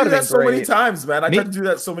 I tried to do that so many times, man. I tried to do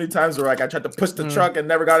that so many times where, like, I tried to push the truck and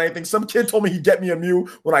never got anything. Some kid told me he'd get me a Mew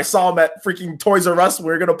when I saw him at freaking Toys R Us when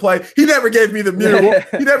we were gonna play. He never gave me the Mew.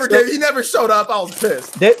 He never showed up. I was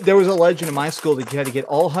pissed. There was a legend in my school that you had to get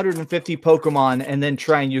all 150 Pokemon and then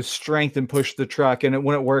try and use strength and push the truck, and it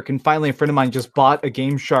wouldn't work. And finally, a friend of mine just bought a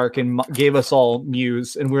Game Shark and gave us all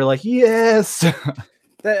Mews, and we were like, yes.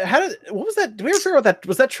 What was that? Do we ever figure out that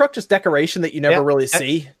was that truck just decoration that you never really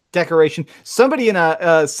see? Decoration. Somebody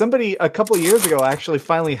a couple of years ago actually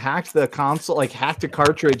finally hacked the console, like hacked a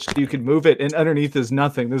cartridge so you could move it, and underneath is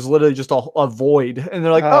nothing. There's literally just a void, and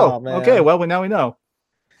they're like, "Oh, okay, well, now we know."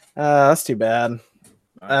 That's too bad.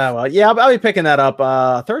 Well, yeah, I'll be picking that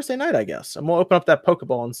up Thursday night, I guess. I'm gonna open up that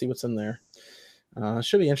Pokeball and see what's in there.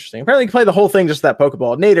 Should be interesting. Apparently, you can play the whole thing just that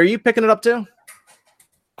Pokeball. Nate, are you picking it up too?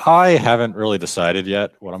 I haven't really decided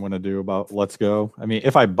yet what I'm going to do about Let's Go. I mean,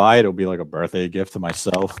 if I buy it, it'll be like a birthday gift to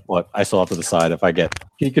myself, but I still have to decide if I get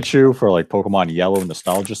Pikachu for like Pokemon Yellow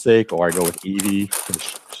nostalgia's sake, or I go with Eevee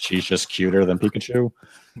because she's just cuter than Pikachu.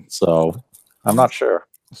 So I'm not sure.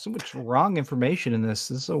 So much wrong information in this.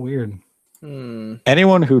 This is so weird.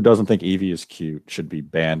 Anyone who doesn't think Eevee is cute should be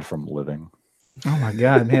banned from living. Oh my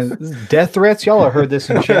god, man! This is death threats. Y'all have heard this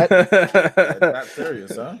in chat. Not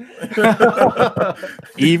serious, huh?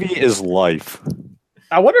 Eevee is life.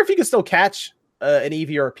 I wonder if you can still catch an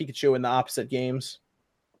Eevee or a Pikachu in the opposite games.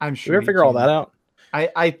 I'm Did sure. we ever figure all that out?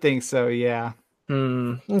 I think so. Yeah.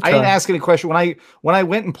 Okay. I didn't ask any question when I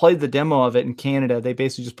went and played the demo of it in Canada. They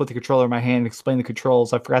basically just put the controller in my hand and explained the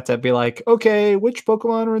controls. I forgot to be like, okay, which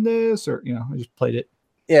Pokemon are in this, or I just played it.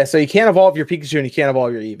 Yeah, so you can't evolve your Pikachu and you can't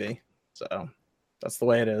evolve your Eevee. So that's the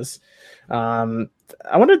way it is. I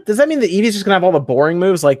wonder, does that mean the Eevee's just gonna have all the boring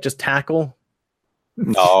moves, like just tackle?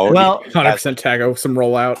 No. Well, 100% Tago, some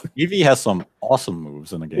rollout. Eevee has some awesome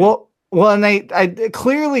moves in the game. Well, and I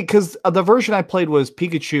clearly, because the version I played was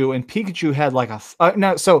Pikachu, and Pikachu had like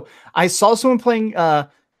so I saw someone playing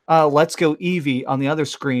Let's Go Eevee on the other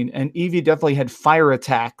screen, and Eevee definitely had fire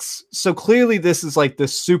attacks. So clearly, this is like the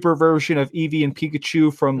super version of Eevee and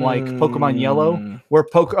Pikachu from like Pokemon Yellow, where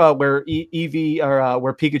Eevee or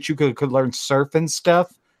where Pikachu could learn surf and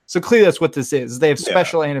stuff. So clearly, that's what this is. They have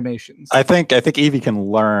special animations. I think Eevee can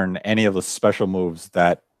learn any of the special moves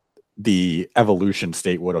that the evolution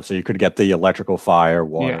state would have. So you could get the electrical, fire,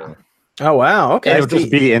 water. Oh wow, okay. It'll just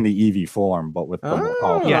be in the Eevee form, but with the more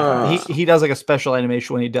powerful. Yeah, he does like a special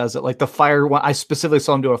animation when he does it. Like the fire one, I specifically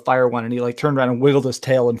saw him do a fire one, and he like turned around and wiggled his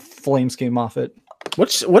tail, and flames came off it. What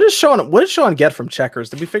did Sean get from Checkers?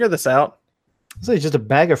 Did we figure this out? It's like just a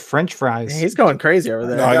bag of French fries. He's going crazy over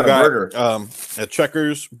there. No, I got a burger. A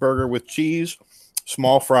Checkers burger with cheese,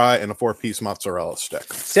 small fry, and a 4-piece mozzarella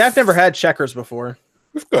stick. See, I've never had Checkers before.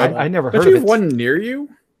 I never Don't heard you of have it. one near you?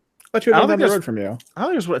 I thought you I had don't one down think the there's- road from you. I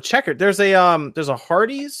don't think there's a Checker. There's a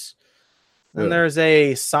Hardee's, and there's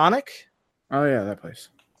a Sonic. Oh yeah, that place.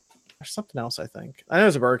 There's something else, I think. I know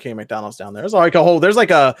there's a Burger King, McDonald's down there. There's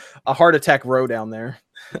like a heart attack row down there.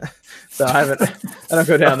 So I don't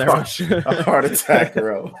go down there much. A heart attack,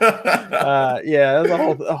 bro. Yeah,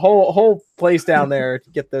 there's a whole place down there to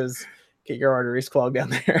get your arteries clogged down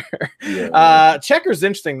there. Yeah, Checkers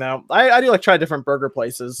interesting though. I do like try different burger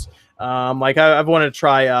places. Like I've wanted to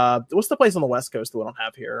try what's the place on the West Coast that we don't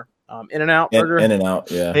have here? In-N-Out Burger. In-N-Out,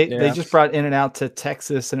 yeah. They just brought In-N-Out to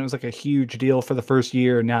Texas, and it was like a huge deal for the first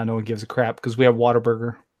year. And now no one gives a crap because we have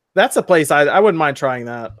Whataburger. That's a place I wouldn't mind trying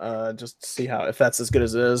that. Just to see if that's as good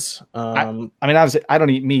as it is. I mean, obviously, I don't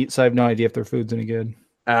eat meat, so I have no idea if their food's any good.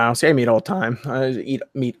 See, I eat all the time. I eat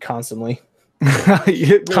meat constantly.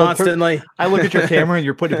 Constantly. I look at your camera and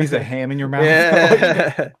you're putting a piece of ham in your mouth.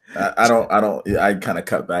 Yeah. I kind of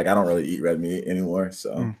cut back. I don't really eat red meat anymore.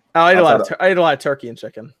 So I eat a lot of turkey and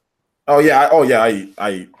chicken. I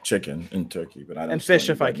eat chicken and turkey, but I don't. And fish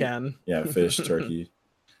if I can. Yeah, fish, turkey,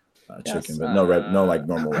 Yes, chicken, but no like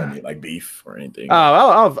normal red meat, like beef or anything.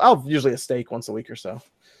 I'll usually a steak once a week or so.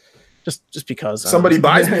 Just because Somebody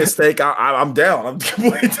buys me a steak, I'm down. I'm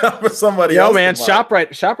completely down for somebody Yo, else. man,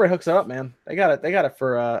 ShopRite hooks it up, man. They got it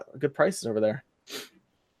for good prices over there.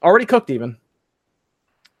 Already cooked, even.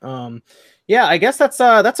 Yeah, I guess that's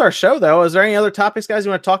our show though. Is there any other topics, guys,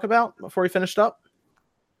 you want to talk about before we finished up?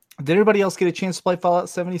 Did everybody else get a chance to play Fallout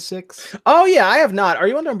 76? Oh yeah, I have not. Are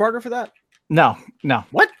you under embargo for that? No.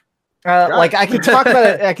 What? Like I can talk about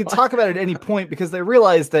it. I can talk about it at any point because they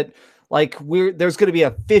realized that like there's going to be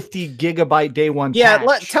a 50 gigabyte day one. Yeah,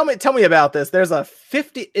 patch. tell me about this. There's a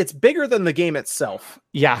 50. It's bigger than the game itself.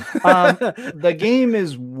 Yeah, the game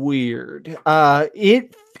is weird.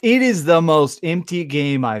 It is the most empty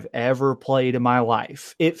game I've ever played in my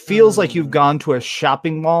life. It feels like you've gone to a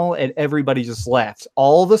shopping mall and everybody just left.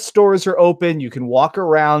 All the stores are open. You can walk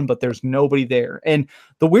around, but there's nobody there. And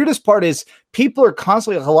the weirdest part is people are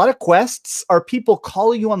constantly, a lot of quests are people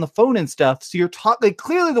calling you on the phone and stuff. So you're talking, like,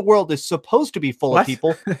 clearly the world is supposed to be full of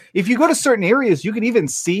people. If you go to certain areas, you can even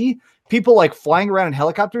see people like flying around in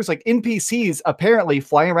helicopters, like NPCs apparently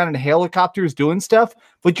flying around in helicopters doing stuff,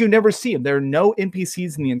 but you never see them. There are no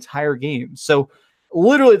NPCs in the entire game. So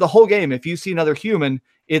literally the whole game, if you see another human,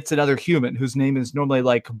 it's another human whose name is normally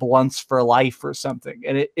like Blunts for Life or something,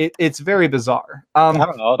 and it's very bizarre. I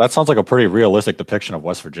don't know. That sounds like a pretty realistic depiction of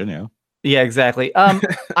West Virginia. Yeah, exactly.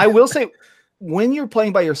 I will say, when you're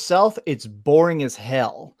playing by yourself, it's boring as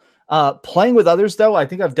hell. Playing with others, though, I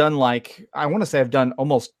think I've done I've done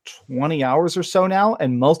almost 20 hours or so now,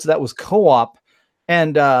 and most of that was co-op.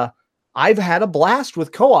 And I've had a blast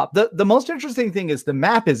with co-op. The most interesting thing is the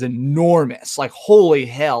map is enormous. Like, holy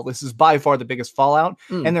hell, this is by far the biggest Fallout,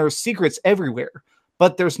 and there are secrets everywhere.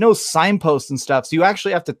 But there's no signposts and stuff. So you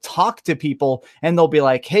actually have to talk to people, and they'll be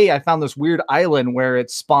like, hey, I found this weird island where it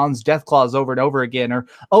spawns Deathclaws over and over again. Or,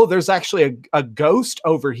 oh, there's actually a ghost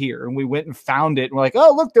over here. And we went and found it. And we're like,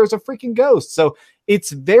 oh, look, there's a freaking ghost. So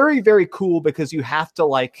it's very, very cool because you have to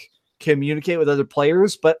like communicate with other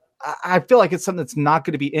players. But I feel like it's something that's not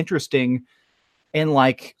going to be interesting in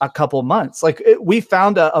like a couple months. Like we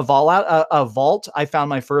found a vault. I found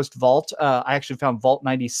my first vault. I actually found Vault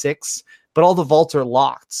 96. But all the vaults are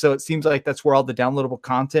locked. So it seems like that's where all the downloadable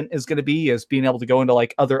content is going to be, is being able to go into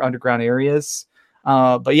like other underground areas.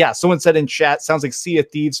 But yeah, someone said in chat, sounds like Sea of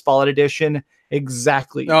Thieves Fallout Edition.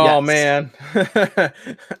 Exactly. Oh, yes. Man. I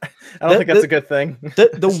don't think that's a good thing.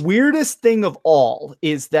 The weirdest thing of all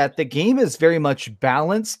is that the game is very much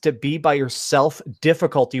balanced to be by yourself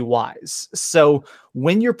difficulty-wise. So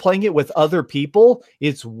when you're playing it with other people,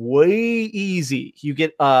 it's way easy. You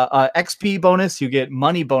get a XP bonus, you get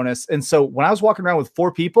money bonus. And so when I was walking around with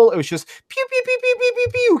 4 people, it was just pew, pew, pew, pew, pew, pew,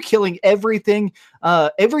 pew, killing everything.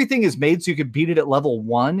 Everything is made so you can beat it at level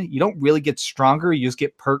 1. You don't really get stronger. You just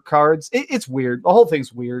get perk cards. It's weird. The whole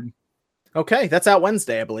thing's weird. Okay, that's out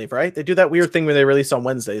Wednesday, I believe, right? They do that weird thing where they release on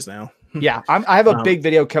Wednesdays now. Yeah, I have a big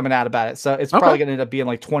video coming out about it, so it's probably going to end up being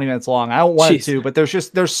like 20 minutes long. I don't want it to, but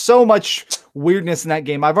there's so much weirdness in that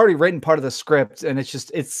game. I've already written part of the script, and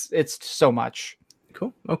it's so much.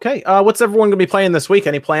 Cool. Okay, what's everyone going to be playing this week?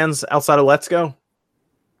 Any plans outside of Let's Go?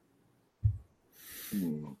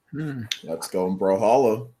 Let's go,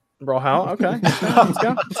 Brawlhalla. Brawlhalla, okay.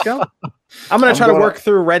 Let's go. I'm going to try to work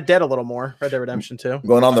through Red Dead a little more. Red Dead Redemption 2.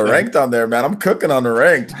 Going on the ranked on there, man. I'm cooking on the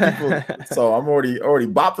ranked. So I'm already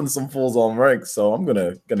bopping some fools on ranked. So I'm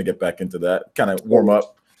gonna get back into that. Kind of warm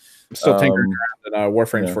up. I'm still tinkering around in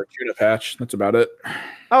Warframe's Fortuna patch. That's about it.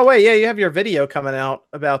 Oh, wait, yeah, you have your video coming out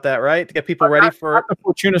about that, right? To get people ready for not the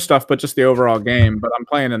Fortuna stuff, but just the overall game. But I'm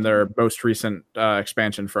playing in their most recent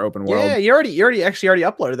expansion for open world. Yeah, you already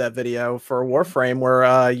uploaded that video for Warframe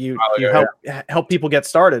where you help people get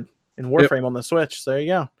started in Warframe on the Switch. So there you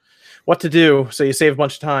go. What to do so you save a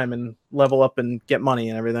bunch of time and level up and get money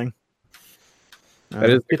and everything. That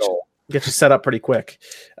is the goal. Get you set up pretty quick.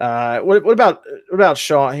 What about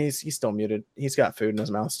Sean? He's still muted. He's got food in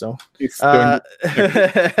his mouth still. I'll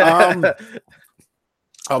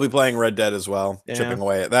be playing Red Dead as well, chipping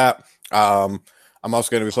away at that. I'm also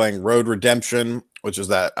going to be playing Road Redemption, which is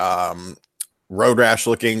that Road Rash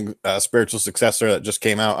looking spiritual successor that just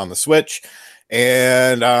came out on the Switch.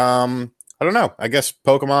 And I don't know. I guess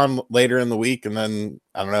Pokemon later in the week, and then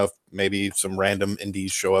I don't know if maybe some random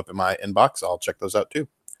indies show up in my inbox. I'll check those out too.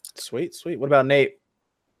 Sweet. What about Nate?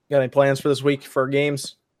 Got any plans for this week for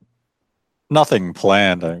games? Nothing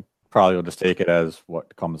planned. I probably will just take it as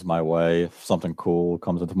what comes my way. If something cool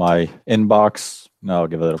comes into my inbox, I'll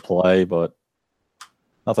give it a play, but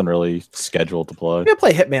nothing really scheduled to play. I'm gonna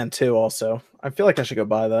play Hitman 2 also. I feel like I should go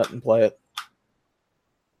buy that and play it.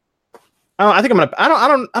 I think I'm gonna. I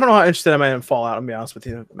don't know how interested I am in Fallout. I'll be honest with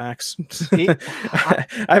you, Max.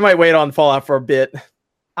 I might wait on Fallout for a bit.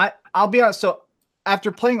 I'll be honest. So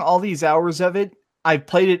after playing all these hours of it, I've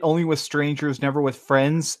played it only with strangers, never with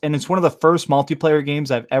friends, and it's one of the first multiplayer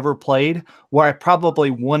games I've ever played where I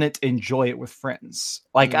probably wouldn't enjoy it with friends.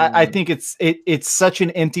 Like I think it's such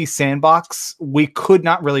an empty sandbox. We could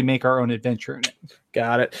not really make our own adventure in it.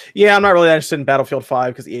 Got it. Yeah, I'm not really interested in Battlefield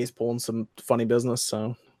 5 because EA's pulling some funny business,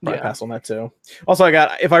 so pass on that too. Also,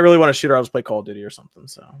 if I really want to shoot her, I'll just play Call of Duty or something.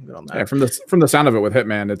 So I'm good on that. Yeah, from the sound of it with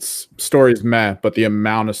Hitman, it's story's meh, but the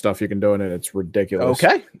amount of stuff you can do in it, it's ridiculous.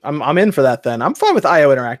 Okay, I'm in for that then. I'm fine with IO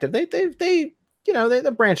Interactive.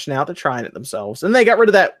 They're branching out. They're trying it themselves, and they got rid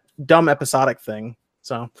of that dumb episodic thing.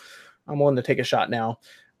 So I'm willing to take a shot now.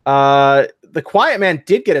 The Quiet Man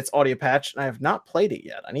did get its audio patch, and I have not played it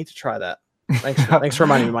yet. I need to try that. Thanks for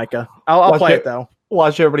reminding me, Micah. I'll play it though.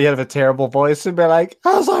 Watch everybody have a terrible voice and be like,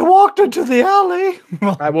 as I walked into the alley.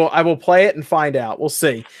 I will play it and find out. We'll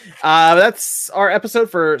see. That's our episode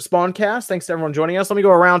for Spawncast. Thanks to everyone joining us. Let me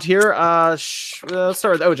go around here. Let's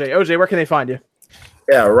start with OJ. OJ, where can they find you?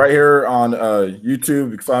 Yeah, right here on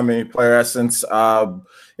YouTube. You can find me, Player Essence.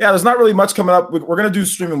 There's not really much coming up. We're going to do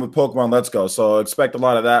streaming with Pokemon Let's Go, so expect a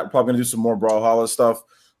lot of that. We're probably going to do some more Brawlhalla stuff.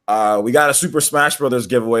 We got a Super Smash Brothers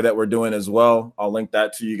giveaway that we're doing as well. I'll link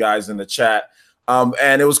that to you guys in the chat.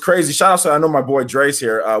 And it was crazy. Shout out to, I know my boy Dre's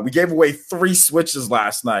here. We gave away 3 Switches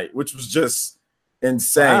last night, which was just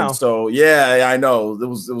insane. Wow. So yeah, I know it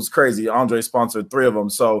was crazy. Andre sponsored 3 of them.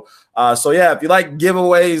 So yeah, if you like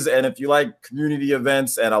giveaways and if you like community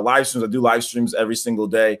events and live streams, I do live streams every single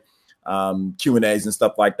day, Q&As and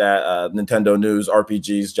stuff like that. Nintendo news,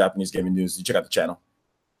 RPGs, Japanese gaming news. You check out the channel.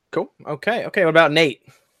 Cool. Okay. What about Nate?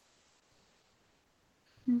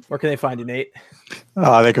 Where can they find you, Nate?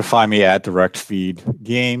 They can find me at Direct Feed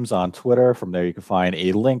Games on Twitter. From there, you can find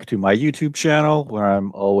a link to my YouTube channel where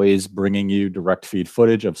I'm always bringing you direct feed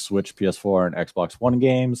footage of Switch, PS4, and Xbox One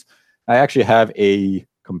games. I actually have a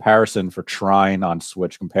comparison for Trine on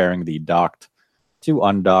Switch, comparing the docked to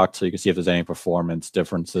undocked, so you can see if there's any performance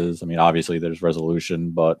differences. I mean, obviously there's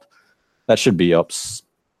resolution, but that should be up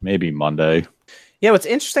maybe Monday. Yeah, what's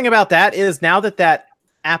interesting about that is now that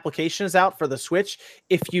application is out for the Switch,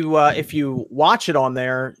 if you watch it on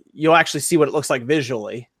there, you'll actually see what it looks like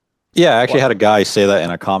visually. Yeah, I actually had a guy say that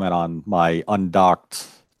in a comment on my undocked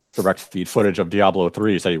direct feed footage of Diablo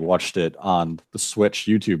 3. He said he watched it on the Switch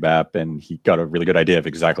YouTube app, and he got a really good idea of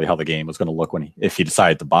exactly how the game was going to look if he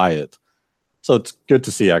decided to buy it. So it's good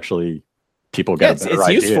to see actually people get a better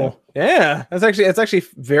idea. Useful. Yeah, it's actually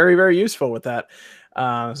very, very useful with that.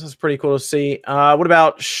 This is pretty cool to see. What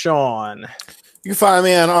about Sean? You can find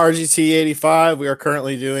me on RGT85. We are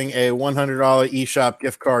currently doing a $100 eShop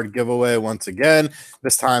gift card giveaway once again.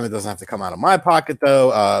 This time it doesn't have to come out of my pocket,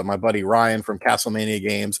 though. My buddy Ryan from Castlemania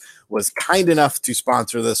Games was kind enough to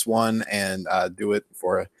sponsor this one and do it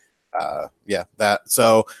for that.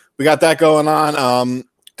 So we got that going on.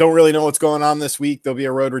 Don't really know what's going on this week. There'll be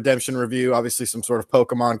a Road Redemption review, obviously some sort of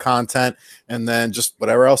Pokemon content, and then just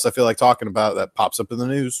whatever else I feel like talking about that pops up in the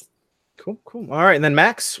news. Cool. All right, and then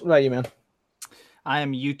Max, what about you, man? I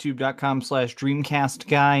am youtube.com/Dreamcast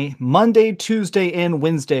guy. Monday, Tuesday, and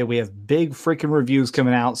Wednesday, we have big freaking reviews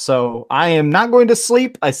coming out. So I am not going to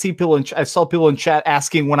sleep. I saw people in chat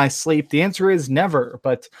asking when I sleep. The answer is never.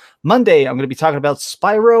 But Monday, I'm going to be talking about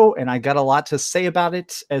Spyro, and I got a lot to say about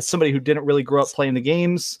it as somebody who didn't really grow up playing the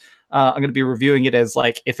games. I'm going to be reviewing it as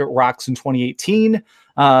like if it rocks in 2018.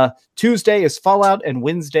 Tuesday is Fallout, and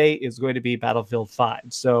Wednesday is going to be Battlefield 5.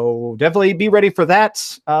 So definitely be ready for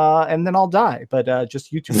that. And then I'll die. But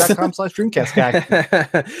just youtube.com/Dreamcast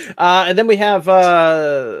guy. And then we have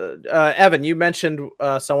Evan. You mentioned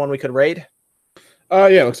someone we could raid. Yeah,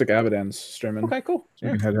 it looks like Abadan's streaming. Okay, cool. So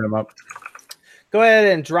you can head him up. Go ahead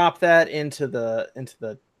and drop that into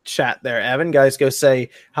the chat there, Evan. Guys, go say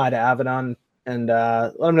hi to Abaddon and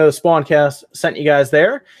let them know the Spawncast sent you guys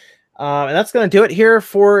there. And that's going to do it here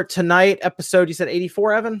for tonight. Episode, you said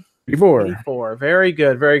 84, Evan? 84. Very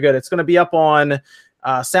good. It's going to be up on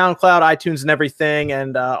SoundCloud, iTunes, and everything.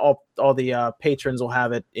 And all the patrons will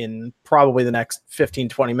have it in probably the next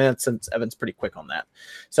 15-20 minutes, since Evan's pretty quick on that.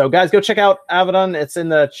 So, guys, go check out Abaddon. It's in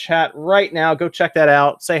the chat right now. Go check that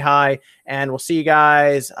out. Say hi. And we'll see you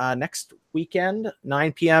guys next weekend,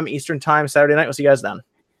 9 p.m. Eastern Time, Saturday night. We'll see you guys then.